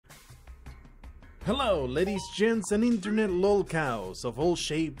Hello, ladies, gents, and internet lolcows of all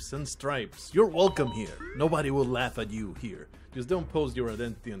shapes and stripes. You're welcome here. Nobody will laugh at you here. Just don't post your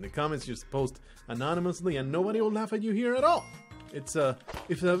identity in the comments, just post anonymously and nobody will laugh at you here at all. It's a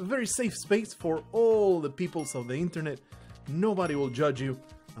very safe space for all the peoples of the internet. Nobody will judge you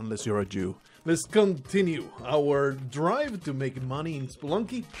unless you're a Jew. Let's continue our drive to make money in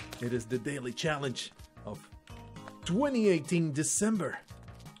Spelunky. It is the daily challenge of 2018 December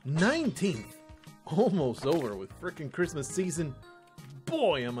 19th. Almost over with freaking Christmas season.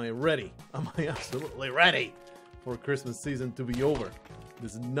 Boy, am I ready. Am I absolutely ready for Christmas season to be over.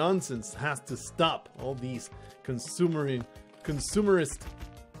 This nonsense has to stop. All these consumerist,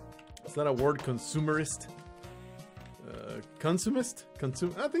 is that a word, consumerist? Consumist?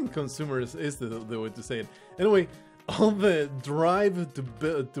 I think consumerist is the way to say it. Anyway, all the drive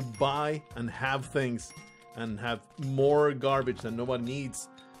to buy and have things and have more garbage that nobody needs.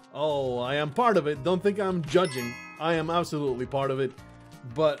 Oh, I am part of it. Don't think I'm judging. I am absolutely part of it.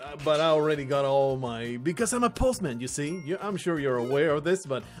 But I already got all my... Because I'm a postman, you see. I'm sure you're aware of this,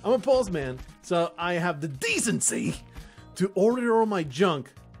 but I'm a postman. So I have the decency to order all my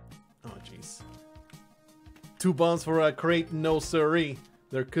junk. Oh, jeez. £2 for a crate, no siree.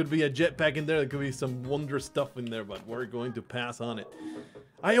 There could be a jetpack in there. There could be some wondrous stuff in there, but we're going to pass on it.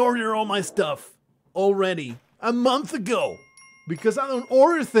 I ordered all my stuff already a month ago. Because I don't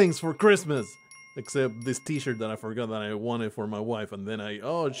order things for Christmas. Except this t-shirt that I forgot that I wanted for my wife. And then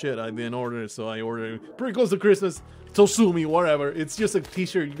oh shit, I didn't order it. So I ordered it pretty close to Christmas. So sue me, whatever. It's just a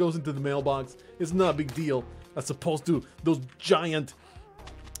t-shirt. It goes into the mailbox. It's not a big deal. As opposed to those giant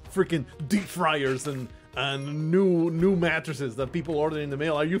freaking deep fryers and new mattresses that people order in the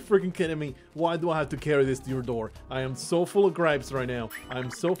mail. Are you freaking kidding me? Why do I have to carry this to your door? I am so full of gripes right now.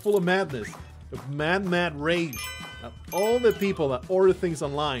 I'm so full of madness. Of mad rage. All the people that order things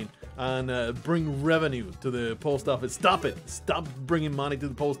online and bring revenue to the post office. Stop it. Stop bringing money to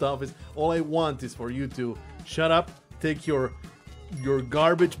the post office. All I want is for you to shut up, take your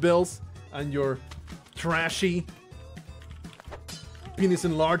garbage bills and your trashy penis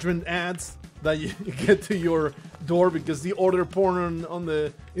enlargement ads that you get to your door because you order porn on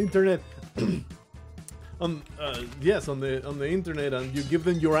the internet. Yes, on the internet, and you give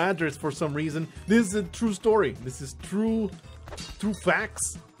them your address for some reason. This is a true story. This is true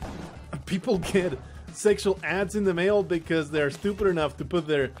facts. People get sexual ads in the mail because they're stupid enough to put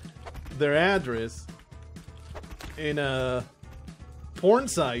their address in a porn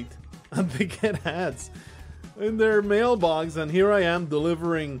site, and they get ads in their mailbox. And here I am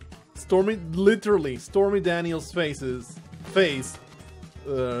delivering literally Stormy Daniels' face.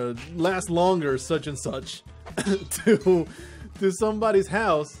 Last longer such and such to somebody's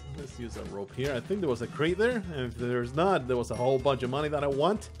house. Let's use a rope here. I think there was a crate there, and if there's not, there was a whole bunch of money that I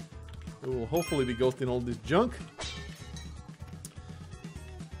want. We will hopefully be ghosting all this junk.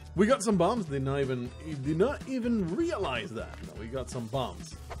 We got some bombs. Did not even realize that. No, we got some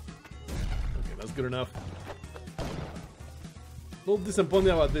bombs. Okay, that's good enough. A little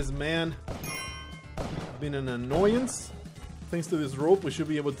disappointed about this man. Been an annoyance. Thanks to this rope, we should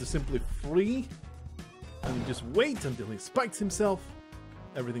be able to simply flee and just wait until he spikes himself.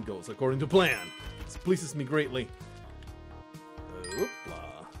 Everything goes according to plan. This pleases me greatly.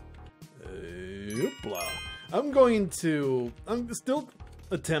 Oopla. Oopla. I'm still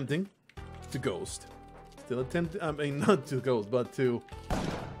attempting to ghost. Not to ghost, but to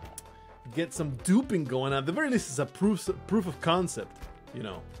get some duping going. At the very least, it's a proof of concept, you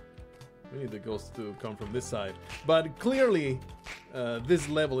know. We need the ghost to come from this side. But clearly, this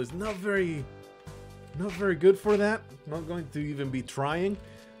level is not very good for that. I'm not going to even be trying.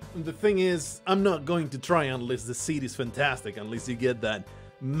 And the thing is, I'm not going to try unless the seed is fantastic. Unless you get that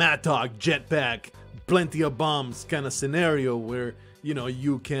Mattock jetpack, plenty of bombs kind of scenario where, you know,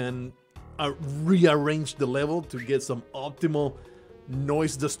 you can rearrange the level to get some optimal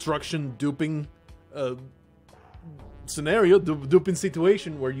noise destruction duping scenario, duping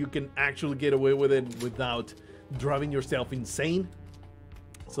situation where you can actually get away with it without driving yourself insane.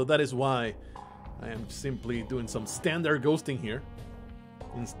 So that is why I am simply doing some standard ghosting here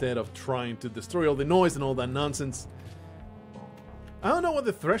instead of trying to destroy all the noise and all that nonsense. I don't know what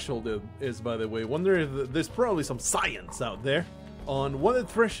the threshold is, by the way. Wonder if there's probably some science out there on what the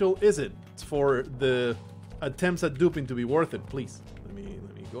threshold is for the attempts at duping to be worth it. Please let me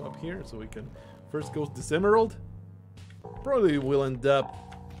go up here so we can first ghost this emerald. Probably we'll end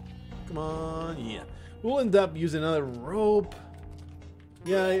up... Come on, yeah. We'll end up using another rope.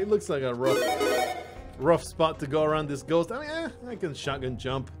 Yeah, it looks like a rough spot to go around this ghost. I mean, I can shotgun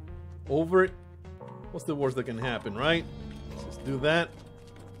jump over it. What's the worst that can happen, right? Let's just do that.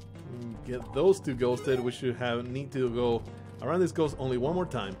 Get those two ghosted. We should need to go around this ghost only one more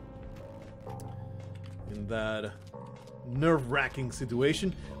time. In that nerve-wracking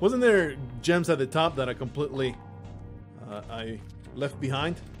situation. Wasn't there gems at the top that I completely I left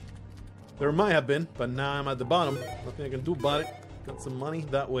behind? There might have been, but now I'm at the bottom. Nothing I can do about it. Got some money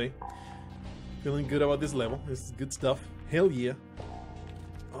that way. Feeling good about this level. This is good stuff. Hell yeah.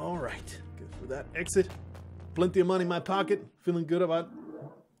 Alright. Good for that exit. Plenty of money in my pocket. Feeling good about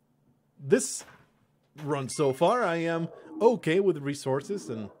this run so far. I am okay with the resources,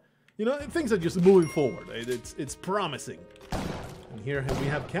 and you know, things are just moving forward. It's promising. And here we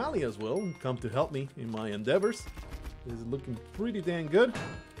have Callie as well, come to help me in my endeavors. This is looking pretty damn good.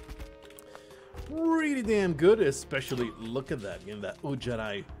 Pretty damn good, especially look at that, getting that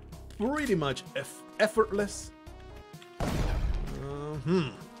Ujjarai pretty much effortless.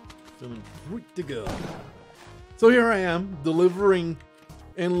 Feeling pretty good. So here I am, delivering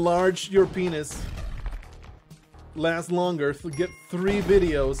enlarge your penis. Last longer to get 3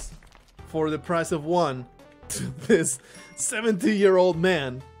 videos for the price of 1 to this 70-year-old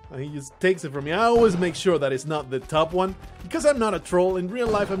man. He just takes it from me. I always make sure that it's not the top one, because I'm not a troll. In real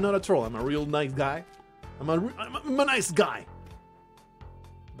life, I'm not a troll. I'm a real nice guy. I'm a nice guy.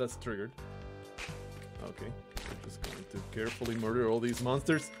 That's triggered. Okay, I'm just going to carefully murder all these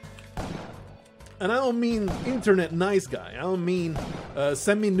monsters. And I don't mean internet nice guy. I don't mean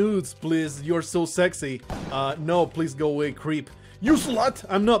send me nudes, please. You're so sexy. No, please go away, creep. You slut!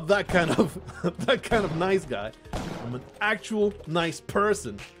 I'm not that kind of that kind of nice guy. I'm an actual nice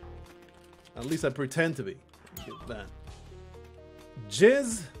person. At least I pretend to be. Get that.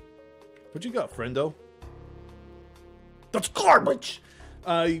 Jizz, what you got, friendo? That's garbage.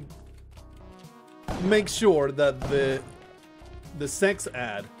 I make sure that the sex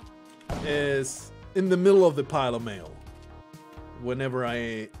ad is in the middle of the pile of mail whenever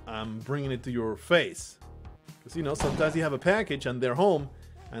I'm bringing it to your face, because you know, sometimes you have a package and they're home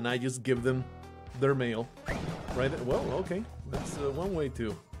and I just give them their mail right there. Well, okay, that's one way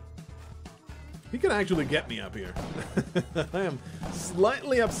to. He can actually get me up here. I am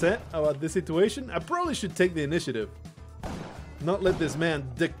slightly upset about this situation. I probably should take the initiative, not let this man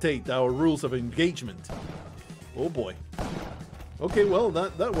dictate our rules of engagement. Oh boy. Okay, well,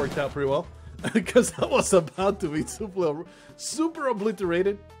 that worked out pretty well, because I was about to be super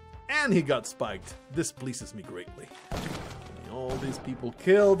obliterated, and he got spiked. This pleases me greatly. All these people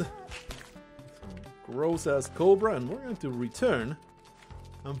killed. Some gross-ass cobra, and we're going to return.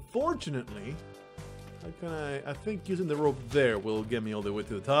 Unfortunately, I think using the rope there will get me all the way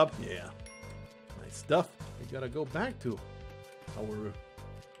to the top. Yeah, nice stuff. We gotta go back to our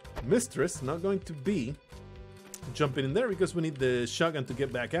mistress. Not going to be jumping in there because we need the shotgun to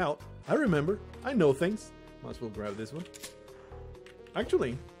get back out. I remember. I know things. Might as well grab this one.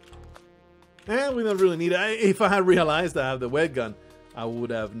 Actually, we don't really need it. If I had realized I have the wet gun, I would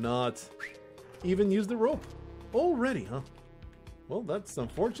have not even used the rope already, huh? Well, that's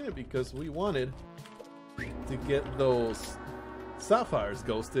unfortunate because we wanted to get those sapphires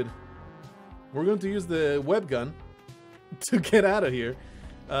ghosted. We're going to use the web gun to get out of here.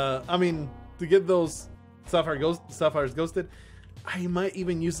 I mean, to get those sapphires ghosted. I might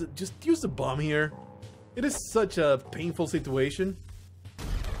even use it. Just use the bomb here. It is such a painful situation.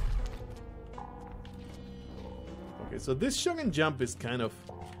 Okay, so this shotgun jump is kind of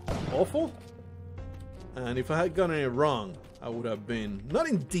awful. And if I had gotten it wrong, I would have been not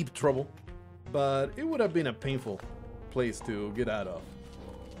in deep trouble, but it would have been a painful place to get out of.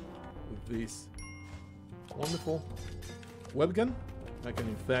 With this wonderful web gun, I can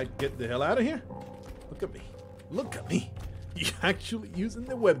in fact get the hell out of here. Look at me. Look at me. You're actually using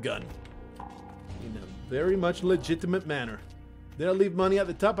the web gun in a very much legitimate manner. Did I leave money at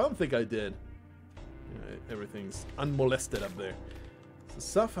the top? I don't think I did. Everything's unmolested up there. So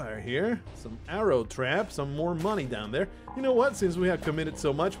sapphire here, some arrow trap, some more money down there. You know what? Since we have committed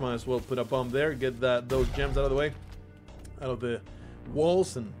so much, might as well put a bomb there, get those gems out of the way, out of the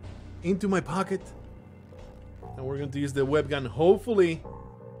walls and into my pocket. And we're going to use the web gun, hopefully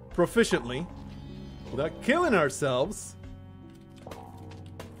proficiently, without killing ourselves.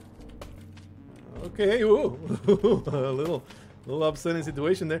 Okay, ooh, a little upsetting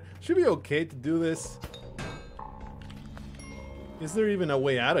situation there. Should be okay to do this. Is there even a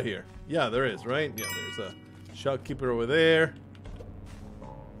way out of here? Yeah, there is, right? Yeah, there's a shopkeeper over there.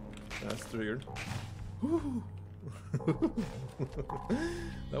 That's triggered.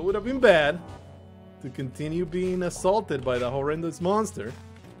 That would have been bad to continue being assaulted by the horrendous monster.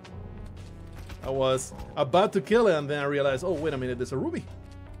 I was about to kill it and then I realized, oh, wait a minute, there's a ruby.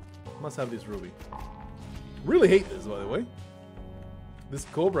 Must have this ruby. Really hate this, by the way. This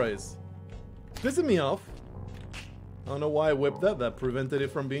cobra is pissing me off. I don't know why I whipped that. That prevented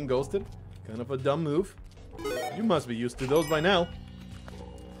it from being ghosted. Kind of a dumb move. You must be used to those by now.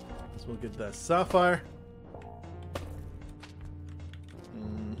 So we'll get that sapphire.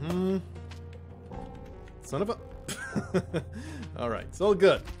 Son of a... Alright, it's all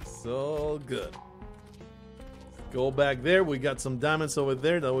good. It's all good. Go back there. We got some diamonds over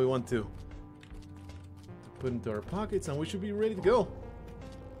there that we want to put into our pockets, and we should be ready to go.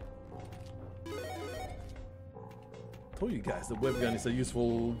 Told you guys the web gun is a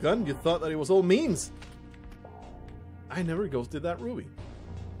useful gun. You thought that it was all memes. I never ghosted that ruby.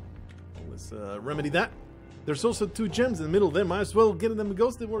 Let's remedy that. There's also 2 gems in the middle there. Might as well get them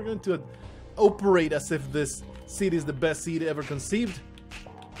ghosted. We're going to operate as if this seed is the best seed ever conceived.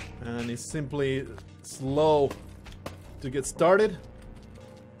 And it's simply slow to get started.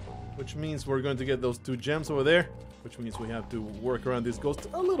 Which means we're going to get those 2 gems over there. Which means we have to work around this ghost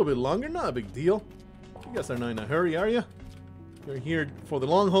a little bit longer. Not a big deal. You guys are not in a hurry, are you? You're here for the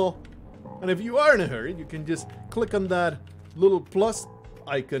long haul. And if you are in a hurry, you can just click on that little plus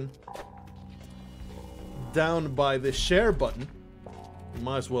icon down by the share button. You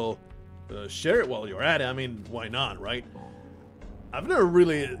might as well share it while you're at it. I mean, why not, right? I've never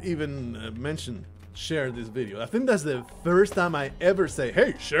really even mentioned share this video. I think that's the first time I ever say,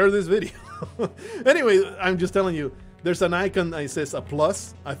 hey, share this video. Anyway, I'm just telling you, there's an icon that says a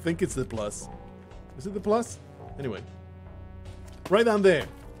plus. I think it's the plus. Is it the plus? Anyway, right down there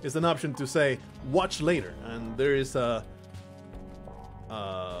is an option to say watch later, and there is a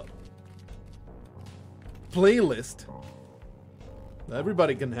playlist that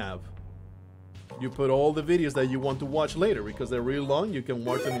everybody can have. You put all the videos that you want to watch later because they're really long. You can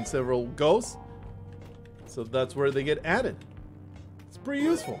watch them in several goes, so that's where they get added. It's pretty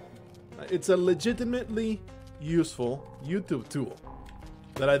useful. It's a legitimately useful YouTube tool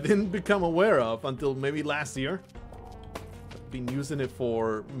that I didn't become aware of until maybe last year. I've been using it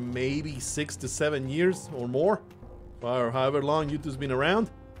for maybe 6 to 7 years or more, or however long YouTube's been around.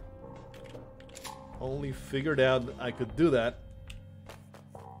 Only figured out I could do that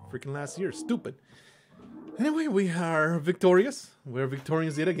freaking last year. Stupid. Anyway, we are victorious. We're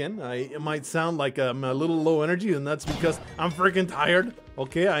victorious yet again. It might sound like I'm a little low energy, and that's because I'm freaking tired.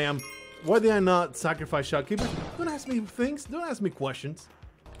 Okay, I am. Why did I not sacrifice Shopkeeper? Don't ask me things. Don't ask me questions.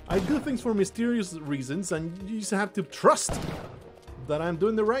 I do things for mysterious reasons, and you just have to trust that I'm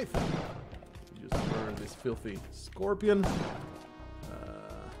doing the right thing. Just murder this filthy scorpion. I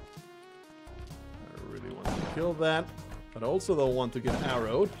really want to kill that, but I also don't want to get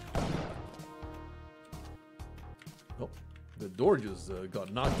arrowed. Oh, the door just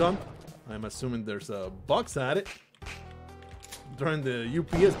got knocked on. I'm assuming there's a box at it. Driving the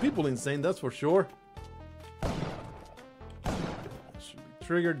UPS people insane, that's for sure. Should be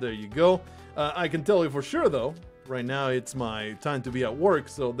triggered, there you go. I can tell you for sure though, right now it's my time to be at work,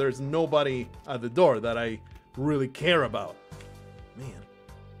 so there's nobody at the door that I really care about. Man.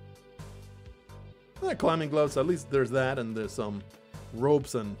 Climbing gloves, at least there's that, and there's some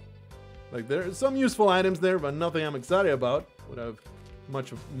ropes, and like there's some useful items there, but nothing I'm excited about. Would have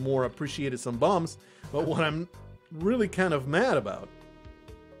much more appreciated some bombs, but what I'm really kind of mad about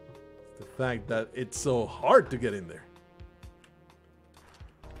is the fact that it's so hard to get in there.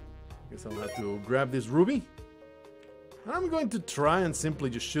 Guess I'll have to grab this ruby. I'm going to try and simply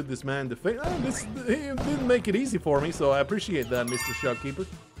just shoot this man in the face. This didn't make it easy for me, so I appreciate that, Mr. Shopkeeper.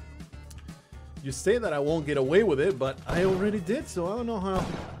 You say that I won't get away with it, but I already did, so I don't know how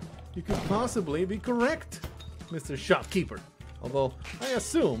you could possibly be correct, Mr. Shopkeeper. Although, I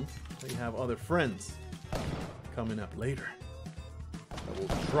assume that you have other friends coming up later. I will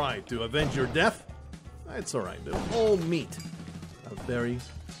try to avenge your death. It's alright, they'll all meet a very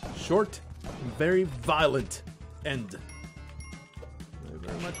short, very violent end. I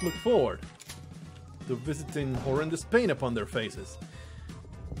very much look forward to visiting horrendous pain upon their faces.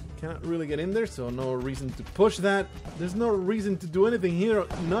 Can't really get in there, so no reason to push that. There's no reason to do anything here,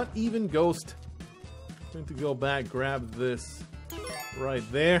 not even ghost. I'm going to go back, grab this right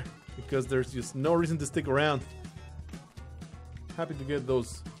there, because there's just no reason to stick around. Happy to get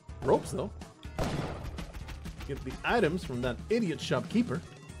those ropes though. Get the items from that idiot shopkeeper.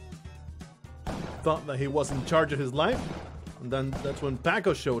 Thought that he was in charge of his life, and then that's when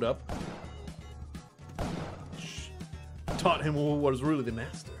Paco showed up. Taught him who was really the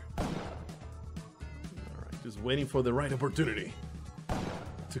master. Alright, just waiting for the right opportunity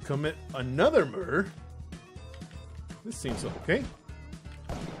to commit another murder. This seems okay.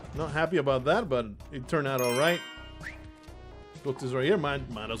 Not happy about that, but it turned out alright. Ghost is right here,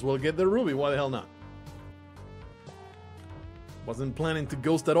 might as well get the ruby, why the hell not? Wasn't planning to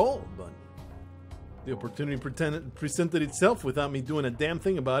ghost at all, but The opportunity presented itself without me doing a damn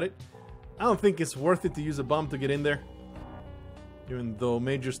thing about it. I don't think it's worth it to use a bomb to get in there. Even though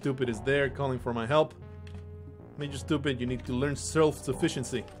Major Stupid is there calling for my help. Major Stupid, you need to learn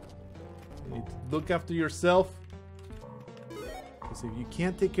self-sufficiency. You need to look after yourself. Because if you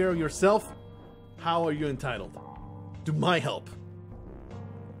can't take care of yourself, how are you entitled to my help?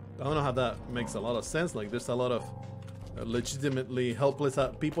 I don't know how that makes a lot of sense. Like, there's a lot of legitimately helpless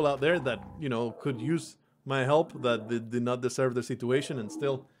people out there that, you know, could use my help, that did not deserve their situation, and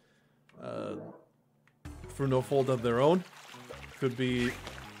still, through no fault of their own, could be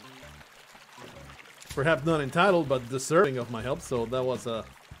perhaps not entitled but deserving of my help. So that was a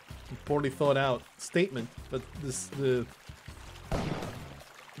poorly thought out statement, but the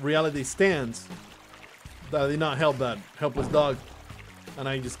reality stands that I did not help that helpless dog, and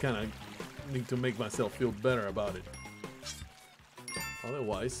I just kind of need to make myself feel better about it.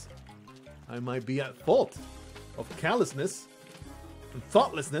 Otherwise, I might be at fault of callousness and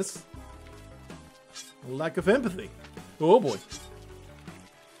thoughtlessness and lack of empathy. Oh boy.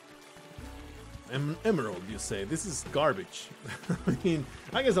 Emerald, you say? This is garbage. I mean,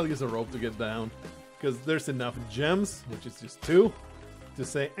 I guess I'll use a rope to get down, because there's enough gems, which is just 2, to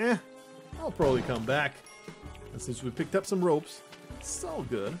say, I'll probably come back. And since we picked up some ropes, it's all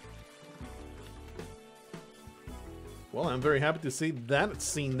good. Well, I'm very happy to see that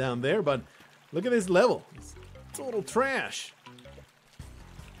scene down there, but look at this level. It's total trash.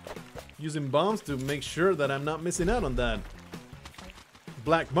 Using bombs to make sure that I'm not missing out on that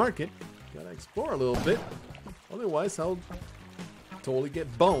black market. Gotta explore a little bit. Otherwise, I'll totally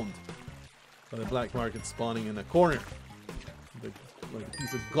get boned by the black market spawning in a corner. Like a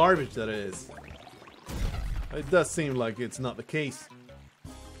piece of garbage that it is. It does seem like it's not the case.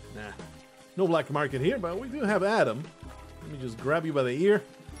 Nah. No black market here, but we do have Adam. Let me just grab you by the ear.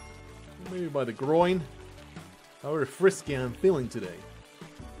 Maybe by the groin. However frisky I'm feeling today.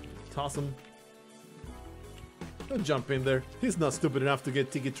 Toss him. Don't jump in there. He's not stupid enough to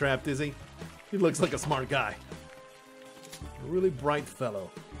get tiki trapped, is he? He looks like a smart guy. A really bright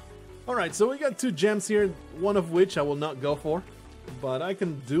fellow. Alright, so we got 2 gems here, one of which I will not go for. But I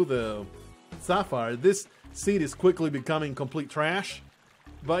can do the sapphire. This seed is quickly becoming complete trash.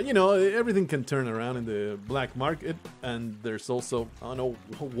 But, you know, everything can turn around in the black market. And there's also, I don't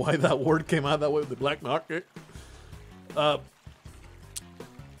know why that word came out that way, the black market. It's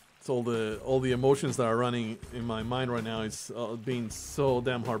all the emotions that are running in my mind right now. It's being so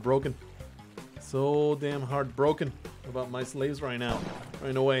damn heartbroken. So damn heartbroken about my slaves right now.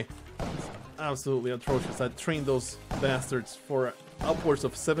 Running away. It's absolutely atrocious. I trained those bastards for upwards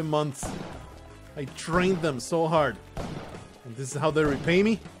of 7 months. I trained them so hard. And this is how they repay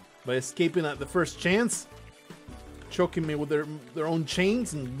me? By escaping at the first chance? Choking me with their own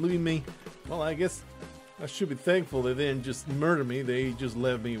chains and leaving me... Well, I guess I should be thankful they didn't just murder me. They just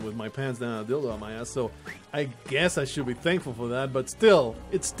left me with my pants down and a dildo on my ass. So I guess I should be thankful for that. But still,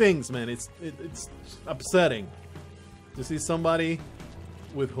 it stings, man. It's upsetting to see somebody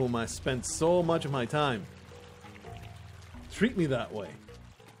with whom I spent so much of my time treat me that way.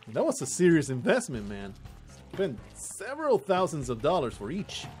 And that was a serious investment, man. Spent several thousands of dollars for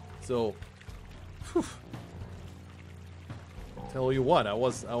each. So, whew. Tell you what, I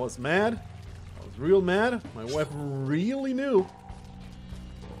was mad. I was real mad. My wife really knew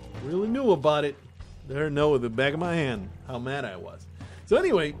about it. Let her know with the back of my hand how mad I was. So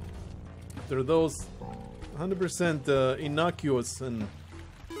anyway, after those 100% innocuous and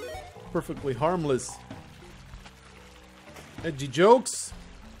perfectly harmless edgy jokes,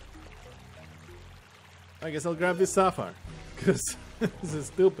 I guess I'll grab this sapphire, because this is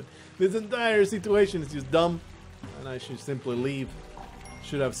stupid. This entire situation is just dumb, and I should simply leave.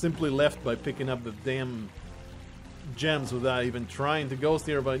 Should have simply left by picking up the damn gems without even trying to ghost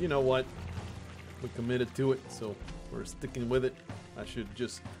here, but you know what? We committed to it, so we're sticking with it. I should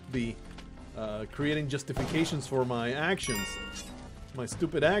just be creating justifications for my actions, my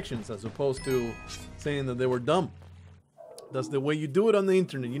stupid actions, as opposed to saying that they were dumb. That's the way you do it on the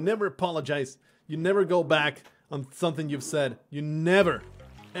internet. You never apologize. You never go back on something you've said. You never,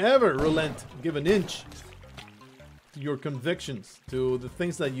 ever relent, give an inch to your convictions, to the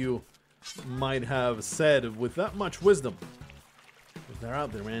things that you might have said with that much wisdom. If they're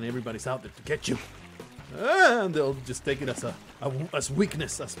out there, man, everybody's out there to get you. And they'll just take it as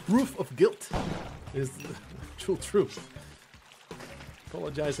weakness, as proof of guilt. Is the actual truth.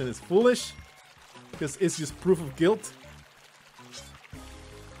 Apologizing is foolish, because it's just proof of guilt.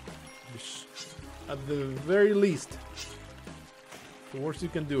 At the very least, the worst you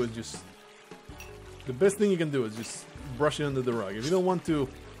can do is just... The best thing you can do is just brush it under the rug. If you don't want to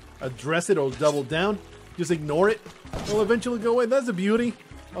address it or double down. Just ignore it. It'll eventually go away. That's the beauty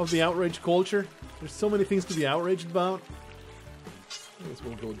of the outrage culture. There's so many things to be outraged about. I guess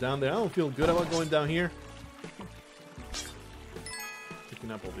we'll go down there. I don't feel good about going down here.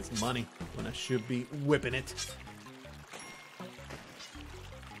 Picking up all this money when I should be whipping it.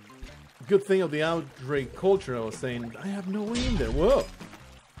 Good thing of the outrage culture, I was saying, I have no way in there. Whoa.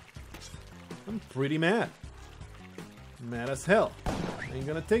 I'm pretty mad. Mad as hell. I ain't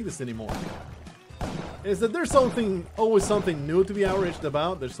gonna take this anymore. Is that there's always something new to be outraged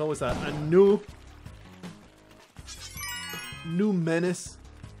about. There's always a new menace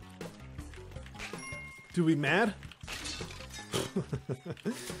to be mad.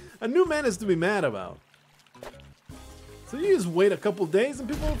 A new menace to be mad about. So you just wait a couple days and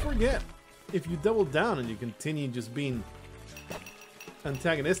people will forget. If you double down and you continue just being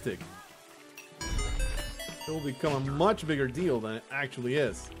antagonistic, it will become a much bigger deal than it actually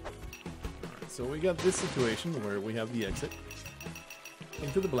is. Alright, so we got this situation where we have the exit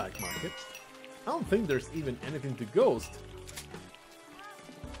into the black market. I don't think there's even anything to ghost.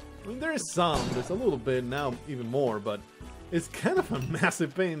 I mean, there's a little bit now, even more, but it's kind of a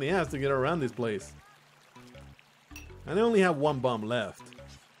massive pain in the ass to get around this place. And I only have one bomb left.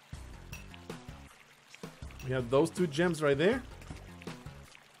 We have those 2 gems right there.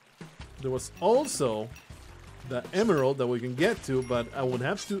 There was also the emerald that we can get to, but I would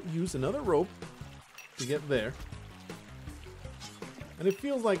have to use another rope to get there. And it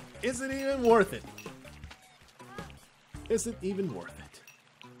feels like, is it even worth it? Is it even worth it?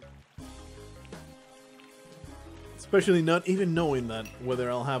 Especially not even knowing that whether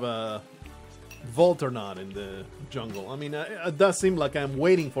I'll have a vault or not in the jungle. I mean, it does seem like I'm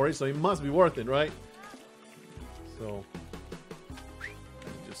waiting for it, so it must be worth it, right? So,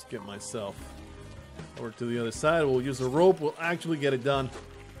 just get myself over to the other side. We'll use a rope. We'll actually get it done.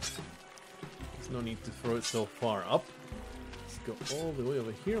 There's no need to throw it so far up. Let's go all the way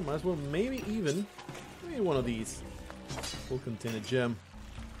over here. Might as well maybe one of these will contain a gem.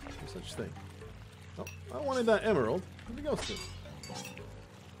 No such thing. Oh, I wanted that emerald. Where'd it go to?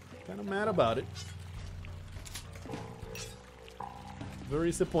 Kind of mad about it. Very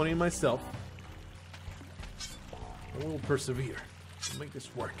disappointed in myself. I will persevere to make this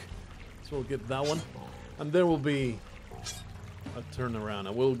work. So we'll get that one. And there will be a turnaround. I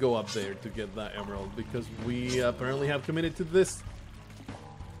will go up there to get that emerald because we apparently have committed to this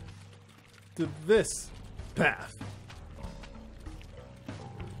path.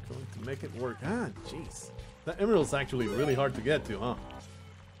 I'm going to make it work. Ah, jeez. That emerald's actually really hard to get to, huh?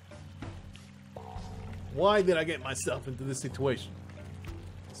 Why did I get myself into this situation?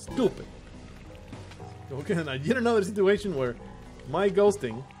 Stupid. Okay, and yet another situation where my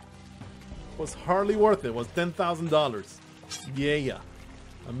ghosting was hardly worth it. It was $10,000. Yeah.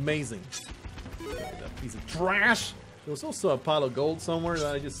 Amazing. That piece of trash. There was also a pile of gold somewhere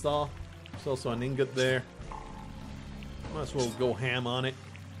that I just saw. There's also an ingot there. Might as well go ham on it.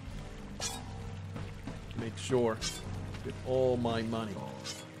 Make sure to get all my money.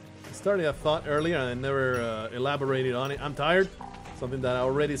 I started a thought earlier and I never elaborated on it. I'm tired. Something that I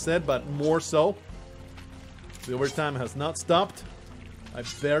already said, but more so. The overtime has not stopped. I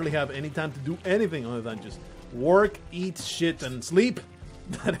barely have any time to do anything other than just work, eat, shit, and sleep.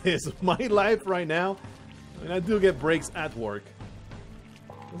 That is my life right now. I mean, I do get breaks at work.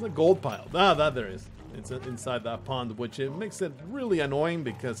 There's a gold pile. Ah, that there is. It's inside that pond, which it makes it really annoying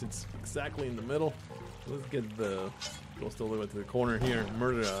because it's exactly in the middle. Let's get the ghost all the way to the corner here and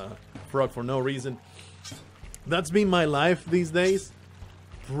murder a frog for no reason. That's been my life these days.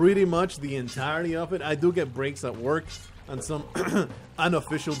 Pretty much the entirety of it. I do get breaks at work and some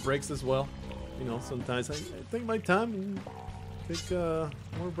unofficial breaks as well. You know, sometimes I take my time and take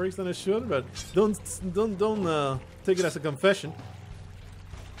more breaks than I should, but don't take it as a confession.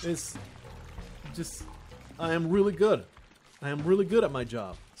 It's just I am really good. I am really good at my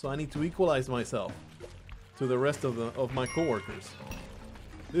job, so I need to equalize myself to the rest of my coworkers.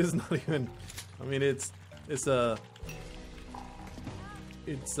 This is not even. I mean, it's a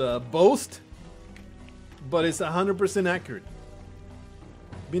boast, but it's 100% accurate.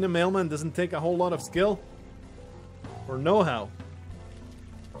 Being a mailman doesn't take a whole lot of skill or know-how.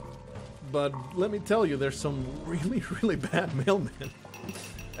 But let me tell you, there's some really, really bad mailmen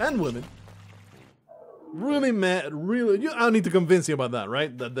and women. Really mad, really. I don't need to convince you about that,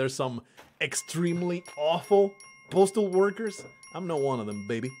 right? That there's some extremely awful postal workers. I'm not one of them,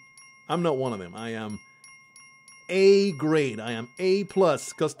 baby. I'm not one of them. I am A grade. I am A+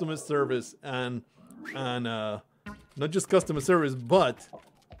 customer service and not just customer service, but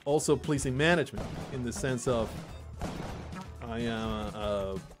also pleasing management in the sense of I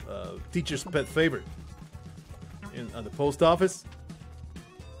am teacher's pet favorite. At the post office.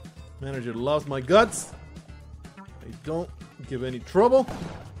 Manager loves my guts. I don't give any trouble.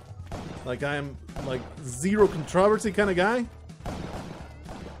 Like I am like zero controversy kind of guy.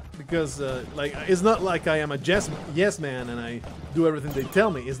 Because like it's not like I am a yes man and I do everything they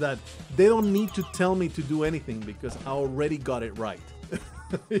tell me. It's that they don't need to tell me to do anything because I already got it right.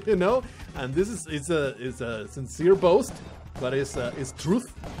 You know? And this is it's a sincere boast, but it's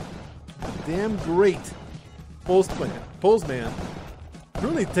truth. Damn great postman.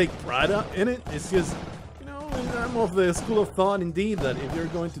 Really take pride in it. It's just, you know, I'm of the school of thought indeed that if you're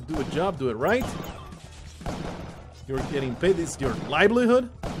going to do a job, do it right. You're getting paid, it's your livelihood.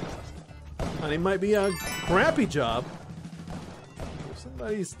 And it might be a crappy job. If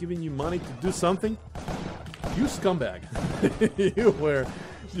somebody's giving you money to do something, you scumbag. You were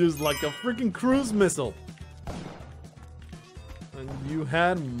just like a freaking cruise missile. And you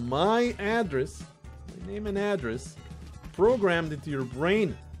had my address, my name and address, programmed into your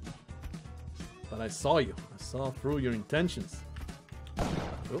brain. But I saw you. I saw through your intentions.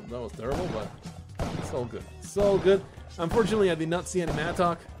 Oh, that was terrible, but it's all good. It's all good. Unfortunately, I did not see any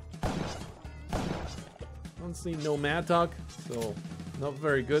Mattock. Don't see no Mattock, so not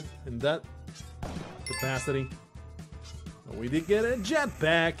very good in that capacity. But we did get a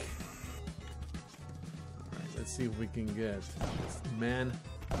jetpack. Alright, let's see if we can get this man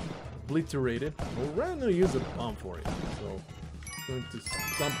obliterated. We'll randomly use a bomb for it. So, going to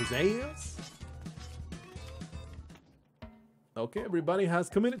stomp his ass. Okay, everybody has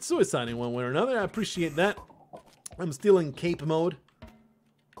committed suicide in one way or another. I appreciate that. I'm still in cape mode.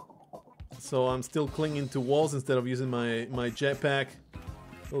 So I'm still clinging to walls instead of using my jetpack.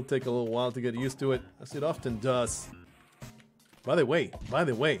 It'll take a little while to get used to it, as it often does. By the way,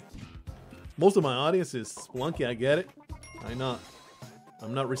 most of my audience is Spelunky, I get it.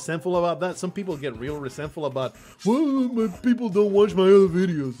 I'm not resentful about that. Some people get real resentful about, well, my people don't watch my other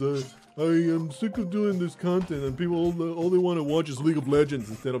videos. I am sick of doing this content and people, all they want to watch is League of Legends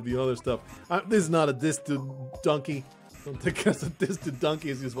instead of the other stuff. This is not a diss to Donkey. Don't take us a diss to Donkey,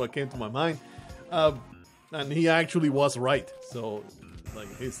 is just what came to my mind. And he actually was right. So, like,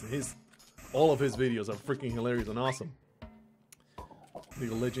 all of his videos are freaking hilarious and awesome.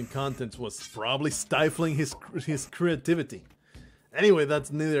 League of Legends content was probably stifling his creativity. Anyway,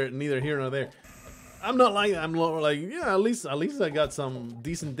 that's neither here nor there. I'm like, yeah, at least I got some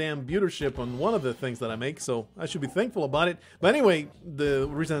decent damn viewership on one of the things that I make, so I should be thankful about it. But anyway, the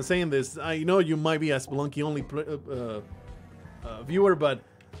reason I'm saying this, I know you might be a Spelunky only viewer, but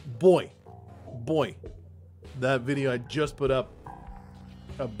boy, that video I just put up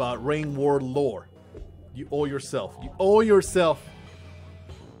about Rain World lore, you owe yourself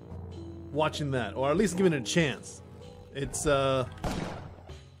watching that, or at least giving it a chance. It's a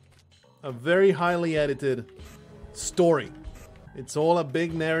very highly edited story. It's all a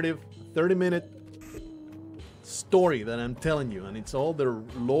big narrative, 30-minute story that I'm telling you, and it's all the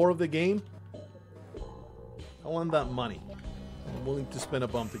lore of the game. I want that money. I'm willing to spend a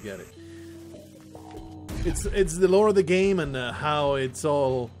bump to get it. It's the lore of the game and how it's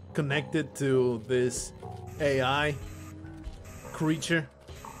all connected to this AI creature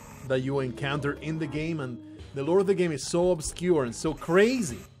that you encounter in the game, and the lore of the game is so obscure and so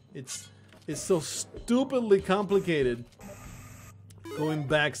crazy. It's so stupidly complicated, going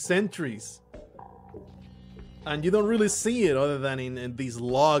back centuries, and you don't really see it other than in these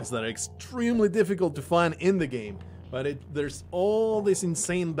logs that are extremely difficult to find in the game. But there's all this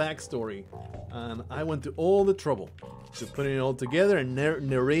insane backstory, and I went to all the trouble to putting it all together and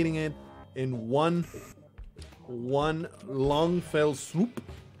narrating it in one long fell swoop.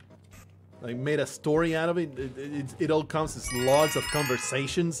 I made a story out of it. It all comes as logs of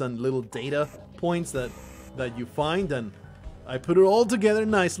conversations and little data points that you find, and I put it all together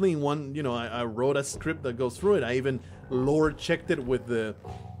nicely in one. You know, I wrote a script that goes through it. I even lore checked it with the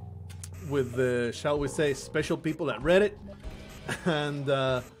shall we say special people that read it, and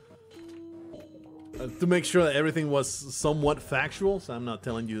to make sure that everything was somewhat factual. So I'm not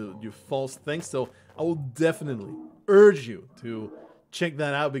telling you false things. So I will definitely urge you to check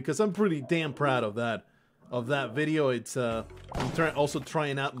that out, because I'm pretty damn proud of that video. It's I'm also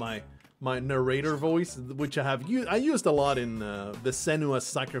trying out my narrator voice, which I used a lot in the Senua's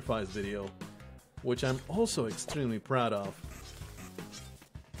Sacrifice video, which I'm also extremely proud of.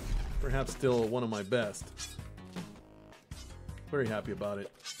 Perhaps still one of my best. Very happy about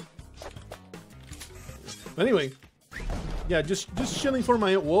it. But anyway, yeah, just shilling for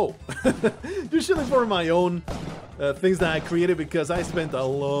my own, just shilling for my own things that I created, because I spent a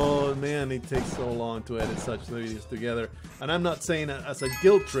long, man, it takes so long to edit such videos together. And I'm not saying that as a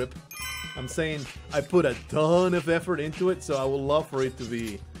guilt trip, I'm saying I put a ton of effort into it, so I would love for it to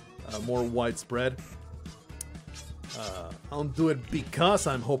be more widespread. I don't do it because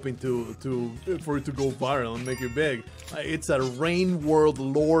I'm hoping for it to go viral and make it big. It's a Rain World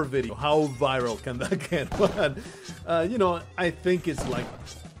lore video. How viral can that get? But you know, I think it's like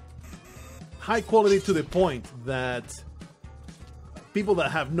high quality to the point that people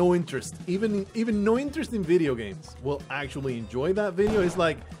that have no interest, even no interest in video games, will actually enjoy that video. It's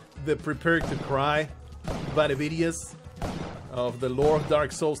like the Prepared to Cry videos of the lore of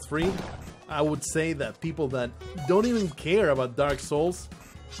Dark Souls 3. I would say that people that don't even care about Dark Souls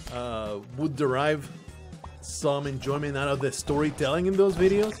would derive some enjoyment out of the storytelling in those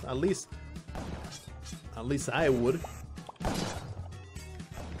videos. At least I would.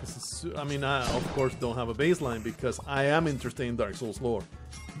 I mean, I of course don't have a baseline because I am interested in Dark Souls lore,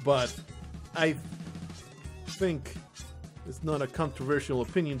 but I think it's not a controversial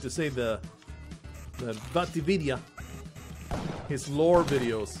opinion to say that Vatividia, his lore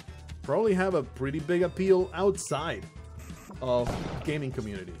videos, probably have a pretty big appeal outside of gaming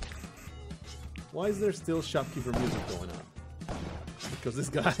community. Why is there still shopkeeper music going on? Because this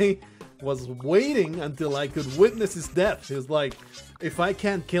guy was waiting until I could witness his death. He's like, if I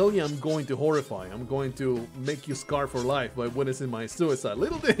can't kill you, I'm going to horrify. I'm going to make you scar for life by witnessing my suicide.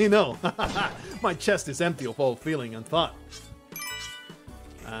 Little did he know, my chest is empty of all feeling and thought.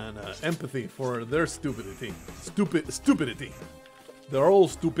 And empathy for their stupidity. Stupidity. They're all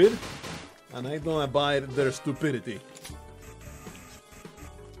stupid, and I don't abide their stupidity.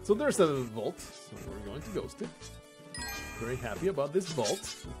 So there's a vault, so we're going to ghost it. Very happy about this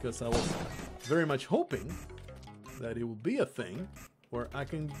vault, because I was very much hoping that it would be a thing where I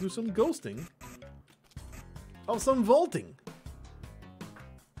can do some ghosting of some vaulting.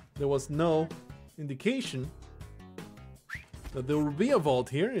 There was no indication that there would be a vault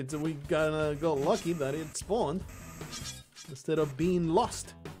here. We got lucky that it spawned instead of being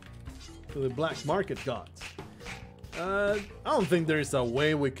lost to the black market gods. I don't think there is a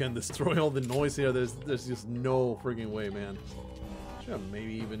way we can destroy all the noise here. There's just no freaking way, man. Should have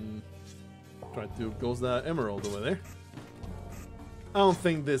maybe even tried to ghost that emerald over there. I don't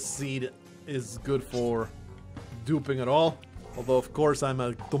think this seed is good for duping at all. Although, of course, I'm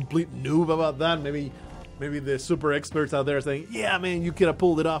a complete noob about that. Maybe the super experts out there are saying, yeah, man, you could have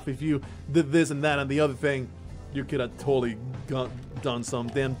pulled it off if you did this and that and the other thing. You could have totally done some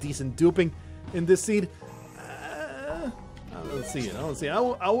damn decent duping in this seed. I don't see it.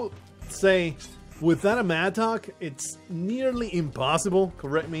 I would say with that Amatok, it's nearly impossible.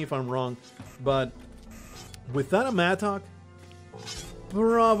 Correct me if I'm wrong, but with that Amatok,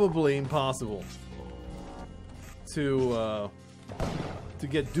 probably impossible to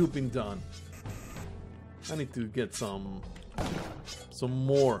get duping done. I need to get some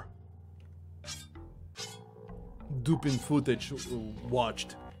more duping footage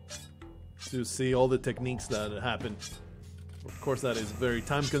watched to see all the techniques that happen. Of course, that is very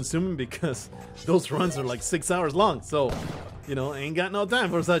time consuming because those runs are like 6 hours long, so you know, I ain't got no time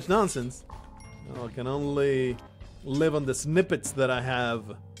for such nonsense. I can only live on the snippets that I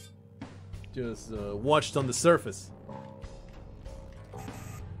have just watched on the surface.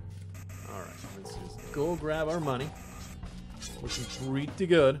 Alright, let's just go grab our money. Looking pretty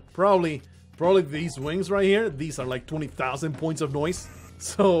good. Probably these wings right here, these are like 20,000 points of noise.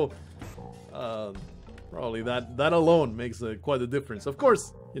 So, probably that alone makes quite a difference. Of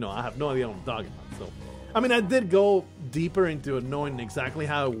course, you know, I have no idea what I'm talking about. So, I mean, I did go deeper into knowing exactly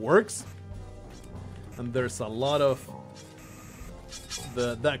how it works. And there's a lot of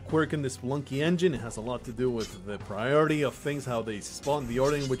that quirk in the Spelunky engine. It has a lot to do with the priority of things, how they spawn, the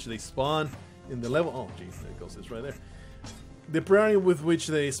order in which they spawn in the level. Oh, jeez, there it goes. It's right there. The priority with which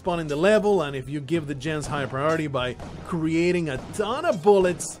they spawn in the level, and if you give the gens higher priority by creating a ton of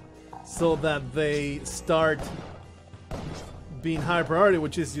bullets so that they start being higher priority,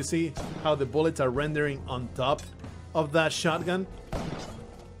 which is, you see how the bullets are rendering on top of that shotgun.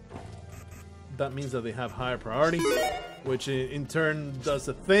 That means that they have higher priority, which in turn does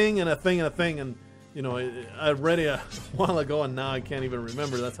a thing and a thing and a thing. And you know, I read it a while ago and now I can't even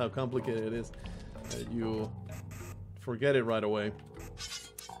remember. That's how complicated it is. You forget it right away.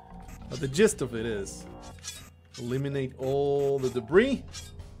 But the gist of it is eliminate all the debris,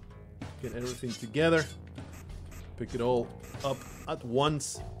 get everything together, pick it all up at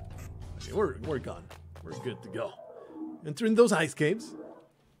once. Okay, we're gone. We're good to go. Entering those ice caves.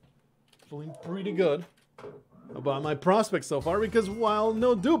 Feeling pretty good about my prospects so far, because while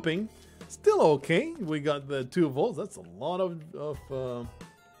no duping, still okay. We got the 2 volts. That's a lot of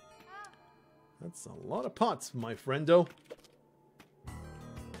that's a lot of pots, my friendo.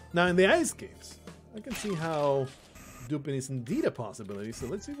 Now in the ice caves, I can see how duping is indeed a possibility. So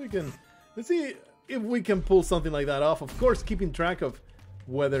let's see if we can pull something like that off. Of course, keeping track of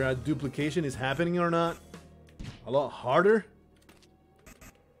whether a duplication is happening or not. A lot harder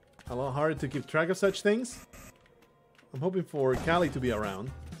to keep track of such things. I'm hoping for Callie to be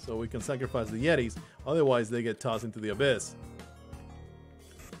around so we can sacrifice the Yetis. Otherwise, they get tossed into the abyss.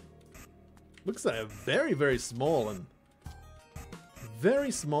 Looks like a very, very small and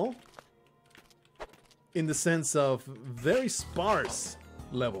very small in the sense of very sparse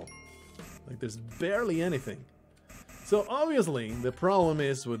level. Like there's barely anything. So obviously the problem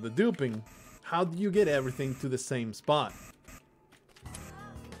is with the duping, how do you get everything to the same spot?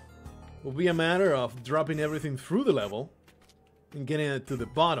 It will be a matter of dropping everything through the level and getting it to the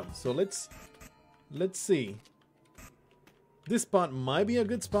bottom. So let's see. This spot might be a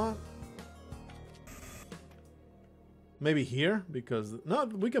good spot. Maybe here, because no,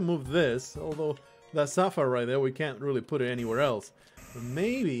 we can move this, although that sapphire right there, we can't really put it anywhere else. But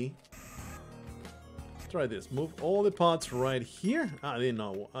maybe let's try this. Move all the pots right here. I didn't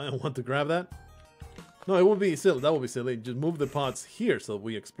know. I don't want to grab that. No, it would be silly. That would be silly. Just move the pots here so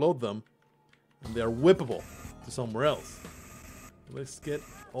we explode them, and they're whippable to somewhere else. Let's get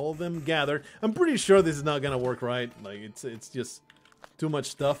all them gathered. I'm pretty sure this is not gonna work right. Like it's just too much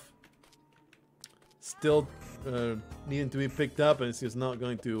stuff still needing to be picked up, and it's just not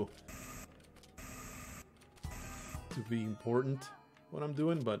going to be important what I'm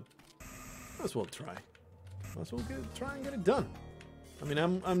doing. But might as well try. Might as well try and get it done. I mean,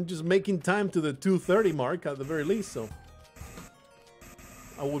 I'm just making time to the 2:30 mark at the very least, so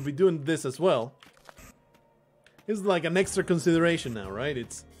I will be doing this as well. It's like an extra consideration now, right?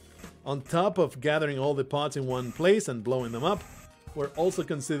 It's on top of gathering all the pots in one place and blowing them up. We're also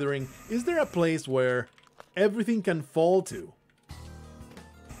considering, is there a place where everything can fall to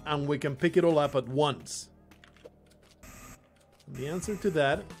and we can pick it all up at once? And the answer to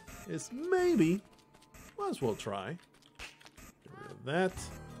that is maybe. Might as well try. Get rid of that.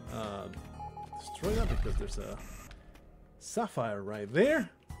 Destroy that because there's a sapphire right there.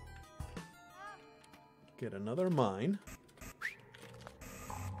 Get another mine.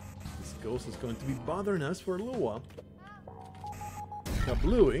 This ghost is going to be bothering us for a little while.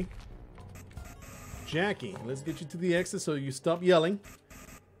 Kablooey. Jackie, let's get you to the exit so you stop yelling.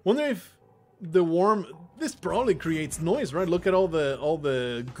 Wonder if the worm... This probably creates noise, right? Look at all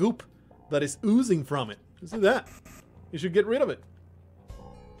the goop that is oozing from it. See that? You should get rid of it.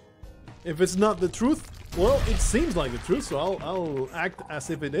 If it's not the truth, well, it seems like the truth, so I'll act as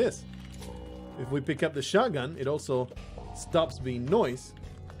if it is. If we pick up the shotgun, it also stops being noise.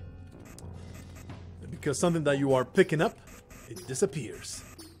 Because something that you are picking up, it disappears.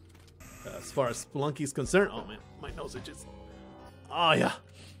 As far as Spelunky is concerned, oh man, my nose itches. Oh yeah.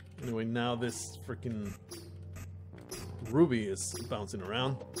 Anyway, now this freaking ruby is bouncing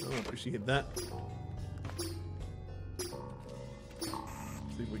around. I don't appreciate that.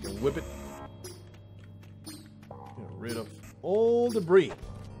 See if we can whip it. Get rid of all debris.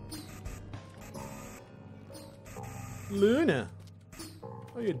 Luna,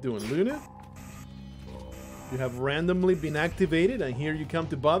 how are you doing, Luna? You have randomly been activated and here you come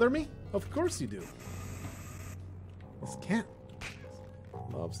to bother me? Of course you do. This cat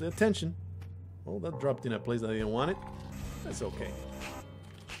loves the attention. Oh, that dropped in a place I didn't want it. That's okay.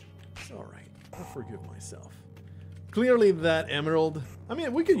 It's alright. I'll forgive myself. Clearly that emerald... I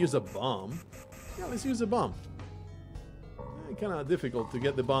mean, we could use a bomb. Yeah, let's use a bomb. Kind of difficult to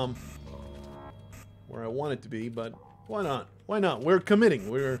get the bomb where I want it to be, but why not? Why not? We're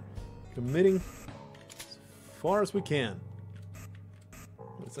committing. We're committing as far as we can.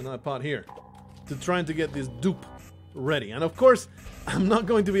 There's another pot here to trying to get this dupe ready. And of course, I'm not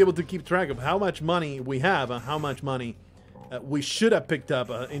going to be able to keep track of how much money we have and how much money we should have picked up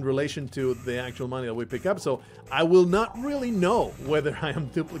in relation to the actual money that we pick up. So I will not really know whether I am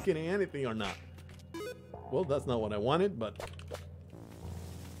duplicating anything or not. Well, that's not what I wanted, but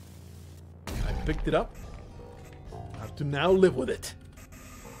I picked it up. I have to now live with it.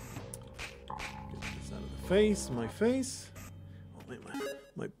 Get this out of the face, my face. Oh man,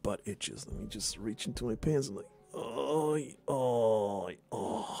 my butt itches. Let me just reach into my pants and like, oh.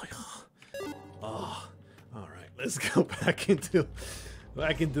 All right, let's go back into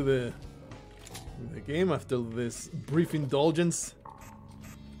the game after this brief indulgence.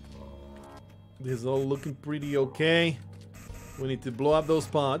 This is all looking pretty okay. We need to blow up those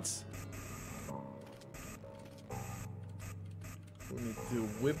pots. We need to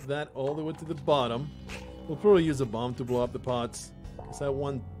whip that all the way to the bottom. We'll probably use a bomb to blow up the pots, because I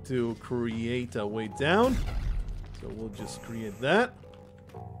want to create a way down. So we'll just create that.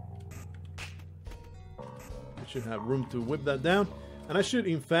 should have room to whip that down. And I should,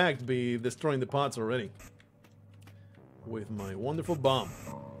 in fact, be destroying the pots already. With my wonderful bomb.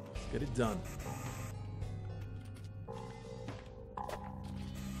 Let's get it done.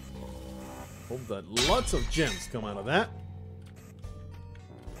 Hope that lots of gems come out of that.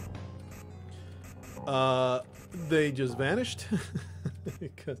 They just vanished.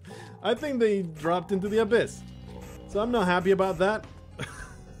 Because I think they dropped into the abyss. So I'm not happy about that.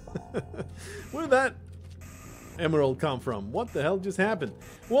 Where did that emerald come from? What the hell just happened?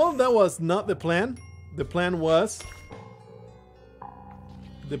 Well, that was not the plan. The plan was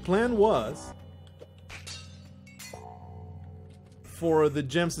for the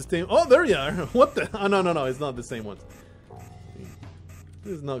gems to stay. Oh, there you are. What the? Oh, no, it's not the same ones.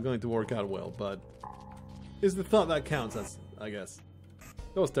 This is not going to work out well, but it's the thought that counts, I guess.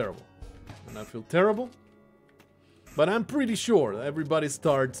 That was terrible. And I feel terrible. But I'm pretty sure that everybody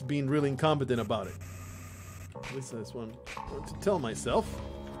starts being really incompetent about it. At least that's what I'm going to tell myself.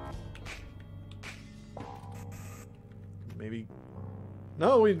 Maybe.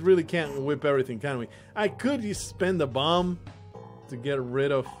 No, we really can't whip everything, can we? I could just spend a bomb to get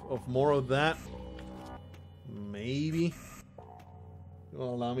rid of more of that. Maybe. It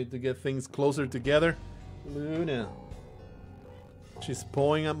will allow me to get things closer together. Luna. She's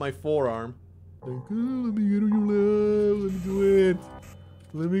pawing at my forearm. Like, oh, let me get on your lap. Let me do it.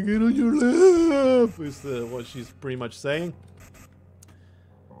 Let me get on your lap. Is what she's pretty much saying.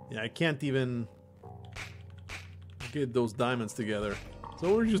 Yeah, I can't even get those diamonds together.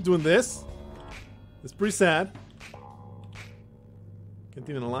 So we're just doing this. It's pretty sad. Can't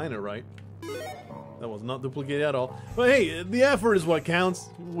even align it right. That was not duplicated at all. But hey, the effort is what counts.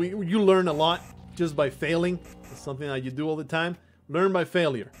 You learn a lot just by failing. It's something that you do all the time. Learn by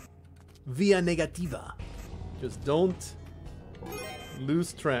failure. Via negativa. Just don't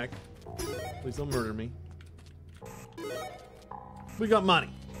lose track. Please don't murder me. We got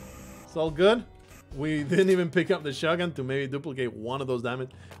money. It's all good. We didn't even pick up the shotgun to maybe duplicate one of those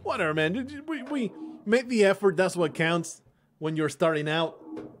diamonds. Whatever, man. We made the effort. That's what counts when you're starting out.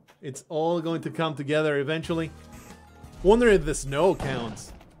 It's all going to come together eventually. Wonder if the snow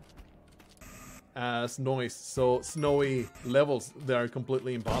counts as noise. So snowy levels that are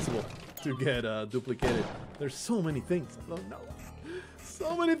completely impossible to get duplicated. There's so many things I don't know.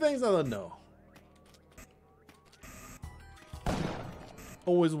 So many things I don't know.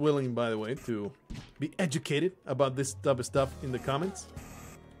 Always willing, by the way, to be educated about this type of stuff in the comments.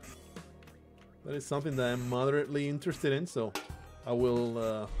 That is something that I'm moderately interested in, so I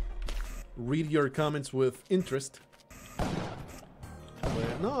will read your comments with interest.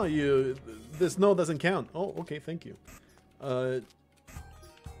 But no, the snow doesn't count. Oh, okay, thank you.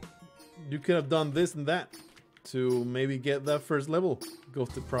 You could have done this and that to maybe get that first level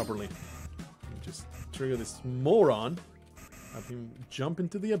ghosted properly. Just trigger this moron. Have him jump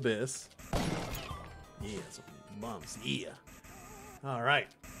into the abyss. Yeah, some bombs. Yeah. Alright.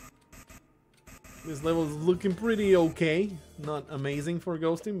 This level is looking pretty okay. Not amazing for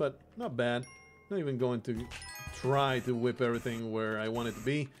ghosting, but not bad. Not even going to try to whip everything where I want it to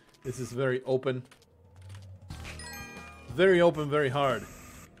be. This is very open. Very open, very hard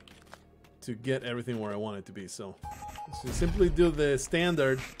to get everything where I want it to be. So simply do the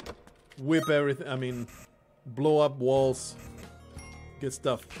standard whip everything. I mean, blow up walls, get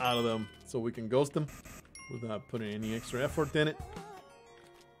stuff out of them so we can ghost them without putting any extra effort in it.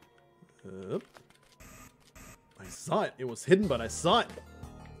 I saw it. It was hidden, but I saw it.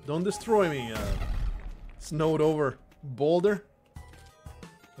 Don't destroy me, snowed over boulder.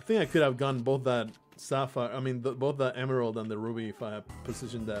 I think I could have gotten both that sapphire, both the emerald and the ruby if I had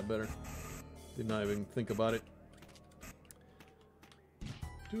positioned that better. Did not even think about it.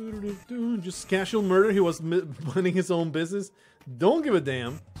 Just casual murder. He was minding his own business. Don't give a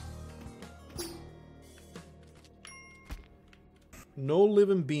damn. No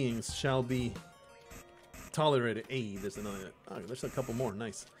living beings shall be tolerated. Hey, there's another. Oh, there's a couple more.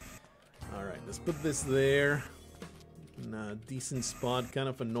 Nice. Alright, let's put this there. In a decent spot. Kind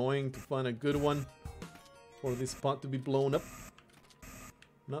of annoying to find a good one for this spot to be blown up.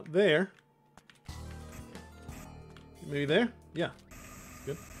 Not there. Maybe there? Yeah.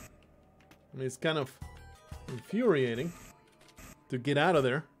 Good. I mean, it's kind of infuriating to get out of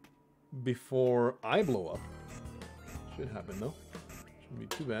there before I blow up. Should happen though. Shouldn't be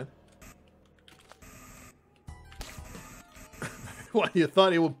too bad. What, you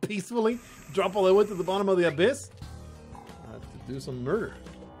thought it would peacefully drop all the way to the bottom of the abyss? I have to do some murder.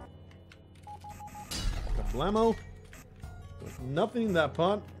 Kablamo. There's nothing in that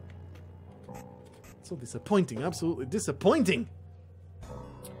pot. So disappointing, absolutely disappointing.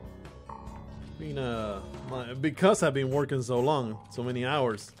 Because I've been working so long, so many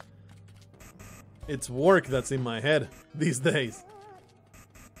hours. It's work that's in my head these days.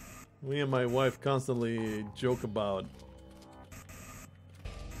 Me and my wife constantly joke about,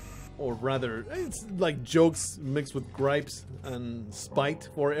 or rather, it's like jokes mixed with gripes and spite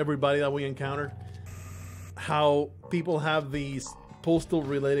for everybody that we encounter. How people have these postal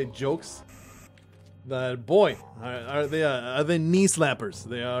related jokes that, boy, are they knee slappers.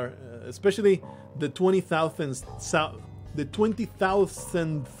 They are, especially the 20,000th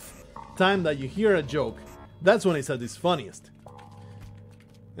time that you hear a joke. That's when it's at its funniest.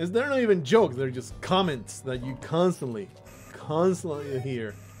 They're not even jokes, they're just comments that you constantly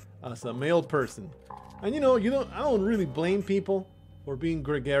hear as a male person. And I don't really blame people for being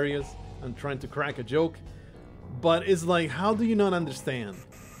gregarious and trying to crack a joke, but it's like, how do you not understand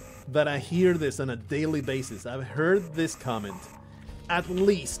that I hear this on a daily basis? I've heard this comment at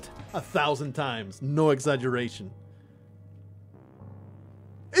least 1,000 times, no exaggeration.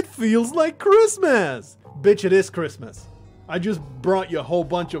 It feels like Christmas! Bitch, it is Christmas. I just brought you a whole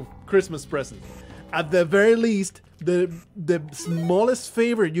bunch of Christmas presents. At the very least, the smallest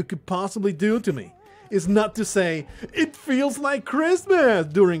favor you could possibly do to me is not to say, it feels like Christmas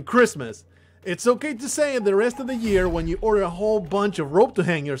during Christmas. It's okay to say it the rest of the year when you order a whole bunch of rope to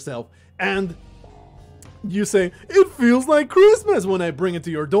hang yourself and you say, it feels like Christmas when I bring it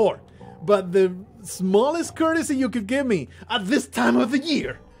to your door. But the smallest courtesy you could give me at this time of the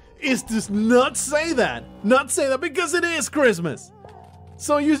year is to not say that. Not say that, because it is Christmas.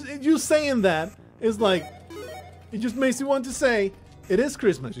 So you saying that is like, it just makes you want to say, it is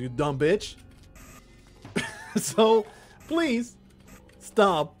Christmas, you dumb bitch. So please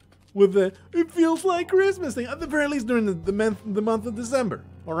stop with the it feels like Christmas thing, at the very least during the month of December.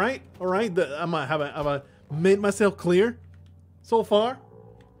 All right? Have I made myself clear so far?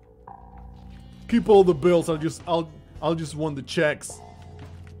 Keep all the bills. I'll just want the checks.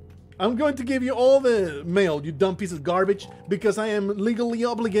 I'm going to give you all the mail, you dumb piece of garbage, because I am legally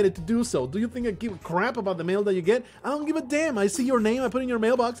obligated to do so. Do you think I give a crap about the mail that you get? I don't give a damn. I see your name, I put it in your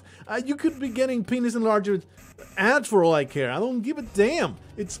mailbox. You could be getting penis enlarger ads for all I care. I don't give a damn.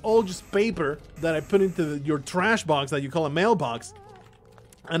 It's all just paper that I put into your trash box that you call a mailbox.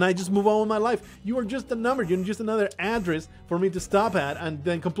 And I just move on with my life. You are just a number. You're just another address for me to stop at and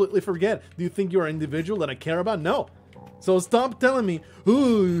then completely forget. Do you think you're an individual that I care about? No. So stop telling me,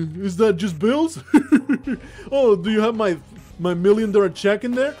 oh, is that just bills? Oh, do you have my $1 million check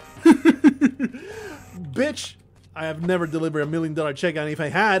in there? Bitch, I have never delivered a $1 million check, and if I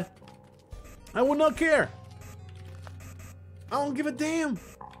had, I would not care. I don't give a damn.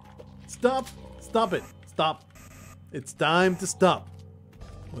 Stop it, stop. It's time to stop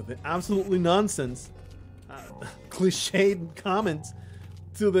with the absolutely nonsense, cliched comments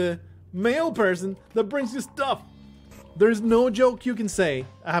to the male person that brings you stuff. There's no joke you can say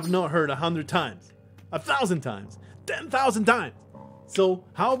I have not heard 100 times, 1,000 times, 10,000 times. So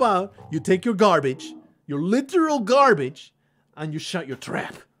how about you take your garbage, your literal garbage, and you shut your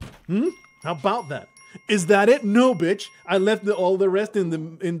trap? How about that? Is that it? No, bitch. I left all the rest in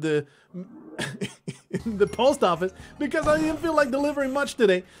the in the post office because I didn't feel like delivering much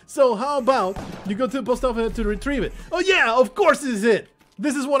today. So how about you go to the post office to retrieve it? Oh yeah, of course this is it.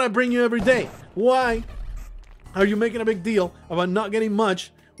 This is what I bring you every day. Why are you making a big deal about not getting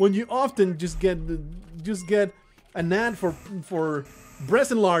much when you often just get an ad for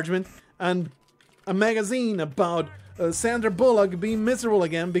breast enlargement and a magazine about Sandra Bullock being miserable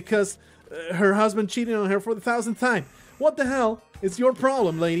again because her husband cheated on her for the 1,000th time? What the hell? It's your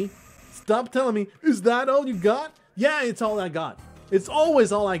problem, lady. Stop telling me, is that all you got? Yeah, it's all I got. It's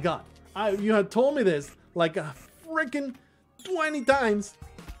always all I got. You had told me this like a freaking 20 times,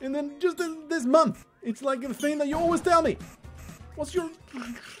 and then just this month, it's like a thing that you always tell me. What's your...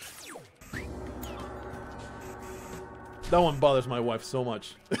 That one bothers my wife so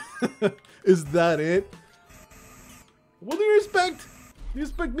much. Is that it? What do you expect? Do you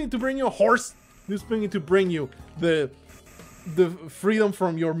expect me to bring you a horse? Do you expect me to bring you the freedom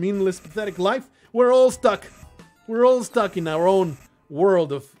from your meaningless, pathetic life? We're all stuck. We're all stuck in our own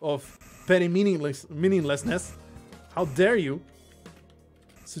world of petty meaninglessness. How dare you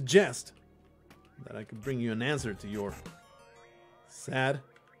suggest that I could bring you an answer to your sad,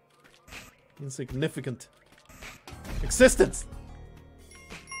 insignificant existence?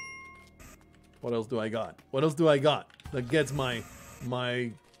 What else do I got? What else do I got that gets my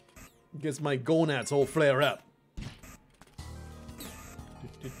gonads all flare up?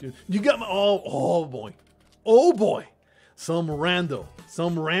 You got my oh boy, some rando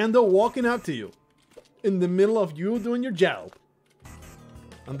walking up to you in the middle of you doing your job,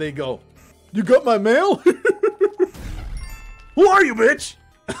 and they go, You got my mail? Who are you, bitch?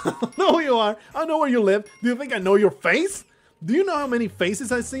 I don't know who you are. I don't know where you live. Do you think I know your face? Do you know how many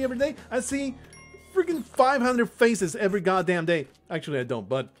faces I see every day? I see freaking 500 faces every goddamn day. Actually, I don't,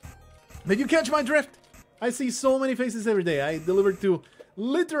 but did you catch my drift? I see so many faces every day. I deliver to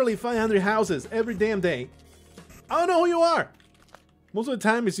literally 500 houses every damn day. I don't know who you are. Most of the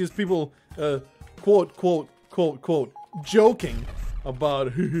time, it's just people, quote, joking about,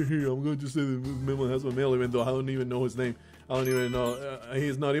 I'm going to say the mailman has my mail, even though I don't even know his name. I don't even know,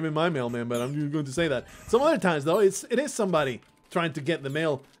 he's not even my mailman, but I'm just going to say that. Some other times, though, it is somebody trying to get the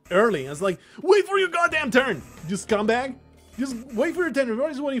mail early. It's like, wait for your goddamn turn, you scumbag. Just wait for your turn.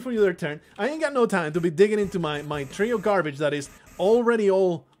 Everybody's waiting for your turn. I ain't got no time to be digging into my tray of garbage that is already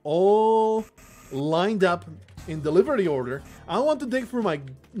all lined up in delivery order. I want to dig through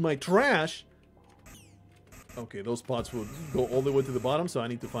my trash. Okay, those spots will go all the way to the bottom, so I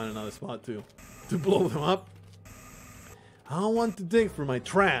need to find another spot to blow them up. I don't want to dig through my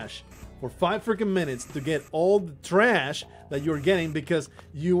trash for 5 freaking minutes to get all the trash that you're getting because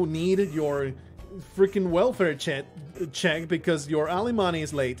you need your freaking welfare check because your alimony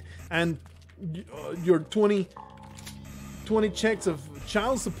is late and your 20 checks of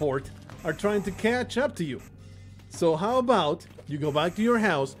child support are trying to catch up to you. So how about you go back to your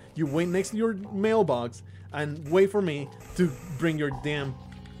house, you wait next to your mailbox and wait for me to bring your damn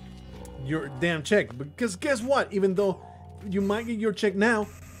check. Because guess what? Even though you might get your check now,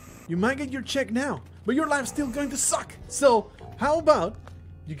 but your life's still going to suck. So how about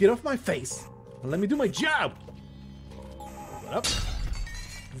you get off my face and let me do my job? What up?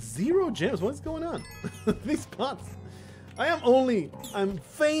 0 gems. What's going on? These spots. I'm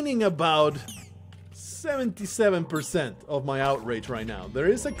feigning about 77% of my outrage right now. There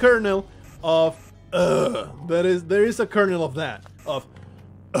is a kernel of there is a kernel of that of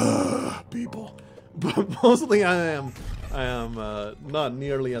people, but mostly I am not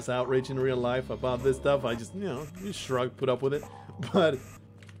nearly as outraged in real life about this stuff. I just, just shrug, put up with it. But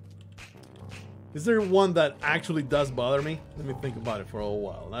is there one that actually does bother me? Let me think about it for a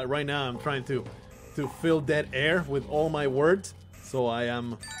while. Right now I'm trying to fill dead air with all my words, so I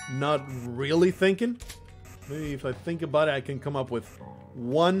am not really thinking. Maybe if I think about it, I can come up with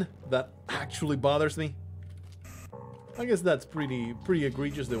one that actually bothers me. I guess that's pretty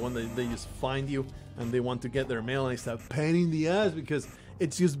egregious, the one that they just find you and they want to get their mail and it's a pain in the ass because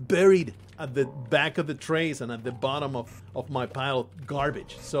it's just buried at the back of the trays and at the bottom of my pile of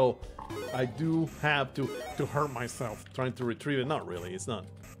garbage. So I do have to hurt myself trying to retrieve it. Not really, it's not,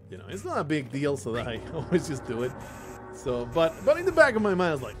 it's not a big deal, so that I always just do it. So, but in the back of my mind,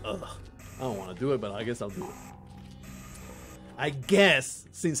 I was like, ugh, I don't want to do it, but I guess I'll do it. I guess,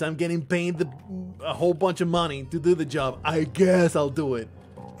 since I'm getting paid a whole bunch of money to do the job, I guess I'll do it.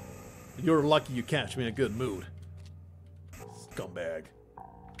 You're lucky you catch me in a good mood. Scumbag.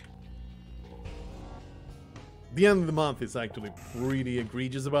 The end of the month is actually pretty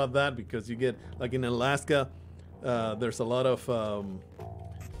egregious about that because you get, like in Alaska, there's a lot of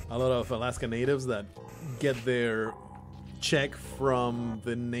Alaska natives that get their check from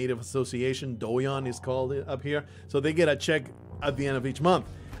the Native Association. Doyon is called up here. So they get a check at the end of each month.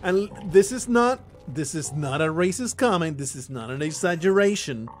 And this is not a racist comment. This is not an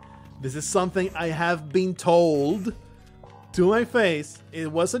exaggeration. This is something I have been told to my face.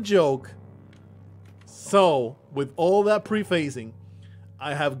 It was a joke. So, with all that prefacing,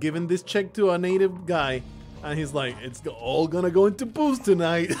 I have given this check to a native guy, and he's like, it's all gonna go into booze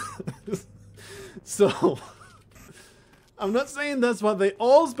tonight. So, I'm not saying that's what they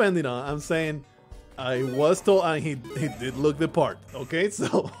all spend it on. I'm saying I was told, and he did look the part. Okay,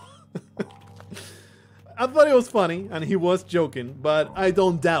 so I thought it was funny, and he was joking, but I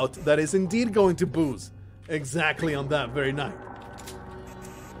don't doubt that it's indeed going to booze exactly on that very night.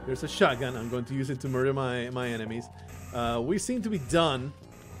 There's a shotgun. I'm going to use it to murder my enemies. We seem to be done,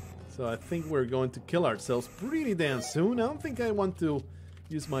 so I think we're going to kill ourselves pretty damn soon. I don't think I want to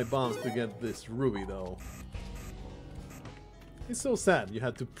use my bombs to get this ruby, though. It's so sad you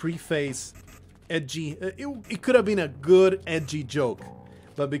had to preface edgy. It could have been a good edgy joke,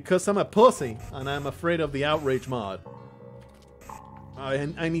 but because I'm a pussy and I'm afraid of the outrage mod,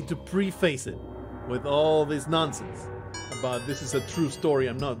 I need to preface it with all this nonsense about this is a true story.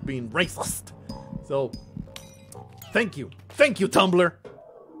 I'm not being racist. So, thank you Tumblr,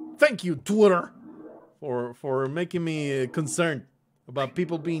 thank you Twitter, for making me concerned about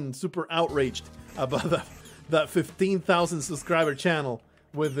people being super outraged about that 15,000 subscriber channel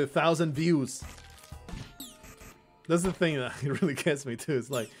with 1,000 views. That's the thing that really gets me too. It's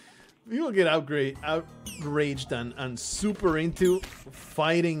like people get outraged and super into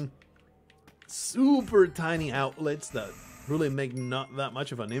fighting super tiny outlets that really make not that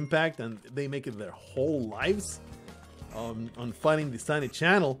much of an impact, and they make it their whole lives on fighting this tiny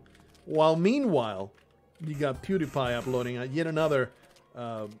channel. While meanwhile, you got PewDiePie uploading yet another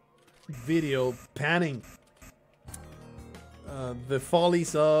video panning the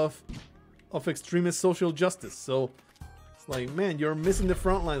follies of extremist social justice. So it's like, man, you're missing the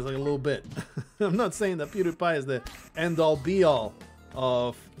front lines like a little bit. I'm not saying that PewDiePie is the end-all be-all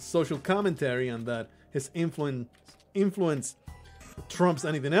of social commentary and that his influence trumps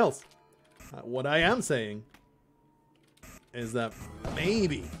anything else. What I am saying is that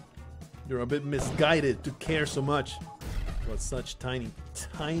maybe you're a bit misguided to care so much about such tiny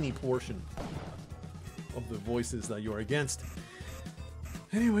portion of the voices that you're against.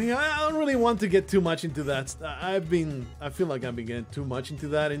 Anyway, I don't really want to get too much into that. I feel like I've been getting too much into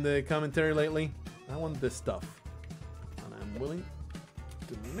that in the commentary lately. I want this stuff, and I'm willing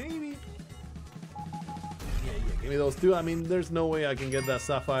to maybe, yeah, give me those two. I mean, there's no way I can get that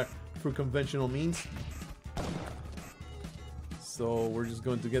sapphire through conventional means, so we're just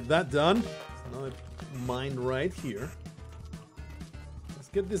going to get that done. Another mine right here. Let's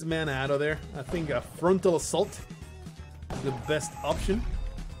get this man out of there. I think a frontal assault is the best option.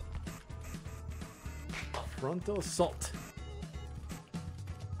 Frontal assault.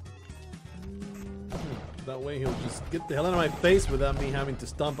 That way he'll just get the hell out of my face without me having to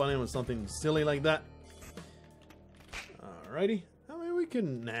stomp on him or something silly like that. Alrighty. I mean, we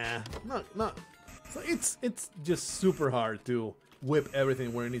can... Nah. Not... So it's just super hard to whip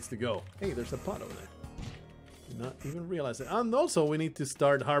everything where it needs to go. Hey, there's a pot over there. Did not even realize it. And also, we need to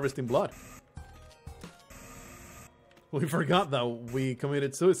start harvesting blood. We forgot that we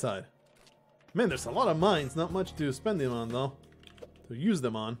committed suicide. Man, there's a lot of mines. Not much to spend them on, though. To use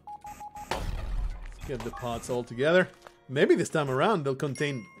them on. Let's get the pots all together. Maybe this time around they'll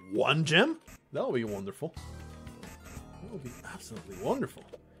contain one gem? That'll be wonderful. That will be absolutely wonderful.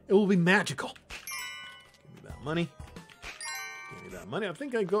 It will be magical. Give me that money. Give me that money. I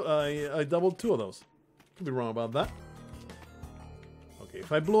think I doubled 2 of those. Could be wrong about that. Okay,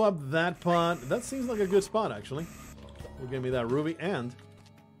 if I blow up that pot, that seems like a good spot, actually. Will give me that ruby and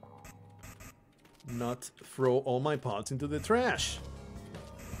not throw all my pots into the trash.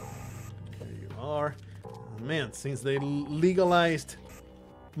 There you are. Man, since they legalized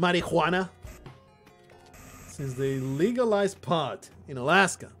marijuana, since they legalized pot in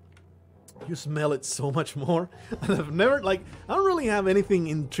Alaska, you smell it so much more. And I've never, like, I don't really have anything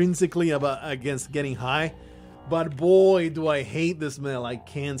intrinsically against getting high, but boy, do I hate the smell. I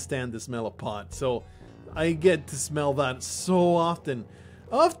can't stand the smell of pot. So I get to smell that so often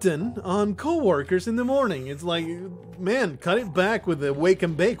on co-workers in the morning. It's like, man, cut it back with the wake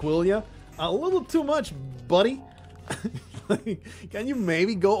and bake, will ya? A little too much, buddy. Like, can you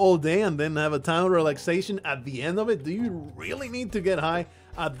maybe go all day and then have a time of relaxation at the end of it? Do you really need to get high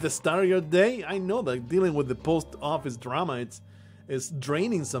at the start of your day? I know that dealing with the post-office drama, it's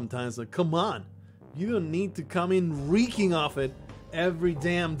draining sometimes. Like, come on. You don't need to come in reeking off it every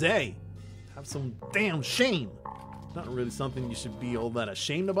damn day. Have some damn shame. Not really something you should be all that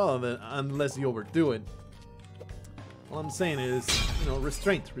ashamed about unless you overdo it. All I'm saying is, you know,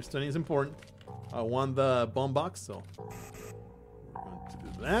 restraint. Restraint is important. I want the bomb box, so we're going to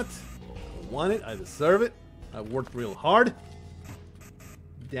do that. I want it. I deserve it. I worked real hard.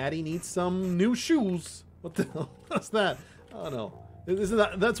 Daddy needs some new shoes. What the hell? What's that? I don't know.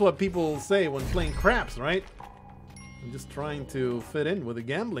 That's what people say when playing craps, right? I'm just trying to fit in with the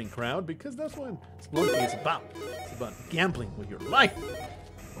gambling crowd because that's what Spelunky is about. It's about gambling with your life.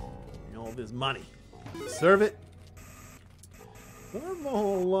 And all this money. Deserve it. Don't have a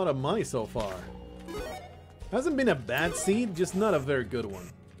whole lot of money so far. Hasn't been a bad seed, just not a very good one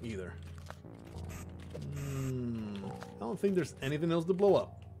either. I don't think there's anything else to blow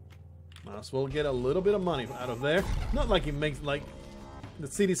up. Might as well get a little bit of money out of there. Not like it makes, like, the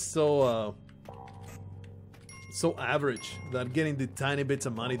seed is so average that getting the tiny bits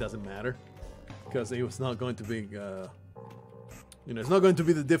of money doesn't matter, because it was not going to be, you know, it's not going to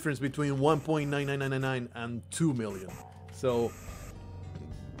be the difference between 1.99999 and 2 million. So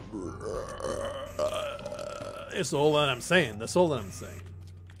it's all that I'm saying. That's all that I'm saying.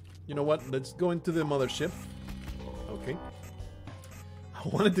 You know what? Let's go into the mothership. Okay. I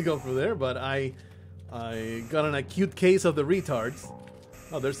wanted to go through there, but I got an acute case of the retards.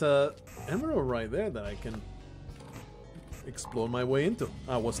 Oh, there's a emerald right there that I can explore my way into.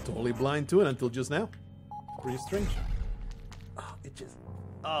 I was totally blind to it until just now. Pretty strange. Oh, it just...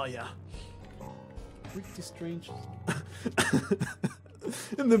 Oh, yeah. Pretty strange.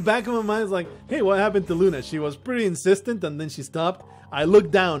 In the back of my mind is like, hey, what happened to Luna? She was pretty insistent and then she stopped. I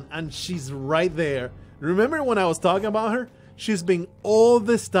look down and she's right there. Remember when I was talking about her? She's been all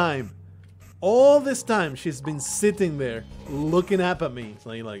this time she's been sitting there looking up at me. So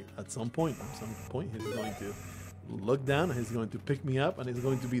like at some point he's going to look down and he's going to pick me up and it's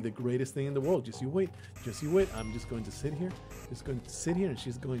going to be the greatest thing in the world. Just you wait. I'm just going to sit here. And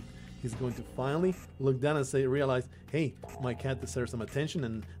he's going to finally look down and realize, hey, my cat deserves some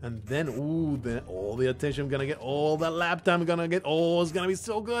attention, and then all the attention I'm gonna get, all the lap time I'm gonna get, it's gonna be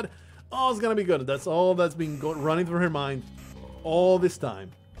so good. Oh, it's gonna be good. That's all that's been running through her mind all this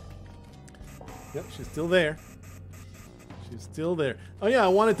time. Yep, she's still there. Oh yeah, I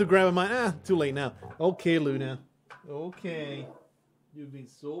wanted to grab mine. Too late now. Okay, Luna. Okay. You've been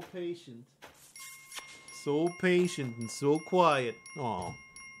so patient. And so quiet. Aw.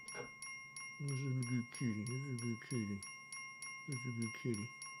 This is a good kitty.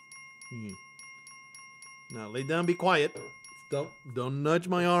 Yeah. Now lay down, be quiet. Don't nudge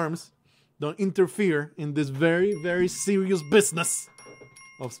my arms. Don't interfere in this very, very serious business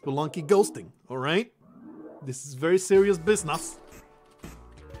of Spelunky ghosting, alright? This is very serious business.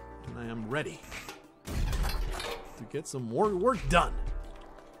 And I am ready to get some more work done.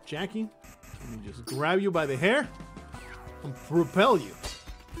 Jackie, let me just grab you by the hair and propel you.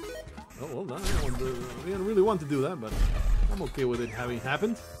 Oh, well, I didn't really want to do that, but I'm okay with it having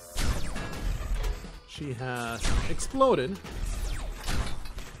happened. She has exploded.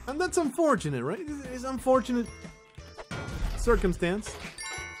 And that's unfortunate, right? It's unfortunate circumstance.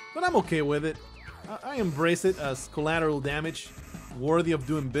 But I'm okay with it. I embrace it as collateral damage, worthy of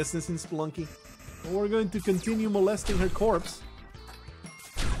doing business in Spelunky. And we're going to continue molesting her corpse.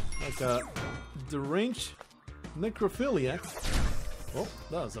 Like a deranged necrophiliac. Oh,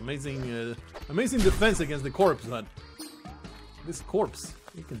 that was amazing, amazing defense against the corpse, but this corpse,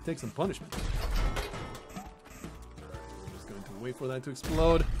 it can take some punishment. I'm just going to wait for that to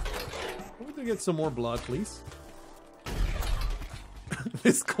explode. Can we get some more blood, please?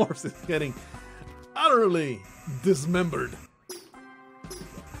 This corpse is getting utterly dismembered.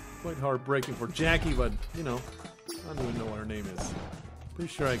 Quite heartbreaking for Jackie, but, you know, I don't even know what her name is. Pretty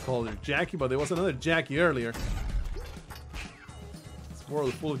sure I called her Jackie, but there was another Jackie earlier. This world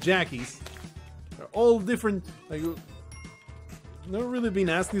is full of Jackies. They're all different. Like, never really been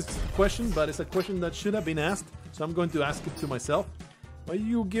asked this question, but it's a question that should have been asked, so I'm going to ask it to myself. Why do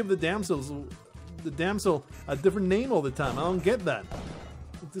you give the damsel a different name all the time? I don't get that.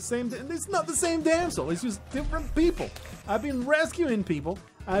 It's the same. It's not the same damsel. It's just different people. I've been rescuing people.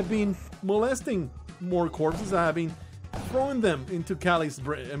 I've been molesting more corpses. I've been throwing them into Callie's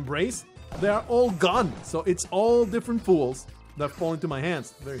embrace. They are all gone. So it's all different fools that fall into my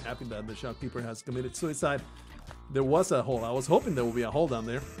hands. Very happy that the shopkeeper has committed suicide. There was a hole. I was hoping there would be a hole down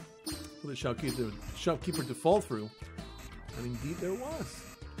there for the shopkeeper to fall through. And indeed there was.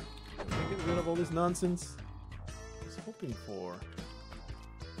 Get rid of all this nonsense. I was hoping for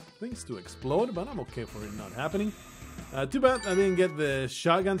things to explode, but I'm okay for it not happening. Too bad I didn't get the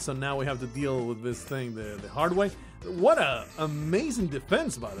shotgun, so now we have to deal with this thing the hard way. What a amazing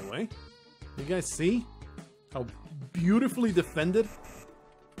defense, by the way. You guys see how beautifully defended?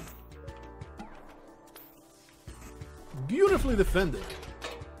 Beautifully defended.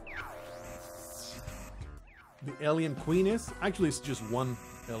 The alien queen is. Actually, it's just one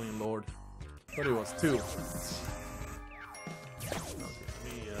alien lord. Thought it was two. Okay,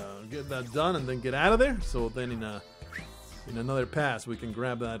 let me get that done and then get out of there. So then in another pass, we can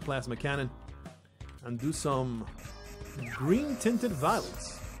grab that plasma cannon and do some green tinted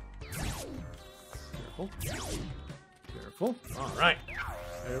violets. Careful. Careful. All right.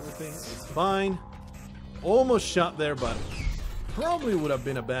 Everything is fine. Almost shot there, but probably would have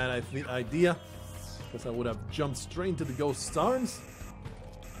been a bad idea because I would have jumped straight into the ghost's arms.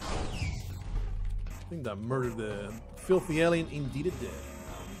 I think that murdered the filthy alien. Indeed it did.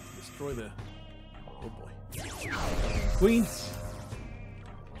 Destroy the... Oh boy. Queen.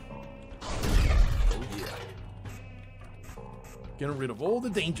 Oh yeah. Getting rid of all the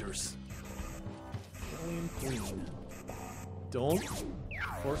dangers. Alien queen. Don't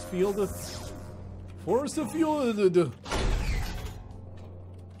force field the... Force the field the...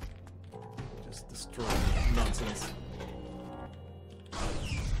 Just destroy nonsense.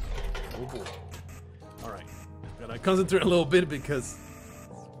 Oh boy. Alright. Gotta concentrate a little bit because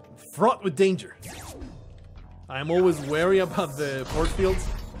fraught with danger. I'm always wary about the force fields.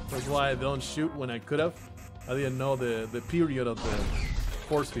 That's why I don't shoot when I could have. I didn't know the period of the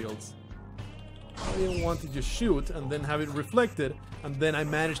force fields. I didn't want to just shoot and then have it reflected, and then I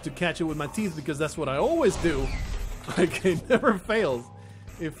managed to catch it with my teeth because that's what I always do. Like, it never fails.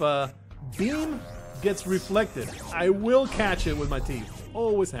 If a beam gets reflected, I will catch it with my teeth.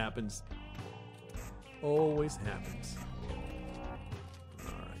 Always happens. Always happens.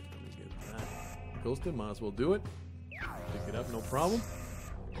 Alright, let me get that. Ghosted, might as well do it. Pick it up, no problem.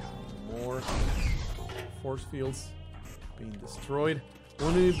 More force fields being destroyed.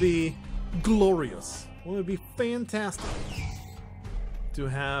 Wouldn't it be glorious? Wouldn't it be fantastic to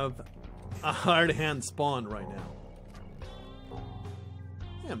have a hard hand spawn right now?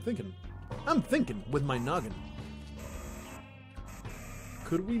 Yeah, I'm thinking with my noggin.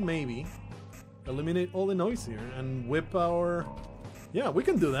 Could we maybe eliminate all the noise here and whip our... Yeah, we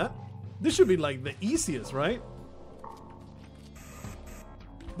can do that. This should be like the easiest, right?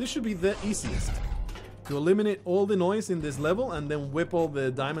 This should be the easiest. To eliminate all the noise in this level and then whip all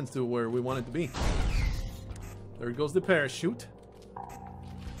the diamonds to where we want it to be. There goes the parachute.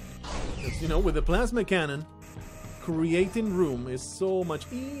 Because, you know, with the plasma cannon, creating room is so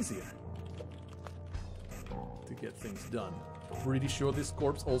much easier to get things done. Pretty sure this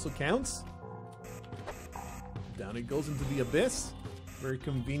corpse also counts. Down it goes into the abyss. Very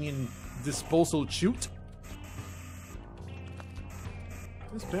convenient disposal chute.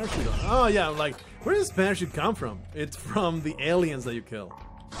 This parachute. Oh yeah, like, where does this parachute come from? It's from the aliens that you kill.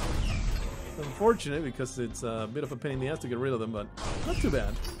 It's unfortunate because it's a bit of a pain in the ass to get rid of them, but not too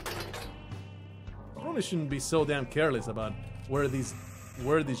bad. Probably shouldn't be so damn careless about where these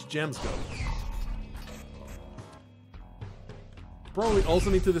gems go. Probably also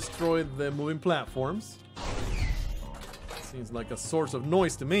need to destroy the moving platforms. Seems like a source of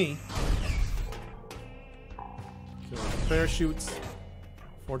noise to me. Kill the parachutes.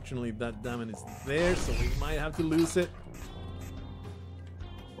 Fortunately, that diamond is there, so we might have to lose it.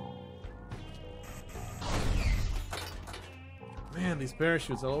 Man, these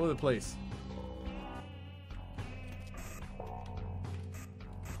parachutes all over the place.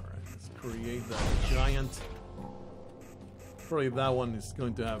 Alright, let's create that giant. Probably that one is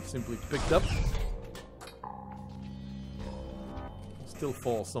going to have simply picked up. Still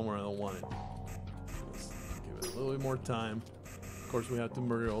fall somewhere I don't want it. Let's give it a little bit more time. Of course, we have to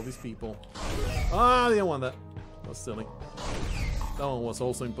murder all these people. Ah, I didn't want that. That was silly. That one was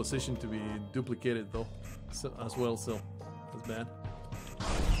also in position to be duplicated, though, so, as well, so that's bad.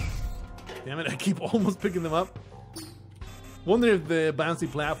 Damn it, I keep almost picking them up. Wonder if the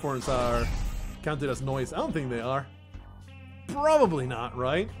bouncy platforms are counted as noise. I don't think they are. Probably not,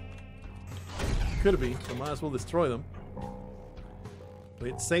 right? Could be, so might as well destroy them. Play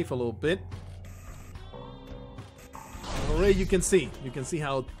it safe a little bit. Already you can see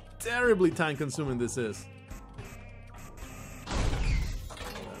how terribly time consuming this is.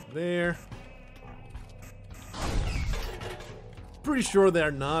 There. Pretty sure they're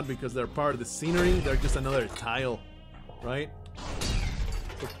not because they're part of the scenery. They're just another tile, right?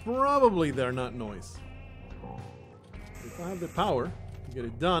 So probably they're not noise. If I have the power to get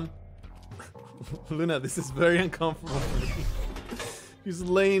it done. Luna, this is very uncomfortable for me. She's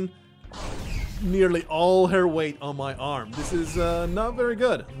laying nearly all her weight on my arm. This is not very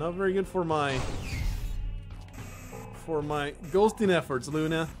good. Not very good for my ghosting efforts,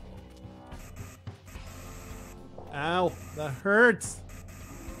 Luna. Ow, that hurts.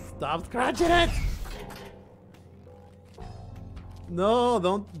 Stop scratching it. No,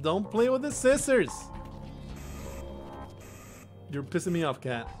 don't play with the scissors. You're pissing me off,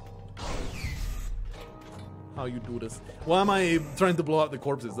 cat. How you do this? Why am I trying to blow out the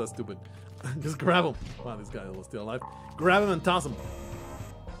corpses? That's stupid. Just grab him. Wow, this guy was still alive. Grab him and toss him.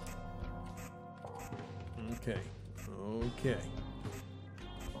 Okay. Okay.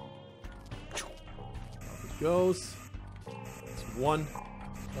 Off it goes. That's one.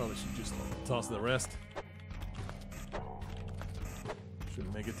 Probably should just toss the rest.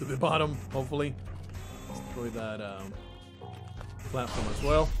 Should make it to the bottom, hopefully. Destroy that platform as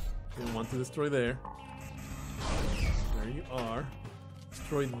well. Didn't want to destroy there. There you are.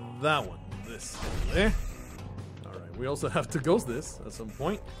 Destroy that one. This there. Alright, we also have to ghost this at some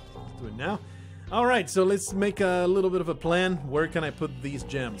point. Let's do it now. Alright, so let's make a little bit of a plan. Where can I put these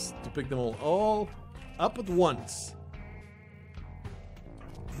gems to pick them all up at once?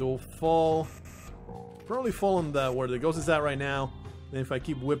 They'll fall. Probably fall on where the ghost is at right now. Then if I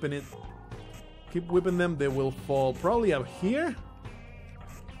keep whipping them, they will fall probably out here.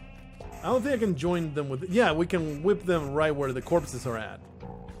 I don't think I can join them with... Yeah, we can whip them right where the corpses are at.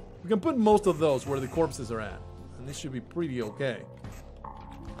 We can put most of those where the corpses are at. And this should be pretty okay.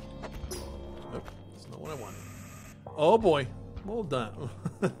 Nope, that's not what I wanted. Oh boy. Well done.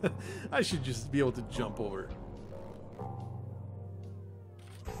 I should just be able to jump over.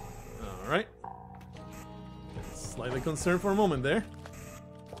 Alright. Slightly concerned for a moment there.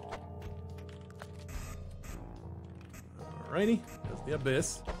 Alrighty, that's the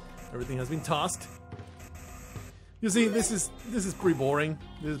abyss. Everything has been tossed. You see, this is pretty boring.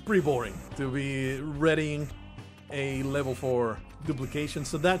 This is pretty boring to be readying a level 4 duplication.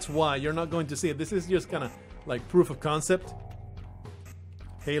 So that's why you're not going to see it. This is just kind of like proof of concept.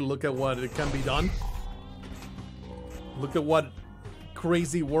 Hey, look at what it can be done. Look at what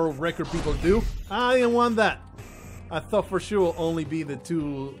crazy world record people do. I didn't want that. I thought for sure it'll only be the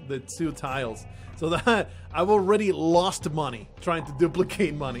two tiles. So that I've already lost money trying to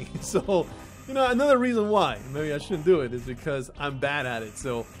duplicate money. So, you know, another reason why maybe I shouldn't do it is because I'm bad at it.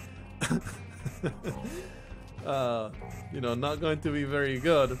 So, you know, not going to be very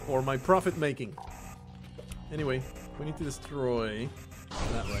good for my profit making. Anyway, we need to destroy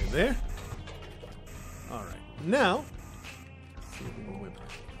that right there. All right, now, let's see if we can whip.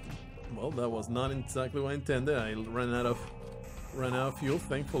 Well, that was not exactly what I intended. I ran out of fuel,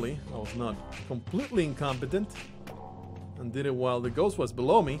 thankfully. I was not completely incompetent and did it while the ghost was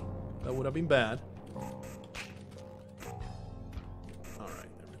below me. That would have been bad. Alright,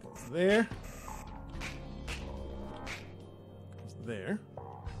 everything's there. It's there.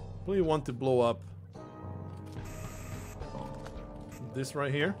 Really want to blow up this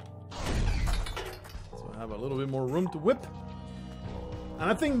right here. So I have a little bit more room to whip. And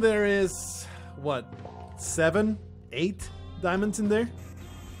I think there is, what, 7, 8 diamonds in there?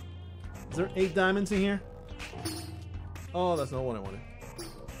 Is there 8 diamonds in here? Oh, that's not what I wanted.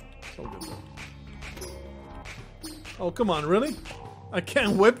 So good though. Oh, come on, really? I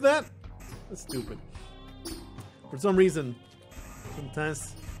can't whip that? That's stupid. For some reason,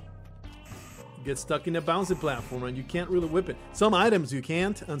 sometimes you get stuck in a bouncy platform and you can't really whip it. Some items you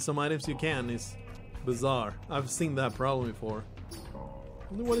can't, and some items you can. It's bizarre. I've seen that problem before. I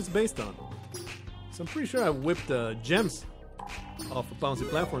wonder what it's based on. So I'm pretty sure I whipped gems off a bouncy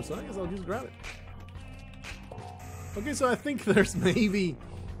platform, so I guess I'll just grab it. Okay, so I think there's maybe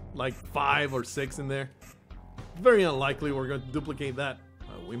like 5 or 6 in there. Very unlikely we're going to duplicate that.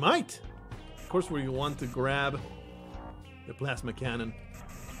 We might. Of course, we want to grab the plasma cannon.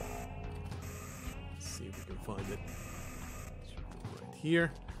 Let's see if we can find it. Right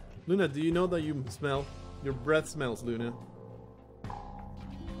here. Luna, do you know that you smell? Your breath smells, Luna.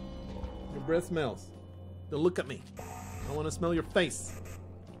 Your breath smells. Don't look at me. I want to smell your face.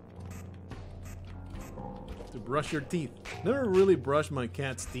 To brush your teeth. Never really brushed my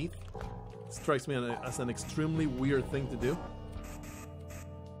cat's teeth. It strikes me as an extremely weird thing to do.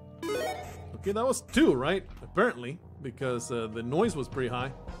 Okay, that was 2, right? Apparently, because the noise was pretty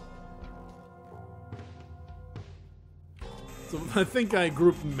high. So I think I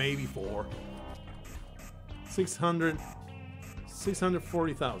grouped maybe 4.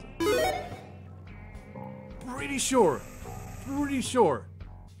 640,000. Pretty sure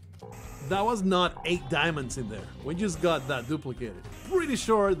that was not 8 diamonds in there. We just got that duplicated. Pretty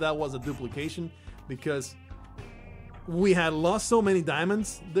sure that was a duplication because we had lost so many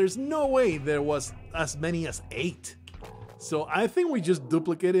diamonds. There's no way there was as many as 8. So I think we just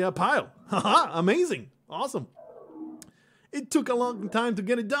duplicated a pile. Haha, amazing. Awesome. It took a long time to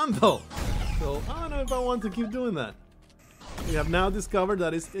get it done though. So I don't know if I want to keep doing that. We have now discovered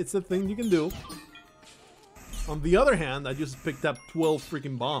that it's a thing you can do. On the other hand, I just picked up 12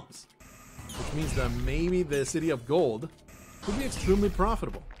 freaking bombs. Which means that maybe the City of Gold could be extremely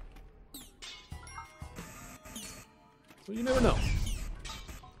profitable. So you never know.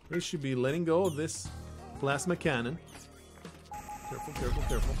 We should be letting go of this plasma cannon. Careful, careful,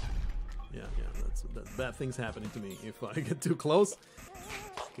 careful. Yeah, that's bad things happening to me if I get too close.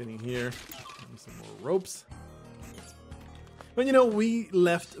 Getting here. Some more ropes. But you know, we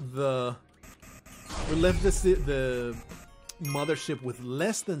left the mothership with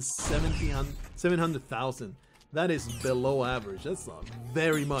less than 700,000. That is below average. That's not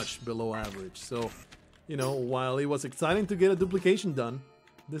very much below average. So, you know, while it was exciting to get a duplication done,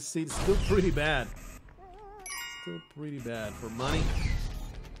 this seat's still pretty bad. Still pretty bad for money.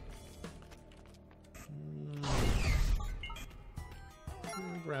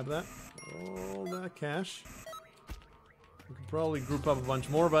 Grab that. All that cash. We could probably group up a bunch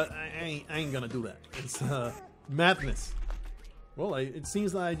more, but I ain't gonna do that. It's madness. Well, it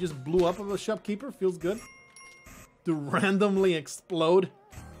seems that I just blew up of a shopkeeper. Feels good. To randomly explode.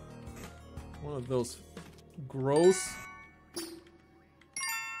 One of those gross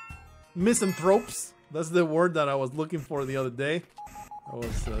misanthropes. That's the word that I was looking for the other day. That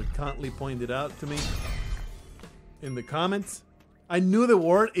was kindly pointed out to me in the comments. I knew the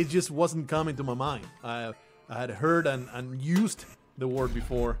word, it just wasn't coming to my mind. I had heard and used the word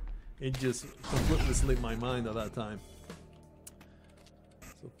before. It just completely slipped my mind at that time.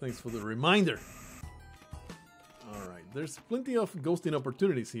 So thanks for the reminder. Alright, there's plenty of ghosting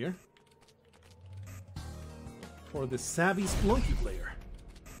opportunities here for the savvy Spelunky player.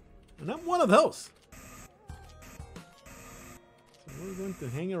 And I'm one of those. So we're going to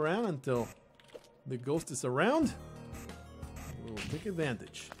hang around until the ghost is around. We'll take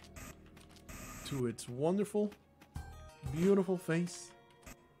advantage to its wonderful, beautiful face.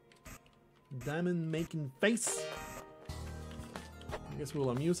 Diamond-making face. I guess we'll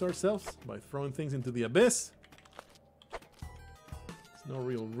amuse ourselves by throwing things into the abyss. There's no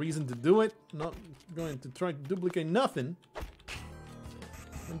real reason to do it. Not going to try to duplicate nothing.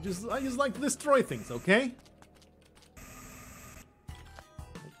 I just like to destroy things, okay?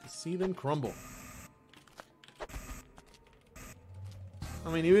 Like to see them crumble. I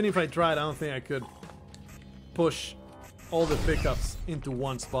mean, even if I tried, I don't think I could push all the pickups into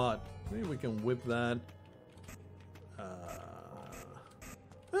one spot. Maybe we can whip that.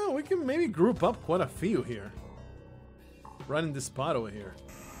 Oh, we can maybe group up quite a few here. Right in this spot over here.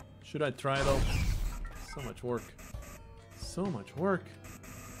 Should I try though? So much work. So much work.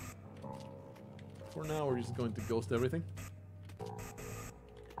 For now, we're just going to ghost everything.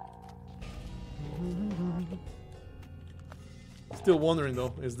 Still wondering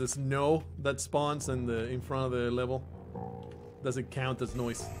though, is the snow that spawns in front of the level, does it count as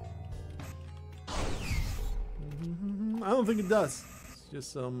noise? I don't think it does.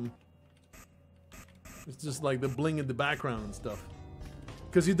 It's just like the bling in the background and stuff.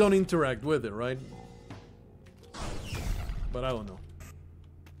 Because you don't interact with it, right? But I don't know.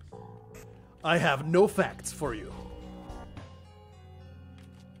 I have no facts for you.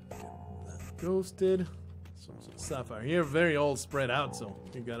 Ghosted. Some sapphire here, very all spread out, so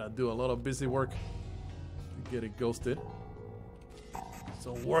you gotta do a lot of busy work to get it ghosted.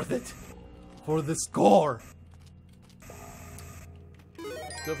 So worth it for the score.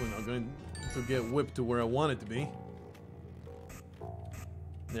 Definitely not going to get whipped to where I want it to be.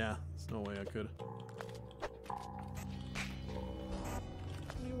 Yeah, there's no way I could. I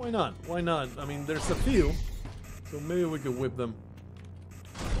mean, why not? Why not? I mean, there's a few, so maybe we could whip them.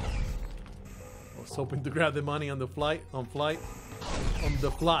 I was hoping to grab the money on the flight, on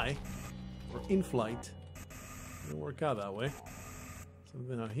the fly, or in flight. Didn't work out that way. So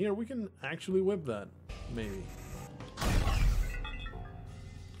then out here we can actually whip that, maybe.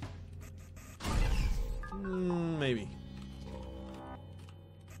 Maybe.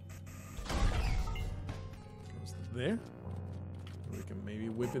 Goes there. We can maybe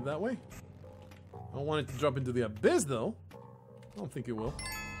whip it that way. I don't want it to drop into the abyss though. I don't think it will.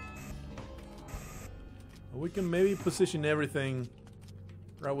 But we can maybe position everything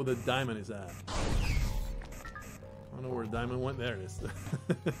right where the diamond is at. I don't know where the diamond went. There it is.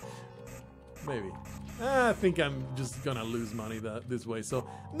 Maybe. I think I'm just gonna lose money this way, so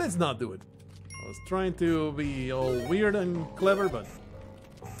let's not do it. I was trying to be all weird and clever, but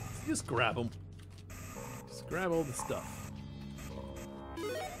just grab them. Just grab all the stuff.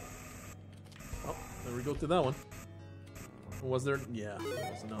 Oh, there we go to that one. Was there? Yeah,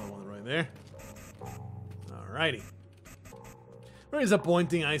 there was another one right there. Alrighty. Very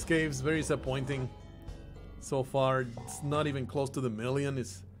disappointing ice caves, very disappointing so far. It's not even close to the million.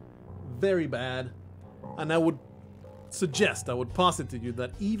 It's very bad. And I would suggest, I would posit to you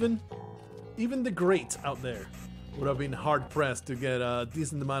that even the greats out there would have been hard pressed to get a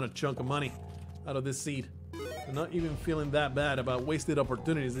decent amount of chunk of money out of this seed. They're not even feeling that bad about wasted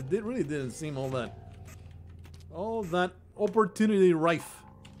opportunities. It really didn't seem all that opportunity rife.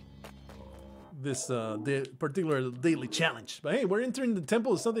 This particular daily challenge. But hey, we're entering the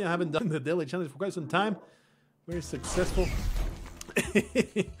temple. It's something I haven't done in the daily challenge for quite some time. Very successful.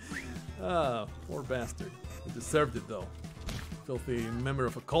 Ah, poor bastard. He deserved it though. Filthy member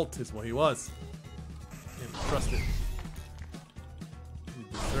of a cult is what he was. Can't trust it. He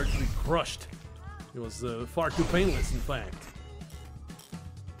deserved to be crushed. It was far too painless, in fact.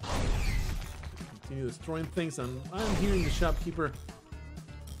 Continue destroying things, and I'm hearing the shopkeeper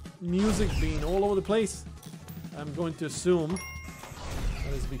music being all over the place. I'm going to assume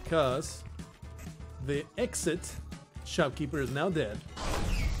that is because the exit shopkeeper is now dead,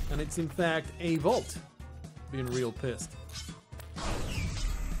 and it's in fact a vault being real pissed.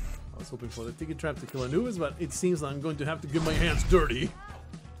 I was hoping for the ticket trap to kill Anubis, but it seems like I'm going to have to get my hands dirty.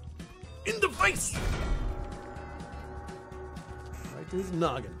 In the face! Right to his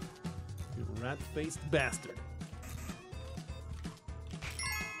noggin. You rat-faced bastard.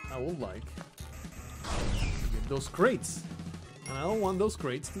 I would like to get those crates. And I don't want those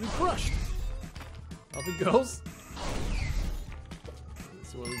crates to be crushed. Up it goes. This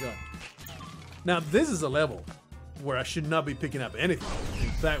is what we got. Now this is a level where I should not be picking up anything.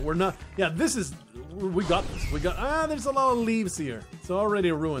 In fact, we're not. Yeah, this is We got this. We got... Ah, there's a lot of leaves here. So I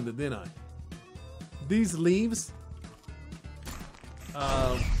already ruined it, didn't I? These leaves...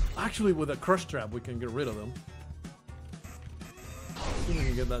 actually, with a crush trap, we can get rid of them. I think we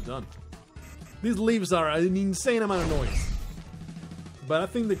can get that done. These leaves are an insane amount of noise. But I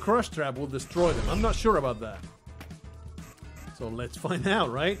think the crush trap will destroy them. I'm not sure about that. So let's find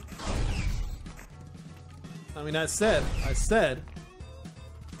out, right? I mean, I said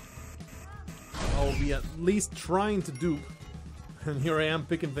I'll be at least trying to dupe. And here I am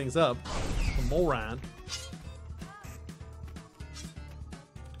picking things up from Moran.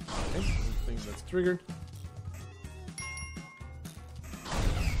 Okay, thing that's triggered.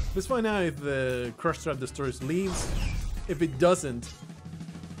 Let's find out if the crush trap destroys leaves. If it doesn't,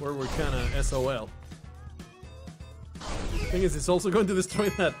 we're kind of SOL. The thing is, it's also going to destroy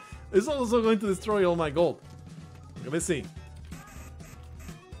that. It's also going to destroy all my gold. Okay, let's see.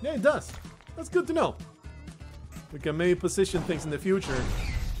 Yeah, it does. That's good to know. We can maybe position things in the future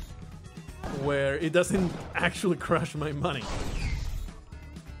where it doesn't actually crush my money.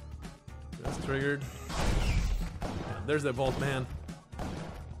 That's triggered. Yeah, there's the vault man.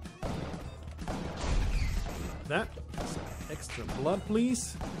 That. Extra blood,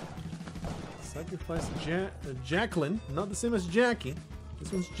 please. Sacrifice Jacqueline. Not the same as Jackie.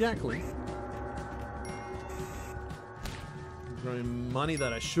 This one's Jacqueline. Drawing money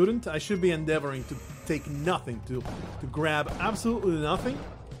that I shouldn't. I should be endeavoring to take nothing, to grab absolutely nothing,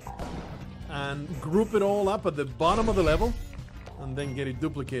 and group it all up at the bottom of the level, and then get it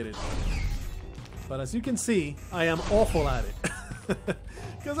duplicated. But as you can see, I am awful at it.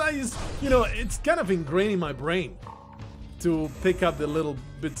 Because I just, you know, it's kind of ingrained in my brain to pick up the little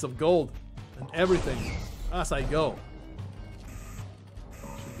bits of gold and everything as I go.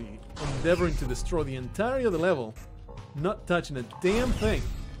 Should be endeavoring to destroy the entirety of the level, not touching a damn thing.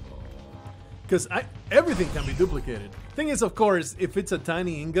 Because everything can be duplicated. Thing is, of course, if it's a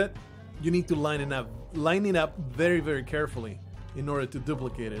tiny ingot, you need to line it up very, very carefully in order to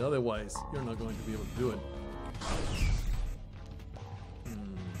duplicate it. Otherwise, you're not going to be able to do it.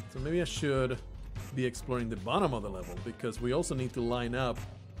 So maybe I should be exploring the bottom of the level, because we also need to line up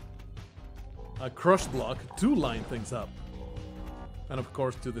a crush block to line things up. And of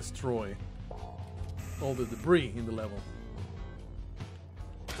course to destroy all the debris in the level.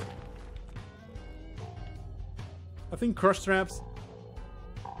 I think crush traps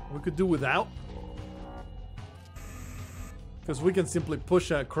we could do without, because we can simply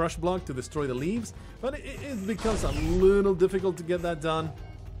push a crush block to destroy the leaves, but it becomes a little difficult to get that done.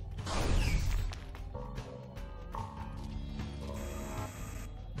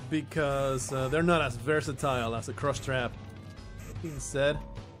 Because they're not as versatile as a crush trap. That being said,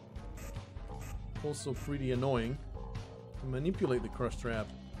 also pretty annoying to manipulate the crush trap.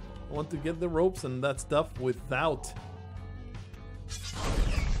 I want to get the ropes and that stuff without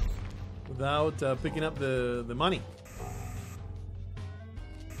picking up the money.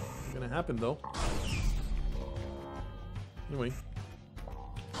 It's gonna happen though. Anyway,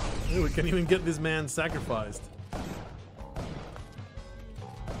 we can even get this man sacrificed.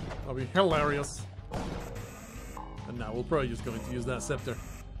 That'll be hilarious. And now we're probably just going to use that scepter.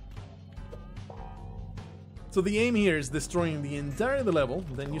 So the aim here is destroying the entirety of the level,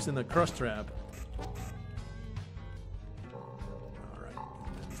 then using a crush trap.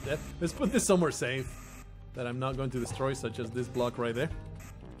 Alright, let's put this somewhere safe that I'm not going to destroy, such as this block right there.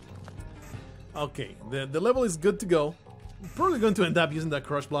 Okay, the level is good to go. I'm probably going to end up using that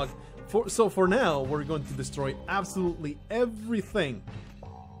crush block. So for now, we're going to destroy absolutely everything.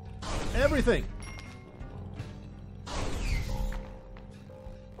 Everything.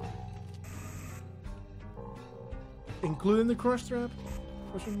 Including the crush trap?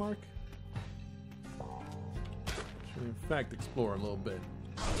 Question mark. Should in fact explore a little bit.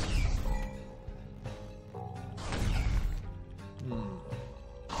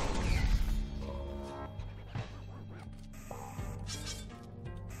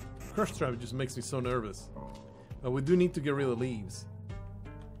 Crush trap just makes me so nervous. But we do need to get rid of the leaves.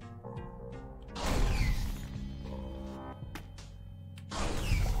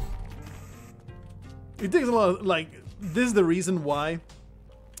 It takes a lot of, like, this is the reason why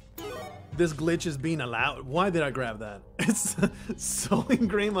this glitch is being allowed. Why did I grab that? It's so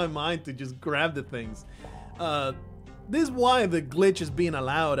ingrained in my mind to just grab the things. This is why the glitch is being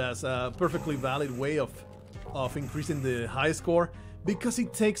allowed as a perfectly valid way of increasing the high score, because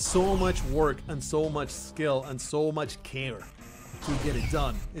it takes so much work and so much skill and so much care to get it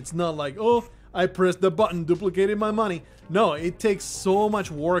done. It's not like, oh, I pressed the button, duplicated my money. No, it takes so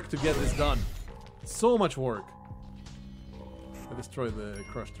much work to get this done. So much work. I destroyed the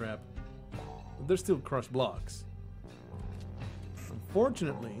crush trap. But they're still crushed blocks.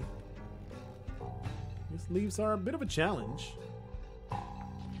 Unfortunately, these leaves are a bit of a challenge.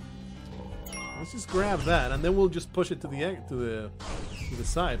 Let's just grab that, and then we'll just push it to the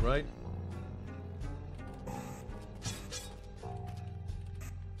side, right?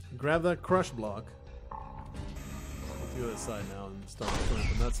 Grab that crush block. Go to the other side now and start pulling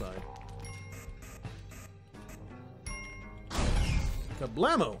from that side.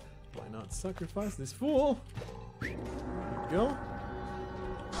 Kablamo! Why not sacrifice this fool? There we go.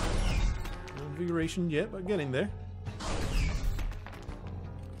 No invigoration yet, but getting there.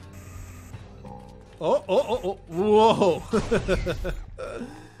 Oh, whoa!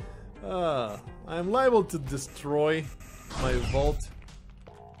 I'm liable to destroy my vault.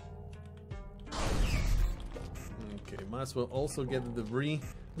 Okay, might as well also get the debris.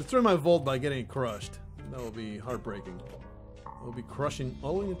 Destroy my vault by getting it crushed. That will be heartbreaking. It will be crushing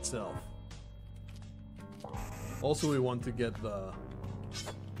all in itself. Also, we want to get the...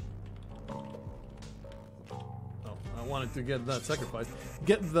 Oh, I wanted to get that sacrifice.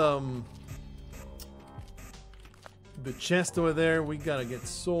 Get the chest over there. We gotta get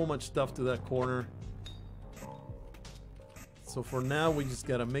so much stuff to that corner. So for now, we just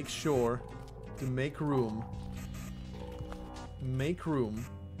gotta make sure to make room. Make room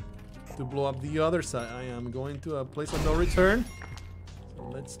to blow up the other side. I am going to a place of no return. So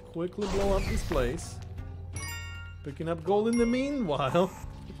let's quickly blow up this place. Picking up gold in the meanwhile.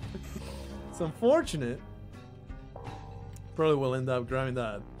 It's unfortunate. Probably will end up grabbing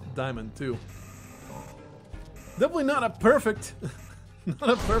that diamond too. Definitely not a perfect, not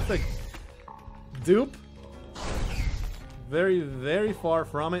a perfect dupe. Very, very far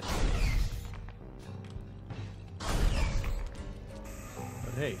from it. But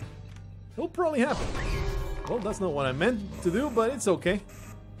hey, it'll probably happen. Well, that's not what I meant to do, but it's okay.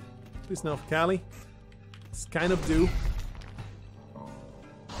 Please no, Callie. It's kind of do.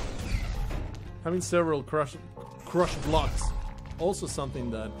 Having several crush blocks, also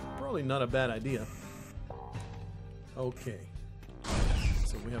something that probably not a bad idea. Okay,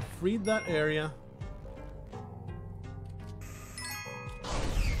 so we have freed that area.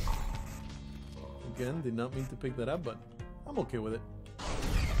 Again, did not mean to pick that up, but I'm okay with it.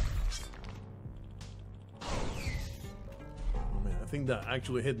 Oh man, I think that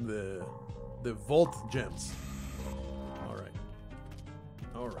actually hit the vault gems. Alright.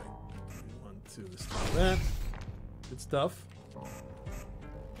 Alright. We want to destroy that. Good stuff.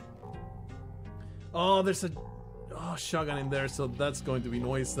 Oh, there's a shotgun in there, so that's going to be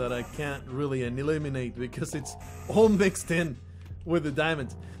noise that I can't really eliminate because it's all mixed in with the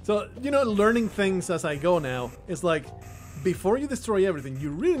diamonds. So, you know, learning things as I go now is like, before you destroy everything,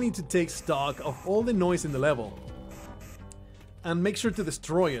 you really need to take stock of all the noise in the level and make sure to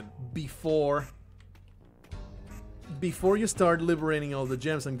destroy it before you start liberating all the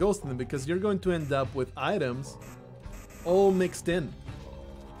gems and ghosting them, because you're going to end up with items all mixed in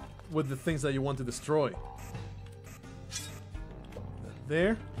with the things that you want to destroy.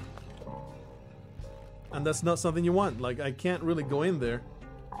 There. And that's not something you want. Like, I can't really go in there.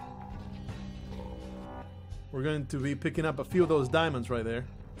 We're going to be picking up a few of those diamonds right there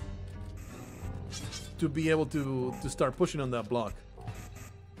to be able to start pushing on that block.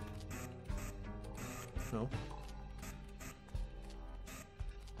 No.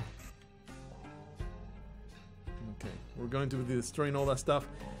 Okay, we're going to be destroying all that stuff.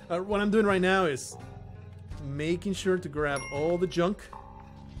 What I'm doing right now is making sure to grab all the junk,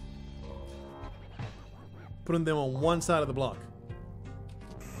 putting them on one side of the block.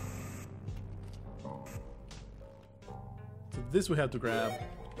 So this we have to grab.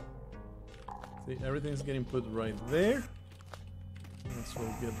 See, everything's getting put right there. Let's go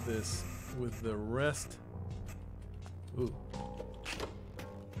get this with the rest. Ooh.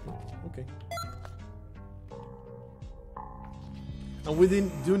 Okay. And we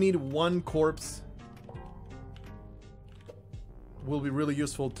do need one corpse. Will be really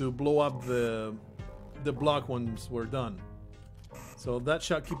useful to blow up the block once we're done. So that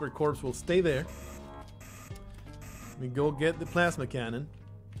shopkeeper corpse will stay there. We go get the plasma cannon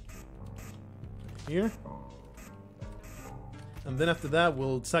here, and then after that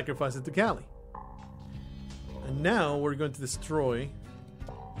we'll sacrifice it to Callie. And now we're going to destroy.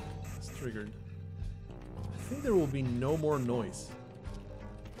 It's triggered. I think there will be no more noise.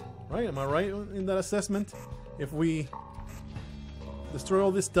 Right? Am I right in that assessment? If we destroy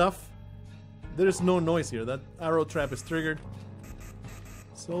all this stuff, there's no noise here. That arrow trap is triggered.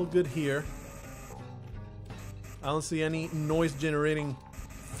 It's all good here. I don't see any noise generating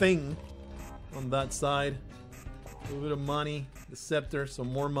thing on that side. A little bit of money, the scepter,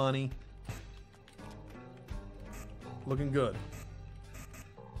 some more money. Looking good.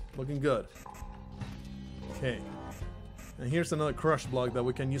 Looking good. Okay. And here's another crush block that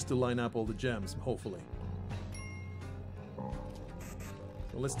we can use to line up all the gems, hopefully.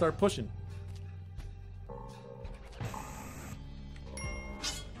 So let's start pushing.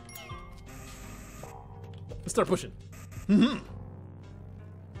 Let's start pushing.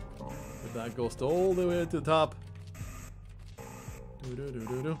 That goes all the way to the top.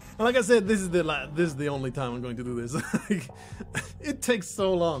 And like I said, this is the only time I'm going to do this. It takes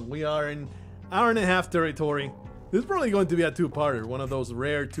so long. We are in hour and a half territory. This is probably going to be a two-parter, one of those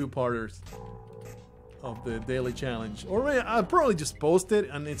rare two-parters of the daily challenge. Or I'll probably just post it,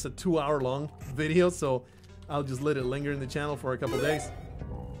 and it's a 2-hour-long video, so I'll just let it linger in the channel for a couple days.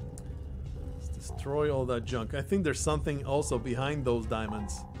 Let's destroy all that junk. I think there's something also behind those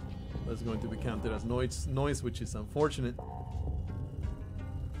diamonds that's going to be counted as noise, which is unfortunate.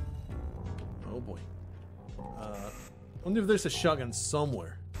 Oh boy. I wonder if there's a shotgun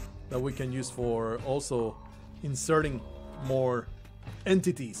somewhere that we can use for also inserting more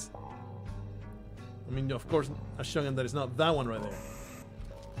entities. I mean, of course, a shotgun that is not that one right there.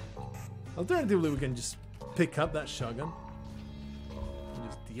 Alternatively, we can just pick up that shotgun and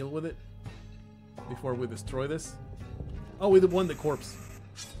just deal with it before we destroy this. Oh, we won the corpse.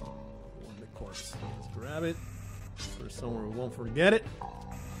 Let's grab it. Put it somewhere we won't forget it.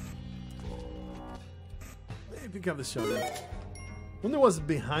 Maybe pick up the shotgun. Wonder what's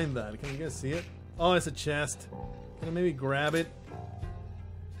behind that. Can you guys see it? Oh, it's a chest. Can I maybe grab it?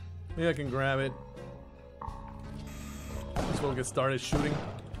 Maybe I can grab it. Let's go get started shooting.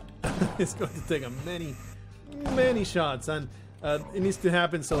 It's going to take a many shots, and it needs to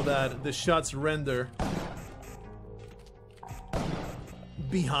happen so that the shots render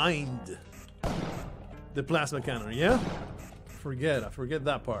behind the plasma cannon, yeah? I forget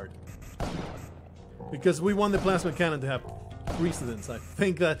that part. Because we want the plasma cannon to have precedence. I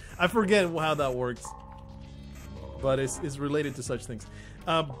think that, I forget how that works. But it's related to such things.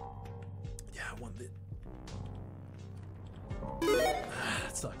 Yeah, I want it.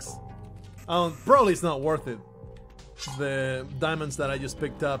 That sucks. Probably it's not worth it. The diamonds that I just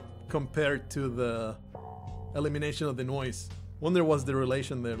picked up compared to the elimination of the noise. Wonder what's the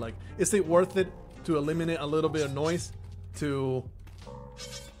relation there. Like, is it worth it to eliminate a little bit of noise to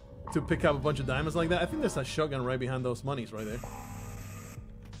pick up a bunch of diamonds like that? I think there's a shotgun right behind those monies right there.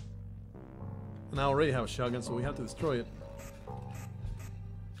 And I already have a shotgun, so we have to destroy it.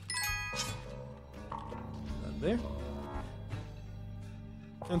 That there.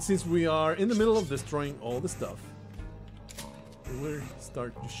 And since we are in the middle of destroying all the stuff, we'll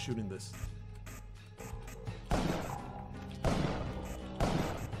start just shooting this.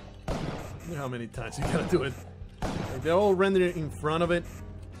 How many times you gotta do it? Like, they're all rendered in front of it,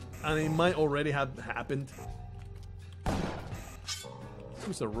 and it might already have happened.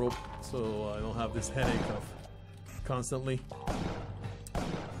 Use a rope so I don't have this headache of constantly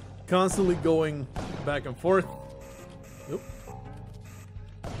going back and forth. Oop.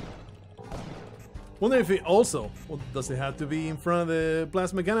 Wonder if it also, well, does it have to be in front of the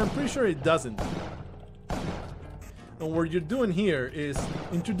plasma cannon? I'm pretty sure it doesn't. And what you're doing here is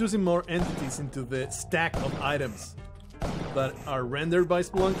introducing more entities into the stack of items that are rendered by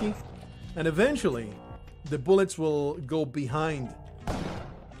Spelunky, and eventually the bullets will go behind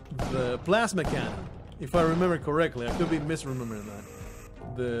the plasma cannon. If I remember correctly, I could be misremembering that.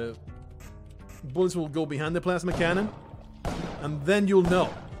 The bullets will go behind the plasma cannon, and then you'll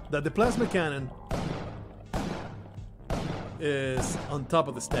know that the plasma cannon is on top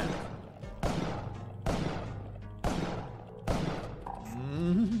of the stack.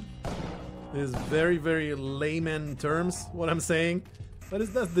 This is very, very layman terms, what I'm saying, but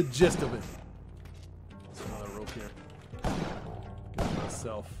that's the gist of it. There's another rope here. Give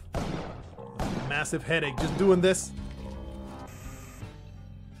myself a massive headache just doing this.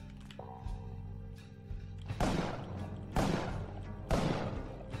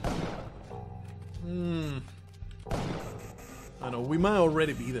 I know, we might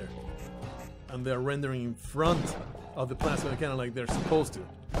already be there. And they're rendering in front of the plasma cannon like they're supposed to.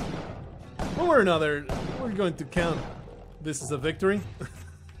 One way or another, we're going to count this as a victory.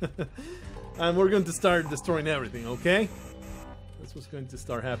 And we're going to start destroying everything, okay? That's what's going to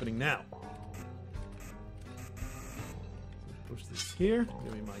start happening now. So push this here.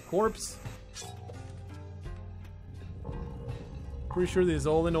 Give me my corpse. Pretty sure this is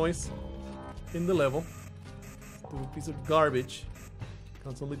all the noise in the level. Stupid piece of garbage.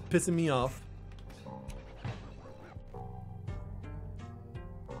 Constantly pissing me off.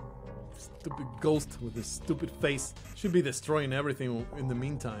 Stupid ghost with this stupid face. Should be destroying everything in the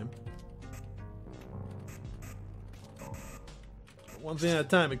meantime. One thing at a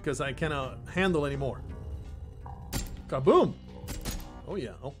time because I cannot handle anymore. Kaboom! Oh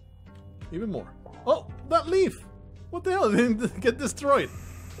yeah, oh. Even more. Oh, that leaf! What the hell? It didn't get destroyed.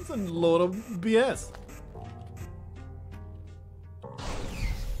 That's a load of BS.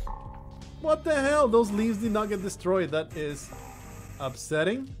 What the hell? Those leaves did not get destroyed. That is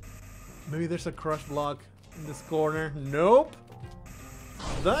upsetting. Maybe there's a crush block in this corner. Nope.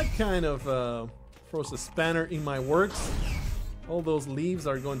 That kind of throws a spanner in my works. All those leaves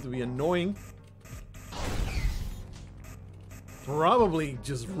are going to be annoying. Probably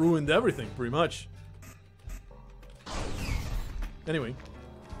just ruined everything, pretty much. Anyway,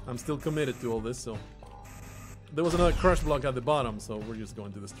 I'm still committed to all this, so... There was another crush block at the bottom, so we're just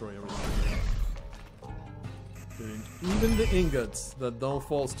going to destroy everything. Even the ingots that don't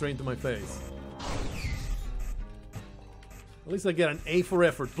fall straight into my face. At least I get an A for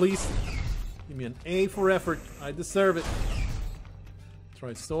effort, please. Give me an A for effort. I deserve it.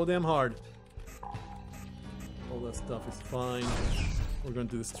 Try so damn hard. All that stuff is fine. We're going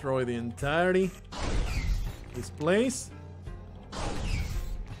to destroy the entirety of this place.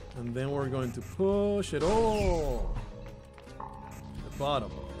 And then we're going to push it all to the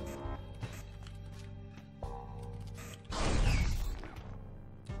bottom.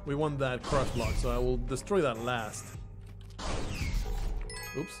 We want that crush block, so I will destroy that last.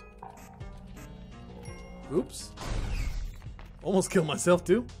 Oops. Oops. Almost killed myself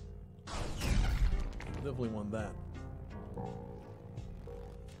too. Definitely want that.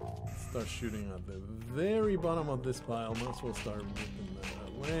 Start shooting at the very bottom of this pile. Might as well start moving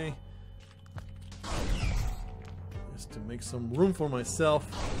that way. Just to make some room for myself.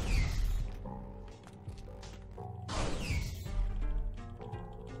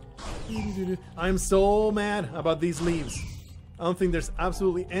 I'm so mad about these leaves. I don't think there's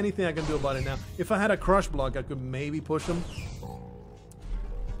absolutely anything I can do about it now. If I had a crush block, I could maybe push them.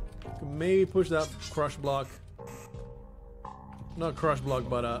 Maybe push that crush block. Not a crush block,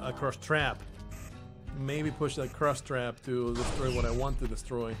 but a crush trap. Maybe push that crush trap to destroy what I want to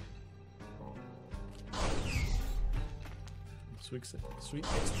destroy. Sweet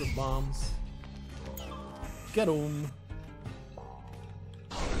extra bombs. Get 'em.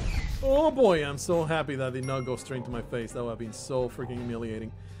 Oh boy, I'm so happy that did not go straight to my face. That would have been so freaking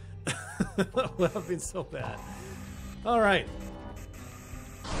humiliating. That would have been so bad. Alright.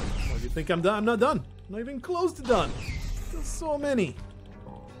 Well, you think I'm done? I'm not done. Not even close to done. Still so many.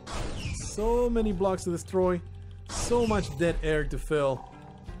 So many blocks to destroy. So much dead air to fill.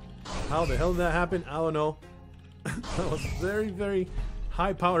 How the hell did that happen? I don't know. That was very, very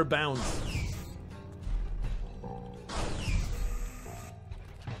high power bounds.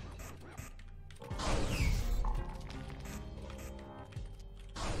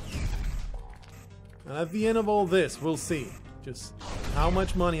 And at the end of all this, we'll see just how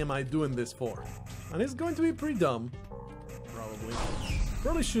much money am I doing this for. And it's going to be pretty dumb, probably.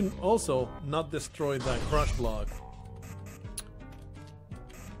 Probably should also not destroy that crush block,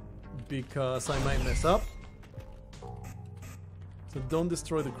 because I might mess up. So don't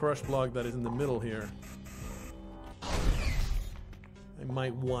destroy the crush block that is in the middle here. I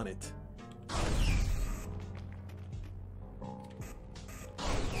might want it.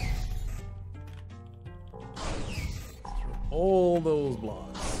 All those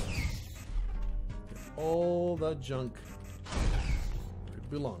blocks. All that junk. It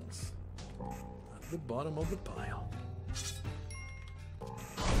belongs at the bottom of the pile.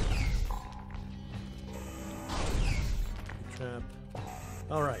 Trap.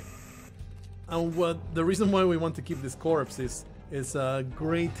 Alright. And the reason why we want to keep this corpse is a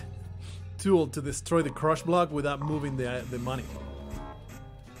great tool to destroy the crush block without moving the money.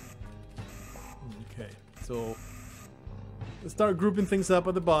 Okay, so let's start grouping things up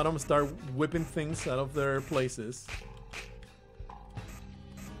at the bottom, start whipping things out of their places.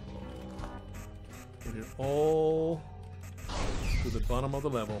 Get it all to the bottom of the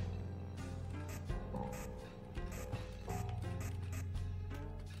level.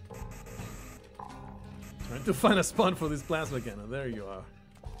 Trying to find a spot for this plasma cannon. There you are.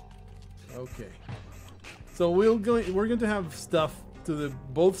 Okay. So we're going to have stuff to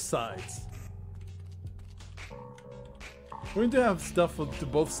both sides. We're going to have stuff to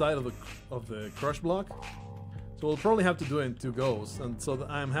both sides of the crush block, so we'll probably have to do it in 2 goes. And so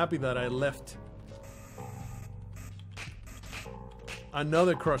I'm happy that I left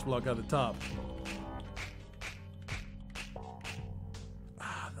another crush block at the top.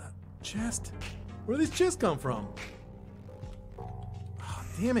 Ah, that chest. Where did this chest come from? Oh,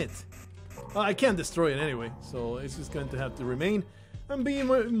 damn it! I can't destroy it anyway, so it's just going to have to remain. and be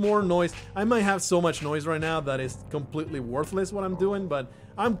more noise. I might have so much noise right now that it's completely worthless what I'm doing, but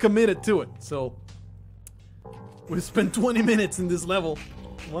I'm committed to it. So we spent 20 minutes in this level.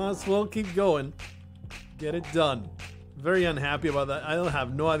 Might as well keep going. Get it done. Very unhappy about that. I don't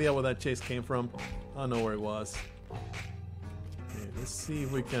have no idea where that chase came from. I don't know where it was. Okay, let's see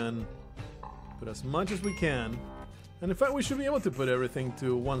if we can put as much as we can. And in fact, we should be able to put everything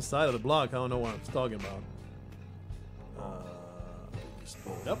to one side of the block. I don't know what I'm talking about. Just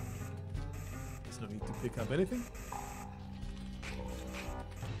pull it up. There's no need to pick up anything.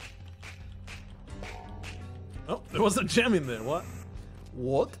 Oh, there was a gem in there. What?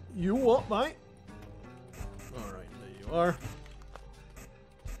 What? You what, mate? Alright, there you are.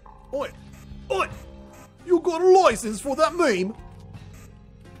 Oi! Oi! You got a license for that meme?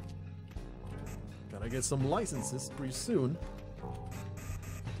 Gotta get some licenses pretty soon.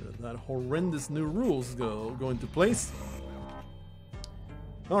 That horrendous new rules go into place.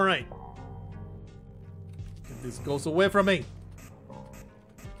 Alright. This goes away from me.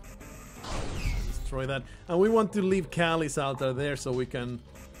 Destroy that. And we want to leave Callie's altar there so we can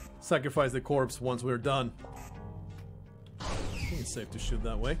sacrifice the corpse once we're done. I think it's safe to shoot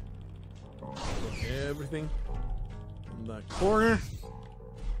that way. Everything in that corner.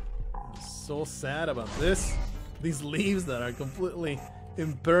 I'm so sad about this. These leaves that are completely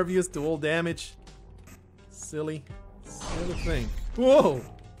impervious to all damage. Silly thing. Whoa!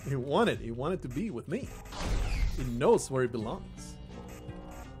 He wanted to be with me. He knows where he belongs.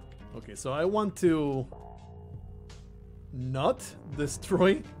 Okay, so I want to not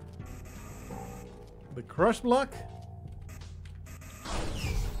destroy the crush block.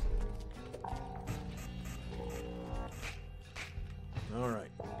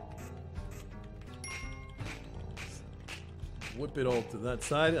 Alright. Whip it all to that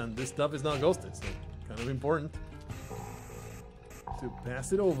side, and this stuff is not ghosted, so kind of important to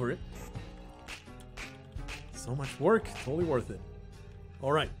pass it over it. So much work, totally worth it.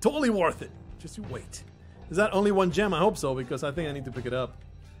 Alright, totally worth it. Just you wait. Is that only one gem? I hope so, because I think I need to pick it up.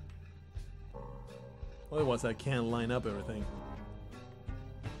 Otherwise I can't line up everything.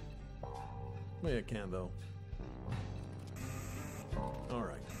 Maybe I can though.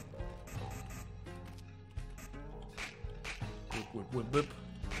 Alright. Whip, whip, whip, whip.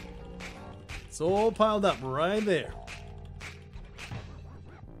 It's all piled up right there.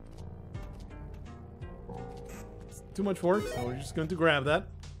 It's too much work, so we're just going to grab that.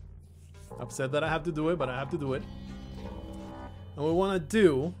 Upset that I have to do it, but I have to do it. And we want to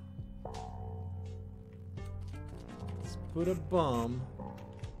do... Let's put a bomb.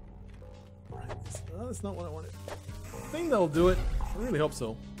 Right, that's not what I wanted. I think that'll do it. I really hope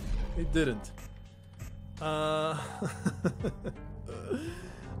so. It didn't. I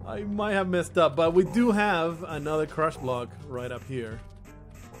might have messed up, but we do have another crush block right up here.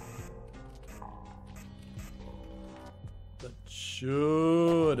 That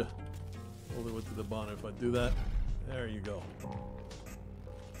should hold it to the bottom if I do that. There you go.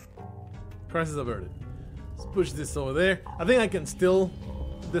 Crisis averted. Let's push this over there. I think I can still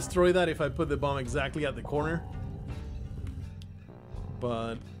destroy that if I put the bomb exactly at the corner.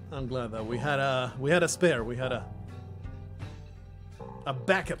 But I'm glad that we had a spare. We had a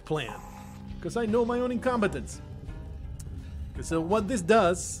backup plan, because I know my own incompetence. So what this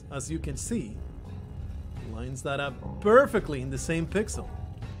does, as you can see, lines that up perfectly in the same pixel.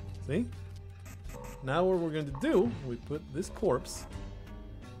 See? Now what we're going to do, we put this corpse.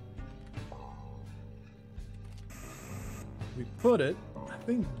 We put it. I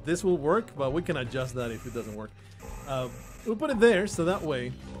think this will work, but we can adjust that if it doesn't work. We'll put it there, so that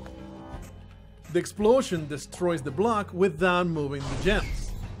way the explosion destroys the block without moving the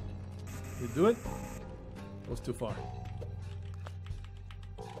gems. We do it? Goes too far.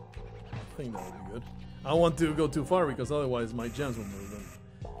 I think that would be good. I don't want to go too far because otherwise my gems will move them.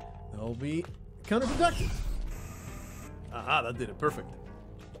 That'll be counterproductive. Aha, that did it. Perfect.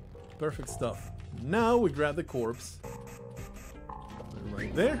 Perfect stuff. Now we grab the corpse.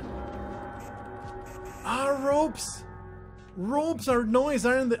 Right there. Ah, ropes! Ropes are noise,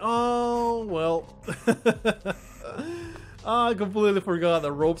 aren't they? Oh, well. I completely forgot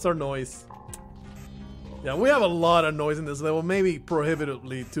that ropes are noise. Yeah, we have a lot of noise in this level, maybe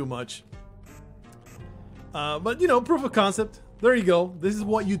prohibitively too much. But, you know, proof of concept. There you go. This is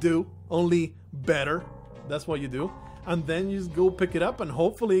what you do, only better. That's what you do. And then you just go pick it up and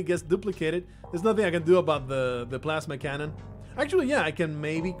hopefully it gets duplicated. There's nothing I can do about the plasma cannon. Actually, yeah, I can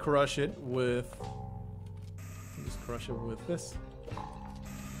maybe crush it with... Just crush it with this.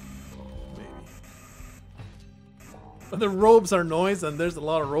 Maybe. But the ropes are noise and there's a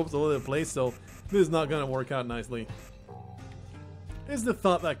lot of ropes all over the place, so this is not gonna work out nicely. It's the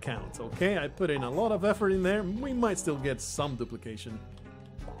thought that counts, okay? I put in a lot of effort in there. We might still get some duplication.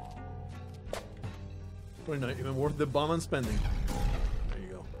 Probably not even worth the bomb I'm spending. There you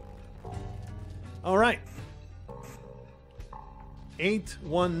go. All right.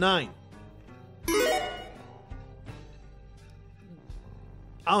 819. I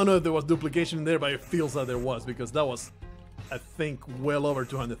don't know if there was duplication in there, but it feels like there was, because that was, I think, well over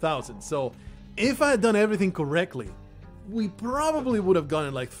 200,000. So if I had done everything correctly, we probably would have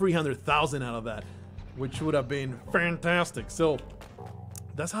gotten like 300,000 out of that, which would have been fantastic. So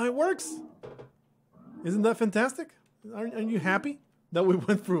that's how it works. Isn't that fantastic? Aren't you happy that we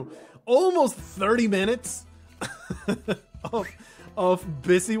went through almost 30 minutes of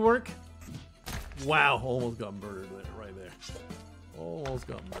busy work? Wow, almost got murdered right there. Almost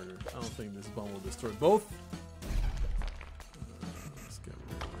got murdered. I don't think this bomb will destroy both. Let's get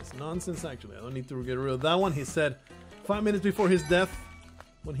rid of this nonsense. Actually, I don't need to get rid of that one. He said 5 minutes before his death,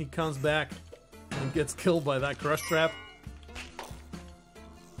 when he comes back and gets killed by that crush trap.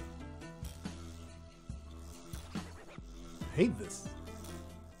 I hate this.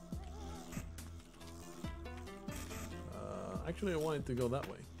 Actually, I wanted to go that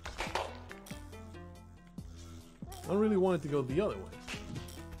way. I don't really want it to go the other way.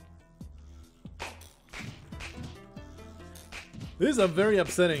 This is a very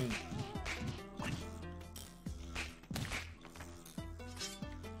upsetting...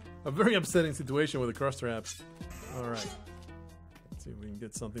 situation with the cross traps. Alright. Let's see if we can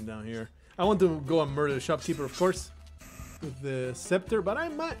get something down here. I want to go and murder the shopkeeper, of course, with the scepter, but I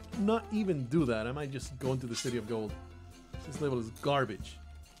might not even do that. I might just go into the City of Gold. This level is garbage,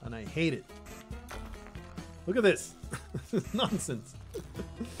 and I hate it. Look at this. This is nonsense.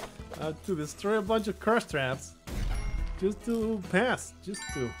 I have to destroy a bunch of crush traps just to pass, just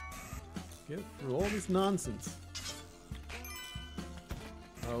to get through all this nonsense.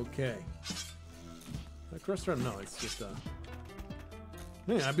 Okay. That crush trap? No, it's just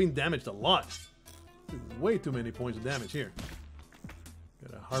man, I've been damaged a lot. Way too many points of damage here.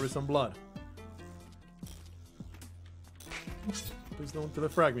 Gotta harvest some blood. Please don't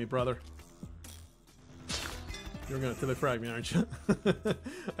telefrag me, brother. You're gonna telefrag me, aren't you?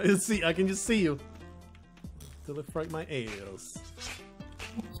 I can just see you. Telefrag my arrows.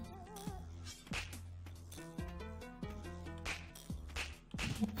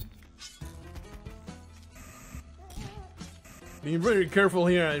 Being very careful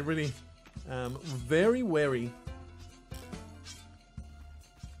here. I really am very wary.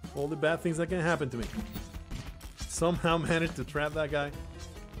 All the bad things that can happen to me. Somehow managed to trap that guy.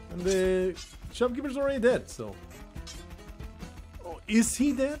 And the shopkeeper's already dead, so... Oh, is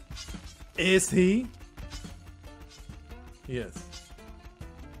he dead? Is he? Yes.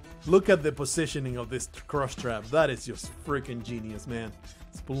 Look at the positioning of this crush trap. That is just freaking genius, man.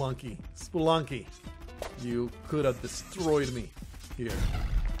 Spelunky. Spelunky. You could have destroyed me here.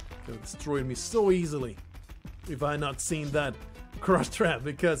 Could have destroyed me so easily if I had not seen that crush trap,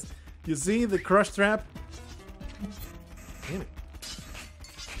 because you see the crush trap. Damn it.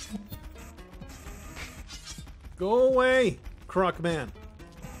 Go away, Croc Man.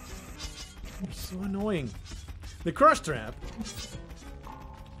 You're so annoying. The crush trap.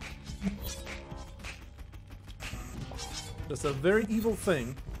 That's a very evil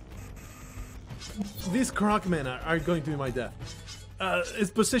thing. These Croc Men are going to be my death. It's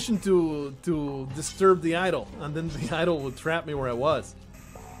positioned to disturb the idol, and then the idol will trap me where I was.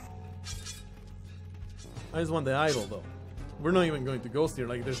 I just want the idol, though. We're not even going to ghost here.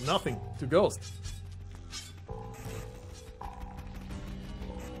 Like, there's nothing to ghost.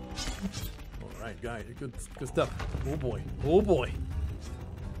 Alright, guy. Good stuff. Oh boy. Oh boy.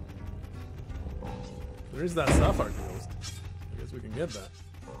 There is that sapphire to ghost. I guess we can get that.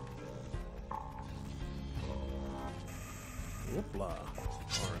 Whoopla.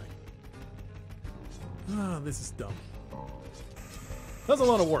 Alright. Ah, this is dumb. That's a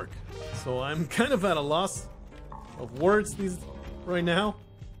lot of work. So I'm kind of at a loss of words right now.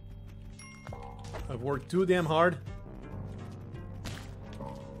 I've worked too damn hard.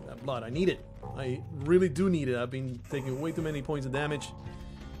 That blood, I need it. I really do need it. I've been taking way too many points of damage.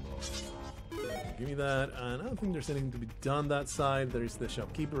 Give me that. And I don't think there's anything to be done that side. There's the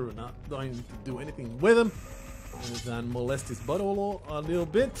shopkeeper. We're not going to do anything with him. And then molest his butthole a little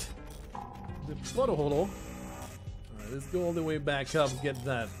bit. The butthole. Alright, let's go all the way back up. Get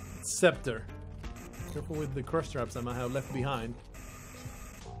that scepter. Careful with the crush traps I might have left behind.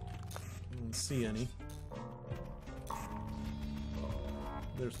 I don't see any.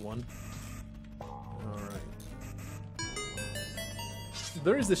 There's one. Alright.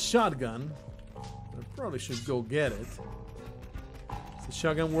 There is the shotgun. I probably should go get it. The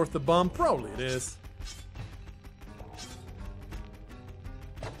shotgun worth the bomb? Probably it is.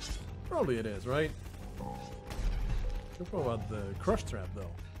 Probably it is, right? Careful about the crush trap, though.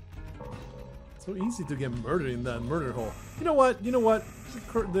 So easy to get murdered in that murder hole. You know what? You know what?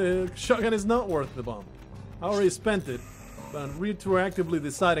 The shotgun is not worth the bomb. I already spent it, but I'm retroactively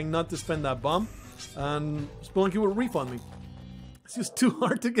deciding not to spend that bomb, and Spelunky will refund me. It's just too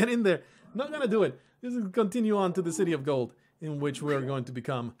hard to get in there. Not gonna do it. This is continue on to the City of Gold, in which we are going to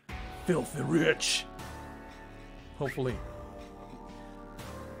become filthy rich. Hopefully.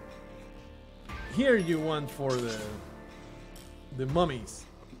 Here you want for the mummies.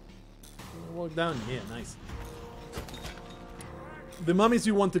 Walk down. Yeah, nice. The mummies,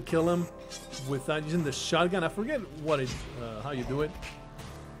 you want to kill them without using the shotgun. I forget what it, how you do it.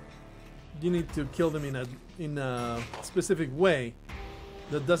 You need to kill them in a specific way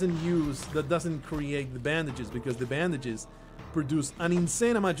that doesn't create the bandages, because the bandages produce an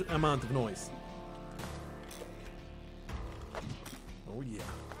insane amount of noise. Oh yeah,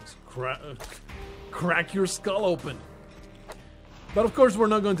 just crack your skull open. But of course we're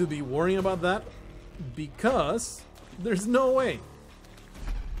not going to be worrying about that, because there's no way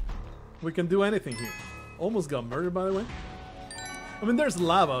we can do anything here. Almost got murdered, by the way. I mean, there's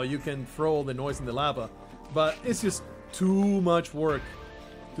lava, you can throw all the noise in the lava, but it's just too much work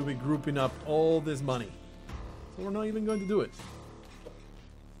to be grouping up all this money. So we're not even going to do it.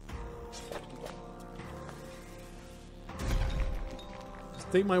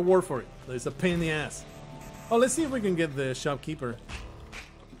 Just take my word for it. It's a pain in the ass. Oh, let's see if we can get the shopkeeper.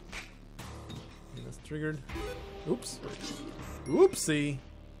 That's triggered. Oops. Oopsie.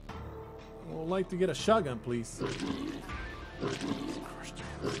 I would like to get a shotgun, please.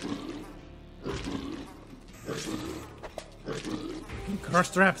 Crush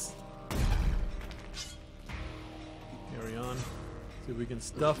traps. Carry on. See if we can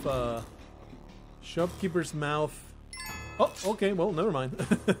stuff a shopkeeper's mouth. Oh, okay. Well, never mind.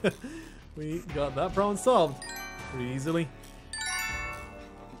 We got that problem solved pretty easily.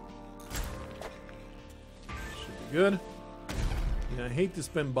 Should be good. Yeah, I hate to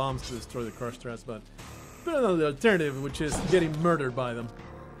spend bombs to destroy the crush traps, but better than the alternative, which is getting murdered by them.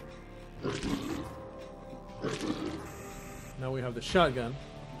 Now we have the shotgun.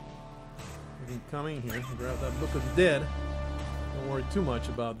 We can come in here and grab that Book of the Dead. Don't worry too much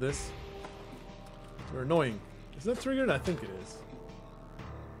about this. They're annoying. Is that triggered? I think it is.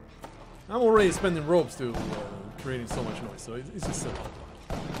 I'm already spending ropes to creating so much noise, so it's just simple.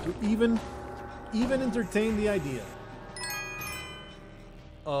 To even entertain the idea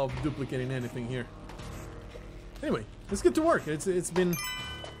of duplicating anything here. Anyway, let's get to work. It's been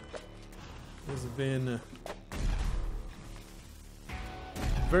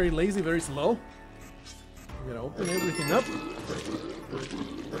very lazy, very slow. We gotta open everything up.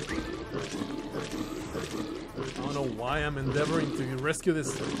 I don't know why I'm endeavoring to rescue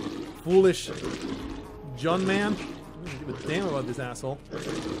this foolish John man. I don't give a damn about this asshole.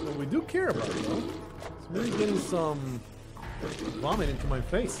 What we do care about, though, is really getting some vomit into my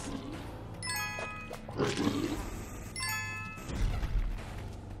face.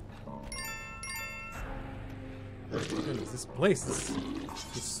 Goodness, this place is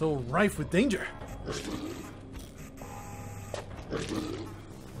so rife with danger.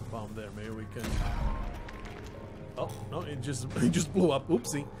 Bomb there, maybe we can. Oh no! It just blew up.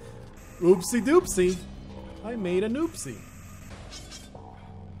 Oopsie, oopsie doopsie. I made an oopsie.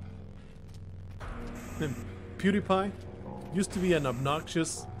 And PewDiePie used to be an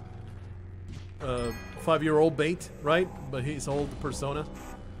obnoxious 5-year-old bait, right? But his old persona.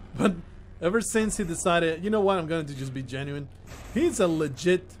 But ever since he decided, you know what, I'm going to just be genuine. He's a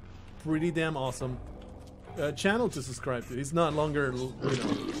legit, pretty damn awesome channel to subscribe to. He's not longer, you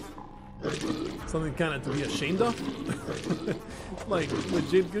know, something kind of to be ashamed of. It's like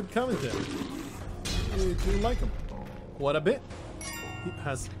legit good commentary. You like him quite a bit. He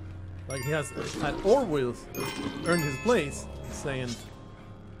has had Orwell earned his place, saying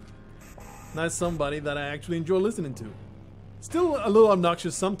that's somebody that I actually enjoy listening to. Still a little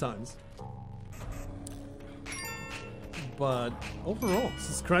obnoxious sometimes. But overall,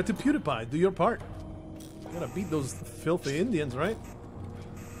 subscribe to PewDiePie. Do your part. You gotta beat those filthy Indians, right?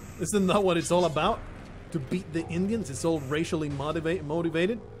 Isn't that what it's all about? To beat the Indians? It's all racially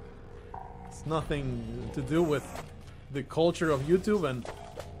motivated? It's nothing to do with the culture of YouTube and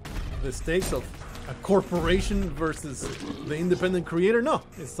the stakes of a corporation versus the independent creator. No,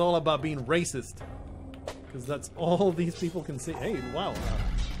 it's all about being racist. Because that's all these people can see. Hey, wow.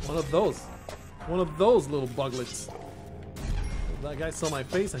 One of those little buglets. That guy saw my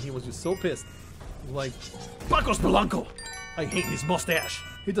face and he was just so pissed. He was like, Paco Spelunky! I hate his mustache.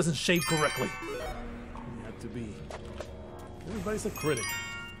 He doesn't shave correctly. He had to be. Everybody's a critic.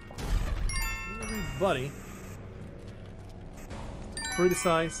 Everybody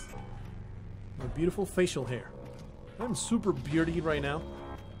criticize my beautiful facial hair. I'm super beardy right now.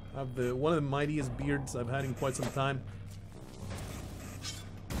 I have one of the mightiest beards I've had in quite some time.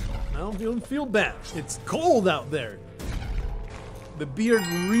 I don't feel bad. It's cold out there. The beard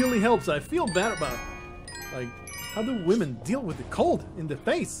really helps. I feel bad about, like, how do women deal with the cold in the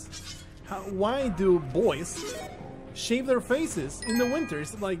face? Why do boys shave their faces in the winter?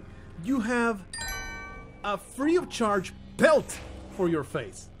 It's like you have a free of charge pelt for your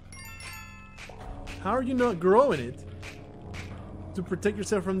face. How are you not growing it to protect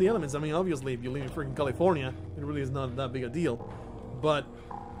yourself from the elements? I mean, obviously, if you live in freaking California, it really is not that big a deal. But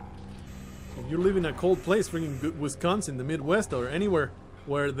if you live in a cold place, freaking Wisconsin, the Midwest, or anywhere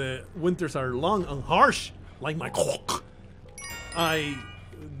where the winters are long and harsh, like my cock, I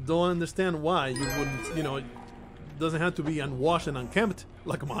don't understand why you wouldn't, you know, it doesn't have to be unwashed and unkempt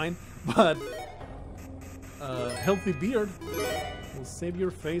like mine, but a healthy beard will save your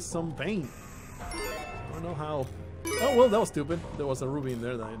face some pain. I don't know how. Oh, well, that was stupid. There was a ruby in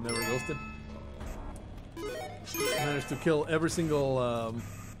there that I never ghosted. Managed to kill every single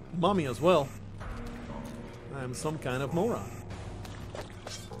mummy as well. I'm some kind of moron.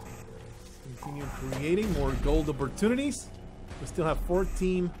 Continue creating more gold opportunities. We still have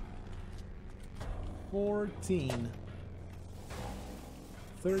 14.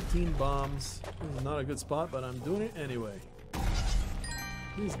 13 bombs. This is not a good spot, but I'm doing it anyway.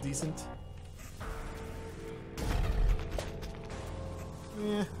 He's decent.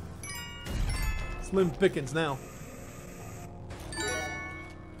 Yeah. Slim pickings now.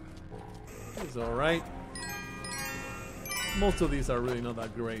 He's alright. Most of these are really not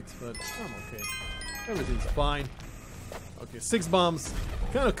that great, but I'm okay. Everything's fine. Okay, 6 bombs.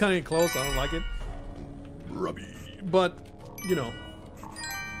 Kind of close. I don't like it. Rubby. But, you know,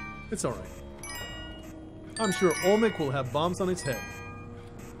 it's alright. I'm sure Olmec will have bombs on his head.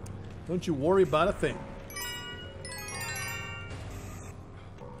 Don't you worry about a thing.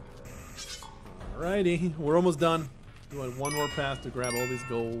 Alrighty, we're almost done. Do one more pass to grab all this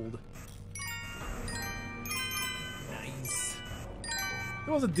gold. Nice.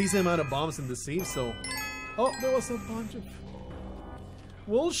 There was a decent amount of bombs in the sea, so... Oh, there was a bunch of...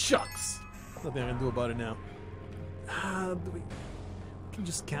 Well, shucks. Nothing I can do about it now. We can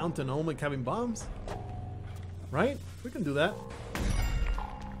just count on Olmec having bombs. Right? We can do that.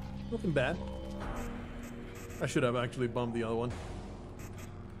 Nothing bad. I should have actually bombed the other one.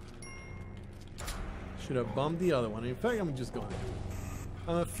 Should have bombed the other one. In fact, I'm just going to do it.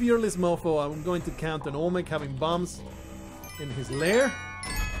 I'm a fearless mofo. I'm going to count on Olmec having bombs in his lair.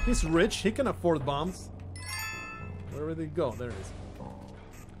 He's rich. He can afford bombs. Wherever they go. There it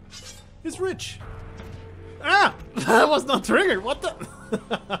is. He's rich. Ah! That was not triggered. What the?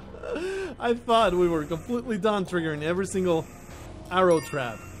 I thought we were completely done triggering every single arrow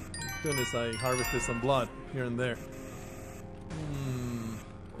trap. Goodness, I harvested some blood here and there.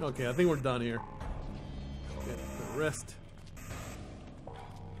 Okay, I think we're done here. Get the rest.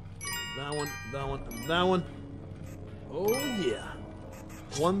 That one, that one, and that one. Oh yeah.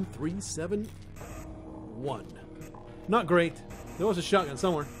 1, 3, 7, 1. Not great. There was a shotgun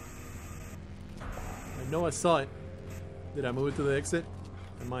somewhere. I know I saw it. Did I move it to the exit?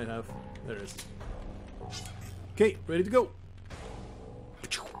 I might have. There it is. Okay, ready to go.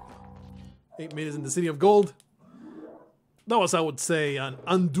 8 minutes in the City of Gold. That was, I would say,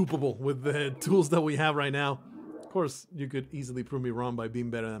 undupable with the tools that we have right now. Of course, you could easily prove me wrong by being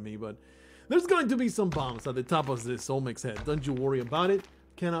better than me, but there's going to be some bombs at the top of this Olmec's head. Don't you worry about it.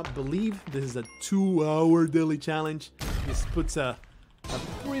 Cannot believe this is a 2-hour daily challenge. This puts a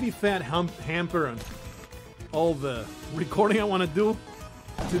pretty fat hamper on all the recording I want to do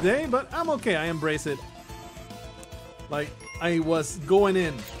today, but I'm okay. I embrace it. Like, I was going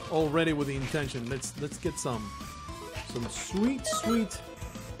in already with the intention. Let's get some sweet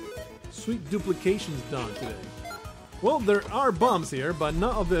duplications done today. Well, there are bombs here, but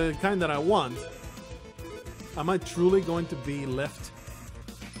not of the kind that I want. Am I truly going to be left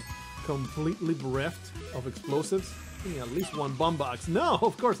completely bereft of explosives? I think at least one bomb box. No,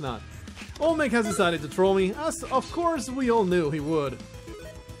 of course not. Olmec has decided to troll me, as of course we all knew he would.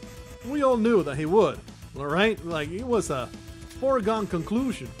 We all knew that he would, alright? Like, it was a foregone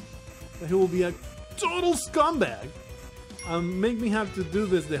conclusion that he will be a total scumbag and make me have to do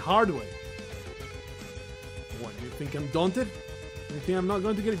this the hard way. What, do you think I'm daunted? You think I'm not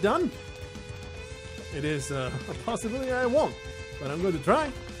going to get it done? It is a possibility I won't, but I'm going to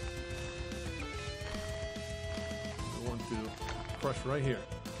try. I want to crush right here.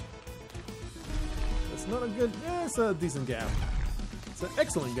 That's not a good... Yeah, it's a decent gap. It's an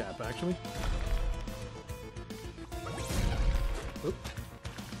excellent gap, actually. Oop.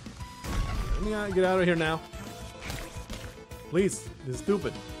 Let me get out of here now. Please, this is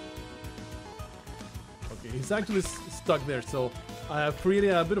stupid. Okay, he's actually stuck there, so I have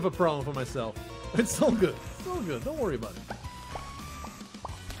created a bit of a problem for myself. It's all good. It's all good. Don't worry about it.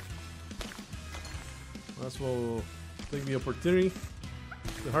 Might as well take the opportunity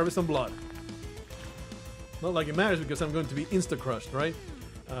to harvest some blood. Not like it matters because I'm going to be insta-crushed, right?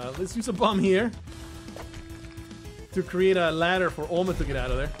 Let's use a bomb here to create a ladder for Olmec to get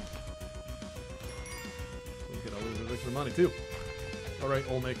out of there. We'll get a little bit of extra money too. Alright,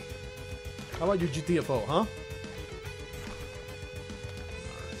 Olmec. How about your GTFO, huh? Alright.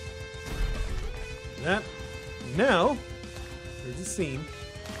 That. Now, here's the scene.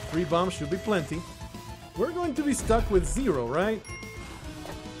 3 bombs should be plenty. We're going to be stuck with 0, right?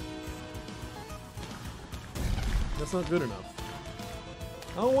 That's not good enough.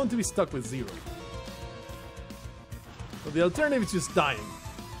 I don't want to be stuck with 0. But the alternative is just dying.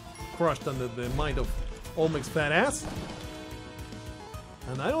 Crushed under the might of Olmec's fat ass.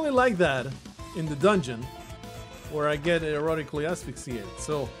 And I only like that in the dungeon where I get erotically asphyxiated.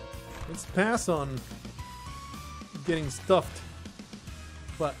 So let's pass on getting stuffed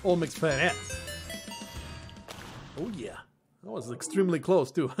by Olmec's fat ass. Oh yeah, that was extremely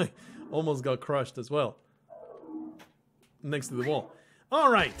close too. I almost got crushed as well. Next to the wall.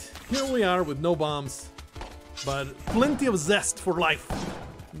 Alright, here we are with no bombs, but plenty of zest for life.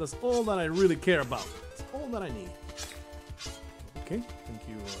 And that's all that I really care about. That's all that I need. Okay, thank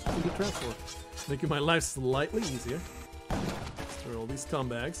you, Dupe, for making my life slightly easier. Destroy all these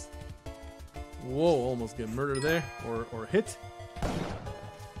scumbags. Whoa, almost get murdered there, or hit.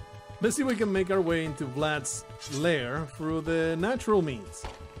 Let's see if we can make our way into Vlad's lair through the natural means.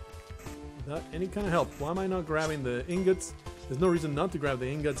 Without any kind of help. Why am I not grabbing the ingots? There's no reason not to grab the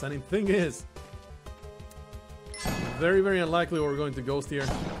ingots, and the thing is, very, very unlikely we're going to ghost here.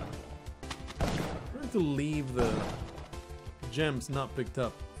 We're going to leave the gems not picked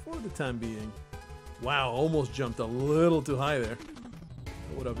up for the time being. Wow, almost jumped a little too high there.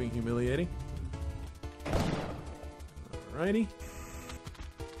 That would have been humiliating. Alrighty.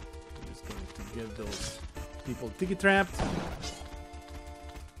 Get those people ticket trapped.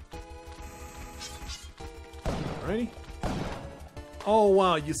 Alrighty. Oh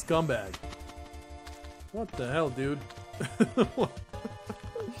wow, you scumbag. What the hell, dude?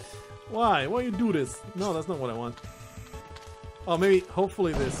 Why? Why you do this? No, that's not what I want. Oh, maybe,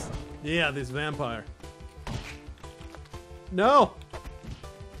 hopefully this. Yeah, this vampire. No!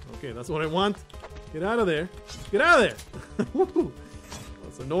 Okay, that's what I want. Get out of there. Get out of there!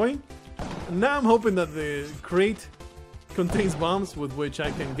 That's annoying. Now I'm hoping that the crate contains bombs with which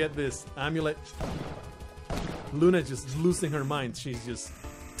I can get this amulet. Luna just losing her mind. She's just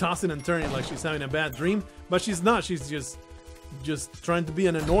tossing and turning like she's having a bad dream. But she's not. She's just trying to be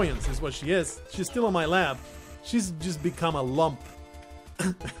an annoyance is what she is. She's still in my lab. She's just become a lump.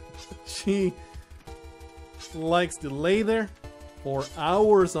 She likes to lay there for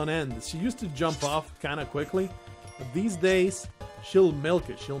hours on end. She used to jump off kind of quickly. But these days, she'll milk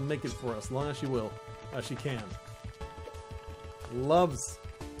it. She'll make it for as long as she will, as she can. Loves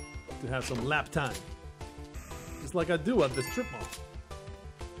to have some lap time. Just like I do at the strip mall.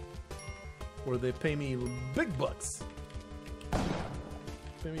 Where they pay me big bucks.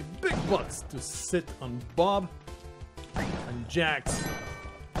 Pay me big bucks to sit on Bob and Jack's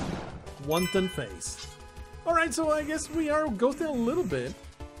wanton face. Alright, so I guess we are ghosting a little bit.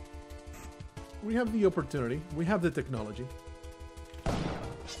 We have the opportunity. We have the technology. I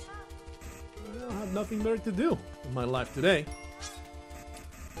have nothing better to do in my life today.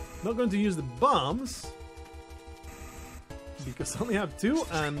 Not going to use the bombs because I only have 2,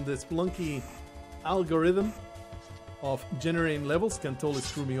 and the Spelunky algorithm of generating levels can totally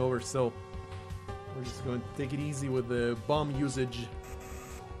screw me over, so we're just going to take it easy with the bomb usage.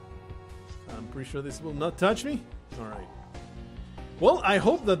 I'm pretty sure this will not touch me. Alright. Well, I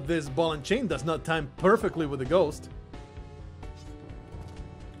hope that this ball and chain does not time perfectly with the ghost.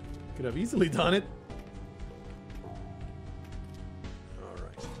 Could have easily done it.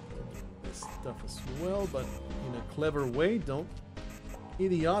 Alright. This stuff as well, but in a clever way. Don't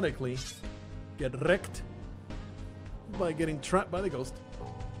idiotically get wrecked by getting trapped by the ghost.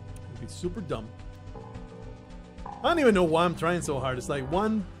 It'd be super dumb. I don't even know why I'm trying so hard. It's like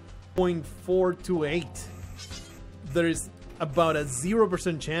 1.428. There is about a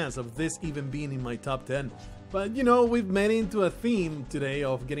 0% chance of this even being in my top 10. But you know, we've made it into a theme today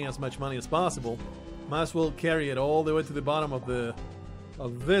of getting as much money as possible. Might as well carry it all the way to the bottom of the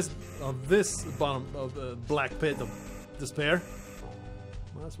this bottom of the black pit of despair.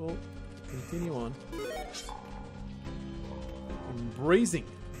 Might as well continue on. Embracing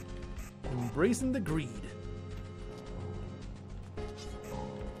the greed.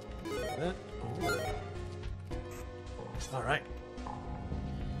 That. All right.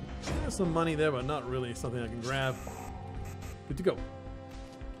 There's some money there, but not really something I can grab. Good to go.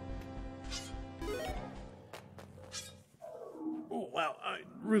 Oh wow! I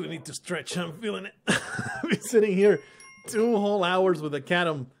really need to stretch. I'm feeling it. I've been sitting here 2 whole hours with a cat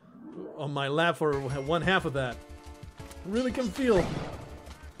on my lap for 1/2 of that. I really can feel.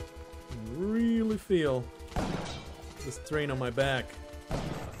 Really feel the strain on my back.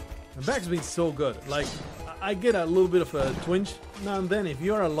 My back's been so good. Like, I get a little bit of a twinge now and then. If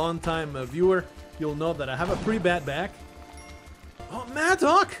you're a long-time viewer, you'll know that I have a pretty bad back. Oh,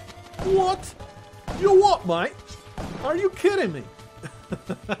 Maddock! What? You what, mate? Are you kidding me?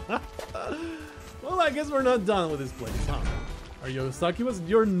 Well, I guess we're not done with this place, huh? Are you succubus?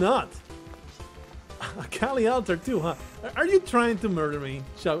 You're not. A Kali altar too, huh? Are you trying to murder me,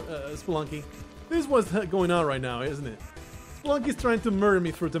 Spelunky? This is what's going on right now, isn't it? Spelunky's trying to murder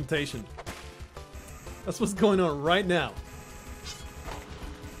me through temptation. That's what's going on right now.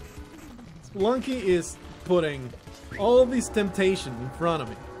 Spelunky is putting all this temptation in front of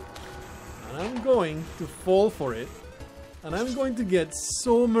me. And I'm going to fall for it. And I'm going to get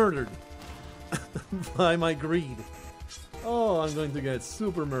so murdered by my greed. Oh, I'm going to get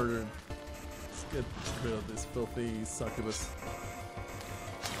super murdered. Let's get rid of this filthy succubus.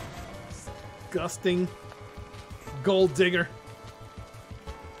 Disgusting gold digger.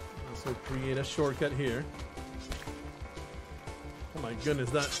 Also create a shortcut here. Oh my goodness,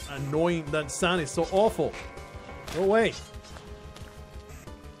 that annoying, that sound is so awful. Go away.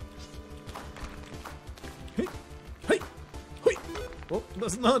 Hey, hey, hey. Well,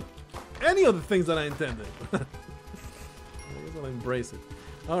 that's not any of the things that I intended. I guess I'll embrace it.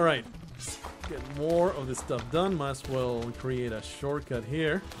 All right, let's get more of this stuff done. Might as well create a shortcut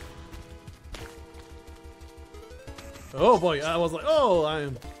here. Oh boy, I was like, oh,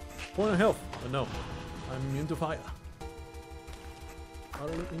 I'm point of health. But no, I'm immune to fire.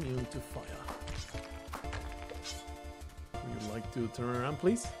 Utterly immune to fire. Would you like to turn around,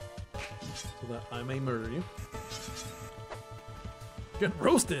 please? So that I may murder you. Get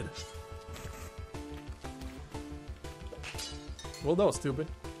roasted! Well, that was stupid.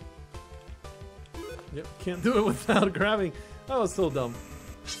 Yep, can't do it without grabbing. That was so dumb.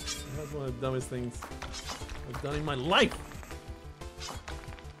 That's one of the dumbest things I've done in my life.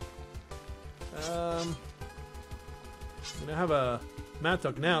 I have a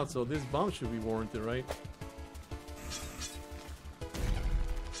Mattock now, so this bomb should be warranted, right?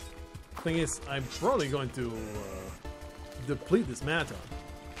 Thing is, I'm probably going to deplete this Mattock.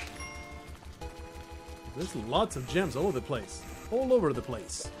 There's lots of gems all over the place. All over the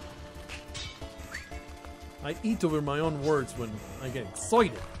place. I eat over my own words when I get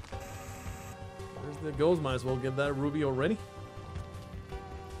excited. There's the ghost. Might as well get that ruby already.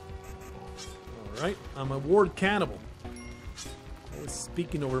 Alright, I'm a word cannibal. Always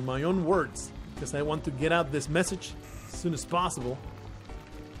speaking over my own words because I want to get out this message as soon as possible.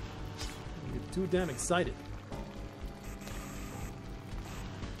 I get too damn excited.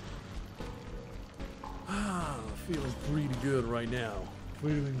 Feeling pretty good right now.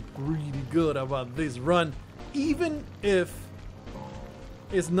 Feeling pretty good about this run, even if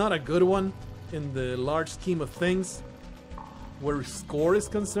it's not a good one in the large scheme of things where score is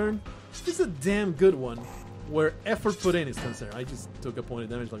concerned. It's a damn good one where effort put in is concerned. I just took a point of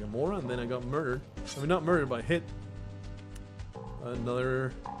damage like a moron, and then I got murdered. I mean, not murdered, but hit.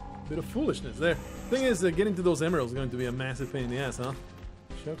 Another bit of foolishness there. Thing is, getting to those emeralds is going to be a massive pain in the ass, huh?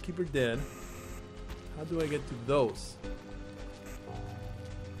 Shopkeeper dead. How do I get to those?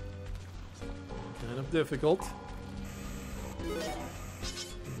 Kind of difficult.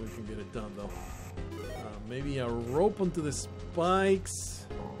 We can get it done though. Maybe a rope onto the spikes.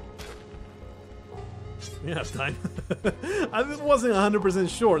 We have time. I wasn't 100%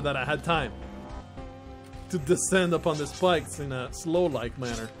 sure that I had time to descend upon the spikes in a slow-like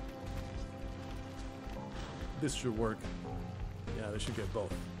manner. This should work. Yeah, they should get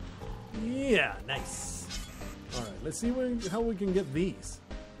both. Yeah, nice. Alright, let's see how we can get these.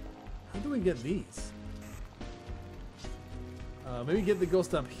 How do we get these? Maybe get the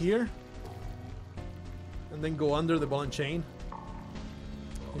ghost up here. And then go under the ball and chain.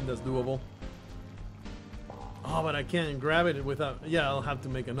 I think that's doable. Oh, but I can't grab it without... Yeah, I'll have to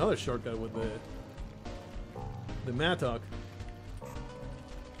make another shortcut with the Mattock.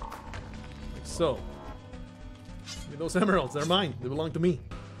 Like so. Give me those emeralds. They're mine. They belong to me.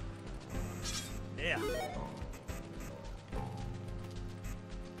 Yeah.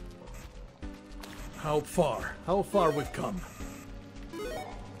 How far we've come.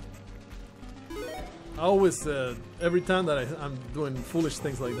 I always, every time that I'm doing foolish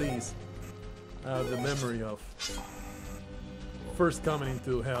things like these, I have the memory of first coming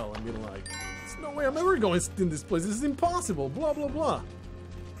into hell and being like, there's no way I'm ever going in this place. This is impossible. Blah, blah, blah.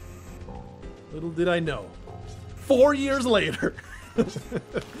 Little did I know. 4 years later.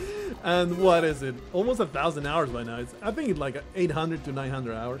 And what is it? Almost 1,000 hours by now. I think it's like 800 to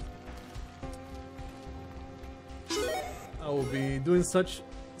 900 hours. I will be doing such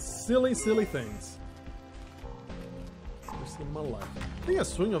silly, silly things. In my life. I think a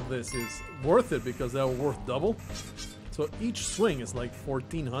swing of this is worth it because they're worth double. So each swing is like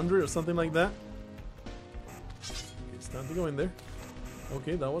 1,400 or something like that. Okay, it's time to go in there.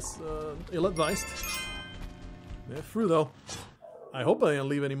 Okay, that was ill-advised. They're through though. I hope I didn't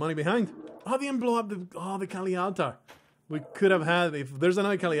leave any money behind. Oh, they didn't blow up the Kali altar. We could have had, if there's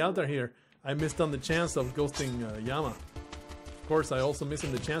another Kali altar here, I missed on the chance of ghosting Yama. Of course, I also missed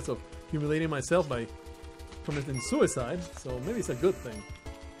on the chance of humiliating myself by committing suicide, so maybe it's a good thing.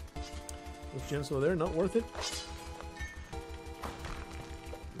 Those gems over there, not worth it.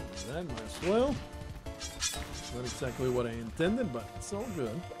 That might as well. Not exactly what I intended, but it's all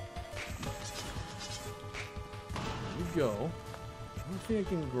good. There you go. I don't think I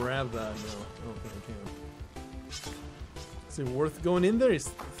can grab that. No, I don't think I can. Is it worth going in there? It's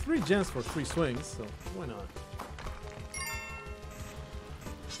 3 gems for 3 swings, so why not?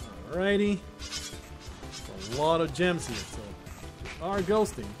 Alrighty. A lot of gems here, so we are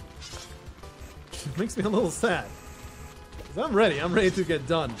ghosting. It makes me a little sad. I'm ready to get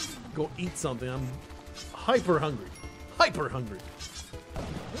done. Go eat something. I'm hyper hungry. Hyper hungry.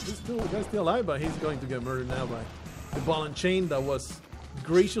 This guy's still alive, but he's going to get murdered now by the ball and chain that was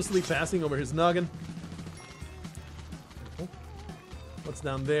graciously passing over his noggin. What's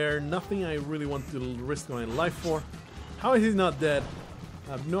down there? Nothing I really want to risk my life for. How is he not dead?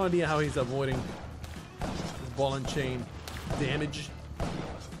 I have no idea how he's avoiding ball and chain damage.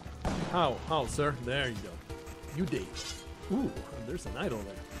 How, sir? There you go. You did. Ooh, there's an idol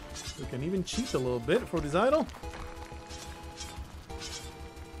there. We can even cheat a little bit for this idol.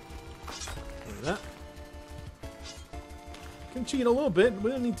 Look at that. Can cheat a little bit.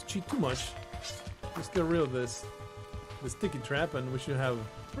 We don't need to cheat too much. Just get rid of this sticky trap, and we should have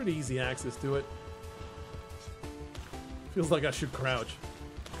pretty easy access to it. Feels like I should crouch.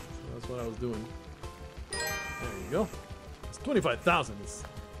 So that's what I was doing. There you go. It's 25,000. It's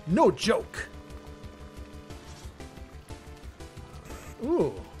no joke.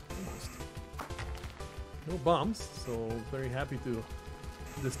 Ooh, almost. No bombs, so very happy to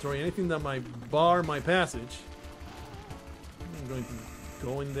destroy anything that might bar my passage. I'm going to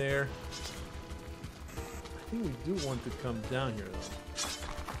go in there. I think we do want to come down here though.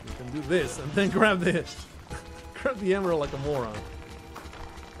 We can do this and then grab the emerald like a moron.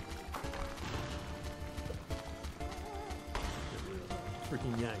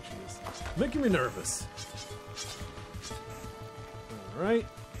 Freaking yank she is. Making me nervous. Alright.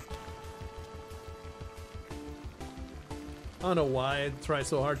 I don't know why I try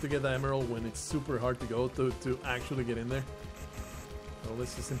so hard to get that emerald when it's super hard to go to actually get in there. Well,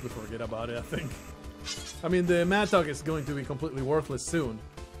 let's just simply forget about it, I think. I mean, the Mattock is going to be completely worthless soon.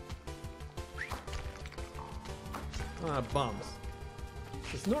 Ah, bombs.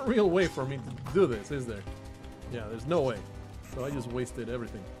 There's no real way for me to do this, is there? Yeah, there's no way. So I just wasted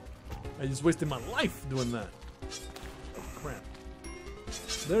everything. I just wasted my life doing that. Oh, crap.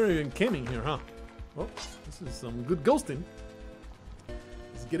 They're even camming here, huh? Well, this is some good ghosting.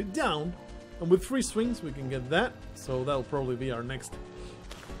 Let's get it down. And with 3 swings, we can get that. So that'll probably be our next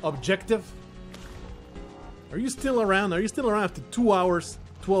objective. Are you still around? Are you still around after 2 hours,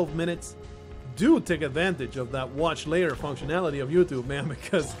 12 minutes? Do take advantage of that watch later functionality of YouTube, man,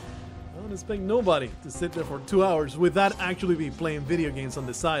 because I don't expect nobody to sit there for 2 hours without actually be playing video games on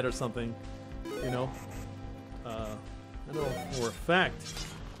the side or something, you know. I know for a fact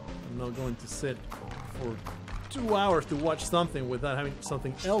I'm not going to sit for 2 hours to watch something without having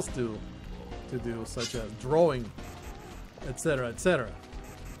something else to do, such as drawing, etc., etc.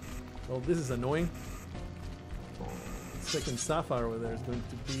 Well, this is annoying. Second sapphire over there is going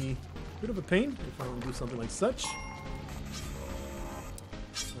to be a bit of a pain if I want to do something like such.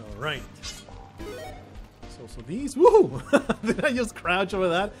 Alright. So these, woohoo! Did I just crouch over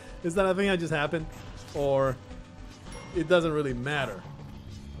that? Is that a thing that just happened? Or it doesn't really matter?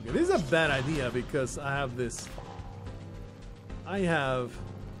 Okay, this is a bad idea because I have this. I have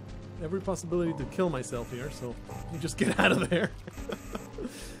every possibility to kill myself here, so just get out of there.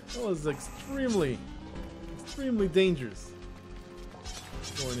 That was extremely dangerous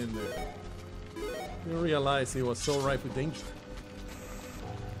going in there. Didn't realize it was so ripe with danger.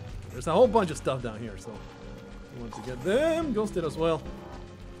 There's a whole bunch of stuff down here, so I want to get them ghosted as well.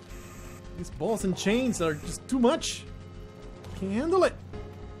 These balls and chains are just too much. Can't handle it.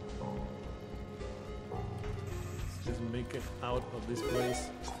 Let's just make it out of this place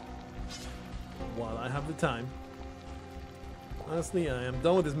while I have the time. Honestly, I am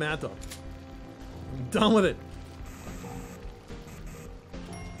done with this mad talk. I'm done with it.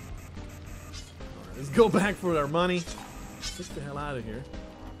 Alright, let's go back for our money. Get the hell out of here.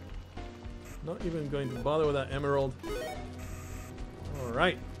 Not even going to bother with that emerald.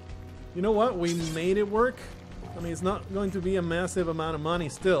 Alright. You know what? We made it work. I mean, it's not going to be a massive amount of money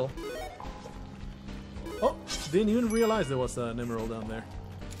still. Oh, didn't even realize there was an emerald down there.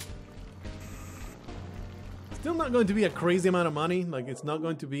 Still not going to be a crazy amount of money. Like, it's not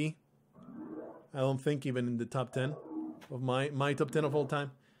going to be, I don't think, even in the top 10 of my top 10 of all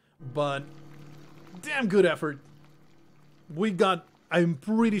time. But damn good effort. We got, I'm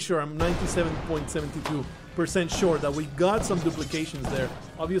pretty sure, I'm 97.72% sure that we got some duplications there.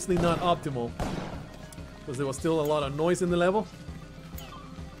 Obviously not optimal, because there was still a lot of noise in the level.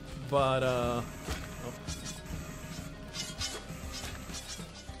 But, oh.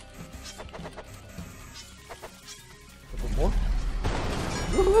 Couple more.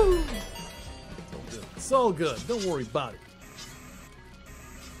 Woohoo! It's all good. It's all good. Don't worry about it.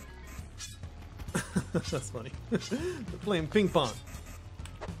 That's funny. They're playing ping pong.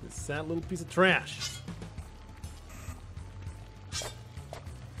 This sad little piece of trash.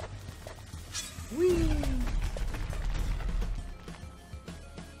 Whee!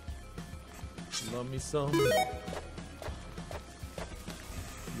 Love me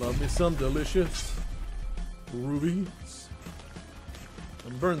some delicious rubies.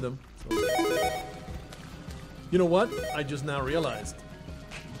 And burn them. So. You know what? I just now realized.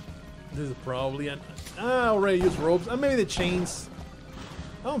 This is probably an... I already used ropes. Maybe the chains.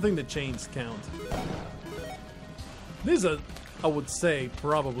 I don't think the chains count. This is, I would say,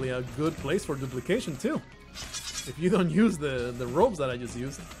 probably a good place for duplication too. If you don't use the ropes that I just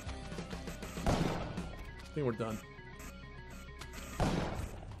used. I think we're done.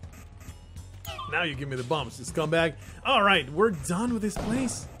 Now you give me the bombs, you scumbag. Alright, we're done with this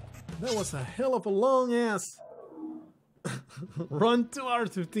place. That was a hell of a long ass run. 2 hours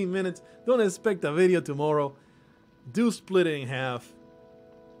 15 minutes. Don't expect a video tomorrow. Do split it in half.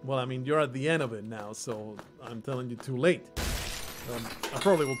 Well, I mean, you're at the end of it now, so I'm telling you too late. I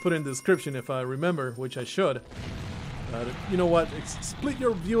probably will put in the description if I remember, which I should. You know what? Split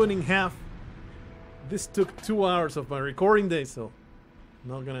your viewing in half. This took 2 hours of my recording day, so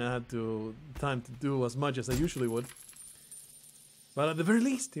I'm not gonna have time to do as much as I usually would. But at the very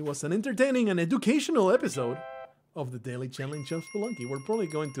least, it was an entertaining and educational episode of the Daily Challenge of Spelunky. We're probably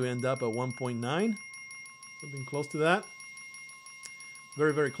going to end up at 1.9, something close to that.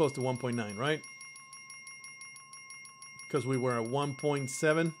 Very, very close to 1.9, right? Because we were at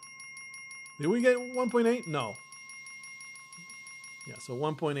 1.7. Did we get 1.8? No. Yeah, so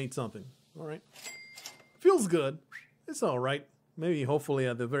 1.8 something. All right. Feels good. It's all right. Maybe, hopefully,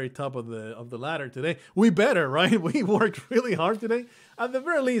 at the very top of the ladder today. We better, right? We worked really hard today. At the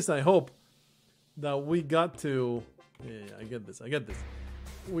very least, I hope that we got to... Yeah, I get this.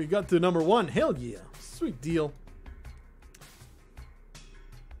 We got to number 1. Hell yeah. Sweet deal.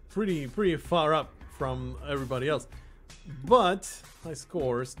 Pretty far up from everybody else. But my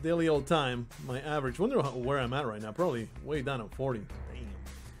scores, daily all time, my average. Wonder where I'm at right now. Probably way down at 40. Damn.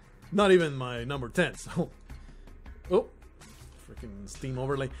 Not even my number 10. So, oh, freaking Steam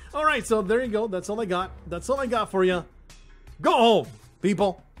overlay. All right, so there you go. That's all I got. That's all I got for you. Go home,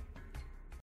 people.